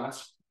other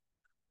comments?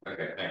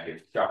 Okay, thank you.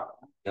 Chuck?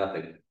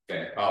 Nothing.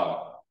 Okay,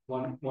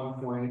 One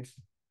point,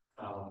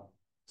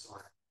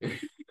 sorry.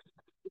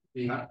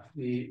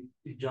 The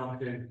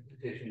injunction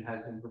petition has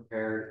been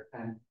prepared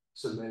and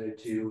submitted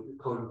to the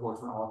code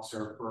enforcement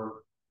officer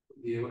for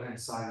review and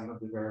signing of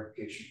the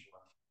verification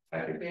form.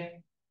 Thank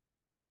you.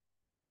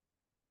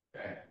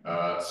 Okay,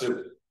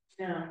 Sue.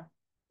 Yeah.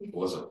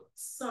 Elizabeth.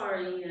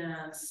 Sorry,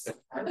 yes.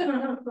 I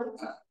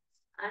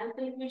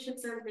think we should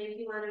send thank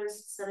you letters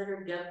to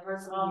Senator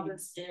Gephardt's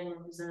office and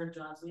Representative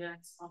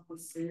Joswiak's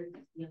office.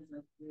 He has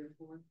like 3 or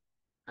 4.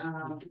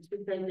 Just to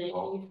say thank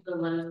you for the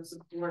letters of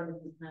support and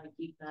to kind of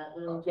keep that.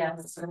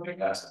 Yes.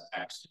 That's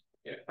excellent.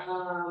 Yeah.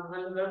 On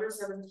November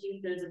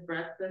 17th, there's a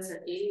breakfast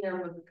at 8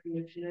 a.m. with the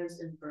commissioners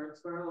in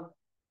Birdsboro.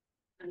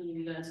 I mean,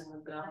 you guys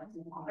want to go.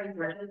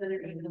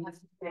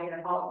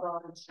 I'll go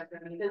and check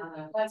it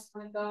out. Let's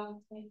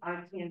go. I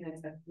can't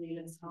exactly,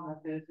 it's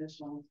not the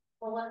official.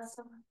 Well, let's.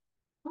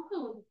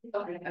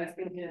 Okay, I was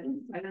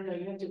thinking, I don't know,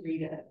 you have to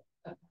read it.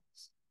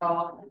 Oh,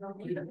 I don't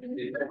read it.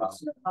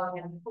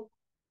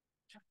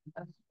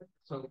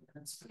 So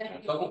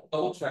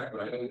double check,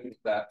 but I know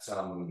that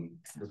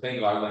the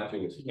thing I went to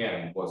with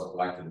Kim was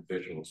elected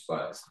officials,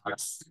 but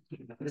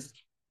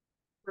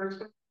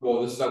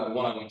well, this is the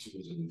one I went to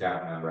was in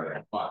downtown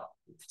Reading, but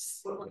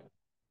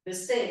the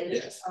stage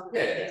is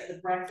the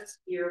breakfast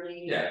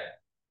yearly. Yeah.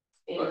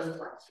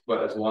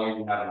 But as long as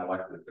you have an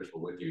elected official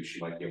with you, she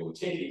might be able to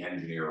take the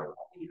engineer along,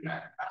 you can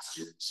ask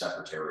your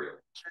secretarial.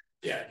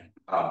 Yeah.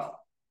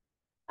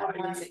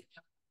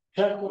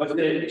 Chuck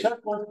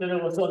wants to know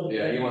what's on.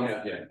 Yeah, you want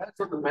to, yeah. That's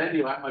on the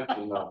menu, I might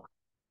be low.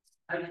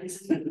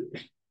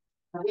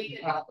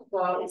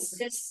 Well, it's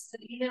just the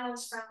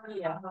emails from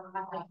the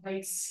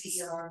I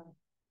see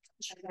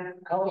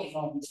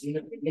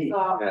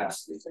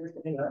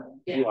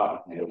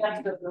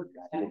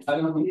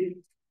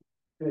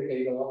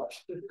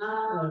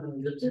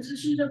The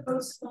petition to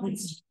postpone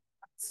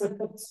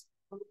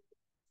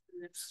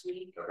next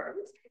week.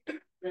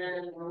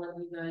 Then I'll let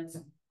you guys,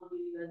 I'll give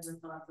you guys a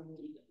thought from you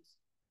guys.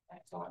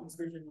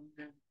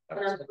 And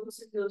I'm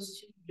posted those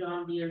 2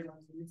 John Deere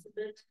ones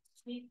Elizabeth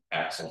this week.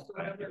 Excellent. So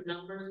whatever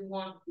numbers you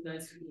want, you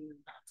guys can do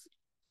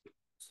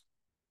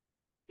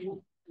it.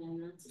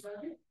 And that's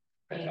about it.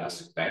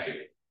 Fantastic, thank you.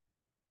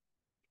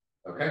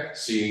 Okay,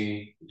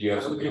 see, do you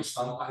have something else?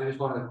 I just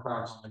wanted to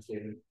clarify my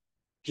statement.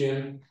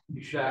 Jim,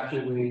 you should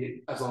actually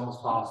wait as long as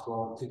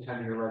possible to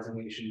tender your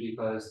resignation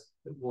because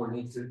the board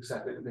needs to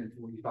accept it within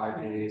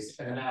 45 days,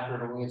 and then after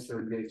it only has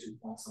 30 days to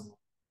appoint someone.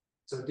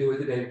 So do it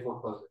the day before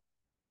closing.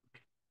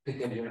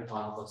 Contingent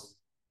upon closing.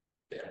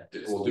 Yeah,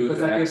 we'll do it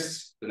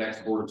the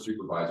next board of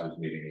supervisors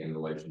meeting in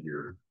relation to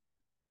your.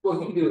 Well,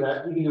 you can do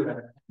that. You can do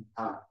that.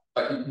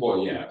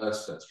 Well, yeah,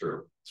 that's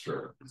true. It's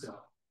true. So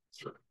it's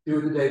true. Do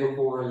it the day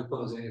before the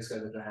closing is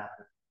scheduled to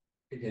happen.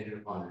 Contingent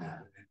upon it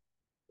happening.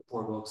 The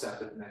board will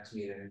accept it the next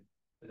meeting,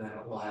 and then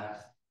we'll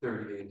have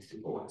 30 days to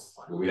go.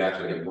 Well, we'd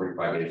actually get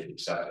 45 days to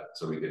accept it,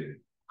 so we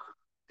could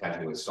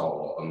technically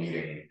stall a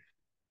meeting.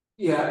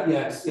 Yeah.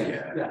 Yes.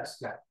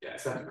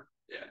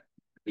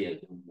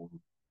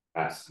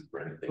 Pass for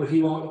anything. But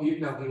he won't. He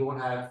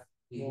won't have.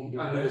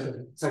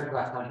 Second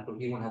class time, but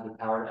he won't have the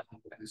power to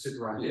the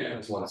supervisor.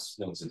 Yeah, once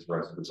it's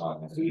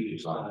resign.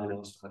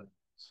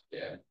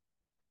 Yeah.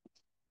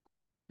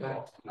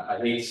 I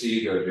hate to see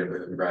you go, Jim,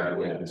 but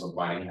congratulations on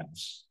buying a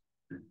house.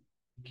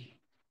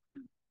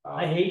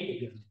 I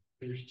hate it.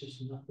 There's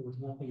just nothing. There was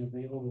nothing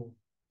available.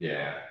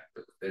 Yeah,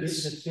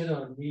 it's fit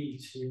our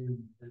needs here.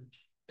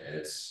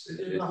 It's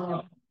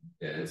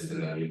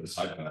the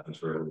side path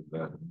is really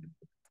bad.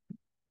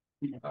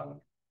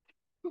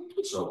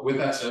 So with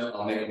that said,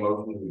 I'll make a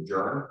motion to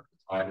adjourn.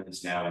 Time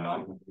is now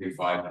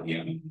 9:35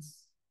 p.m.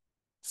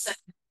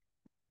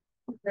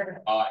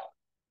 Aye.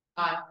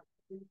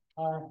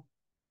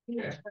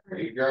 Okay,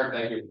 thank you,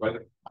 everybody.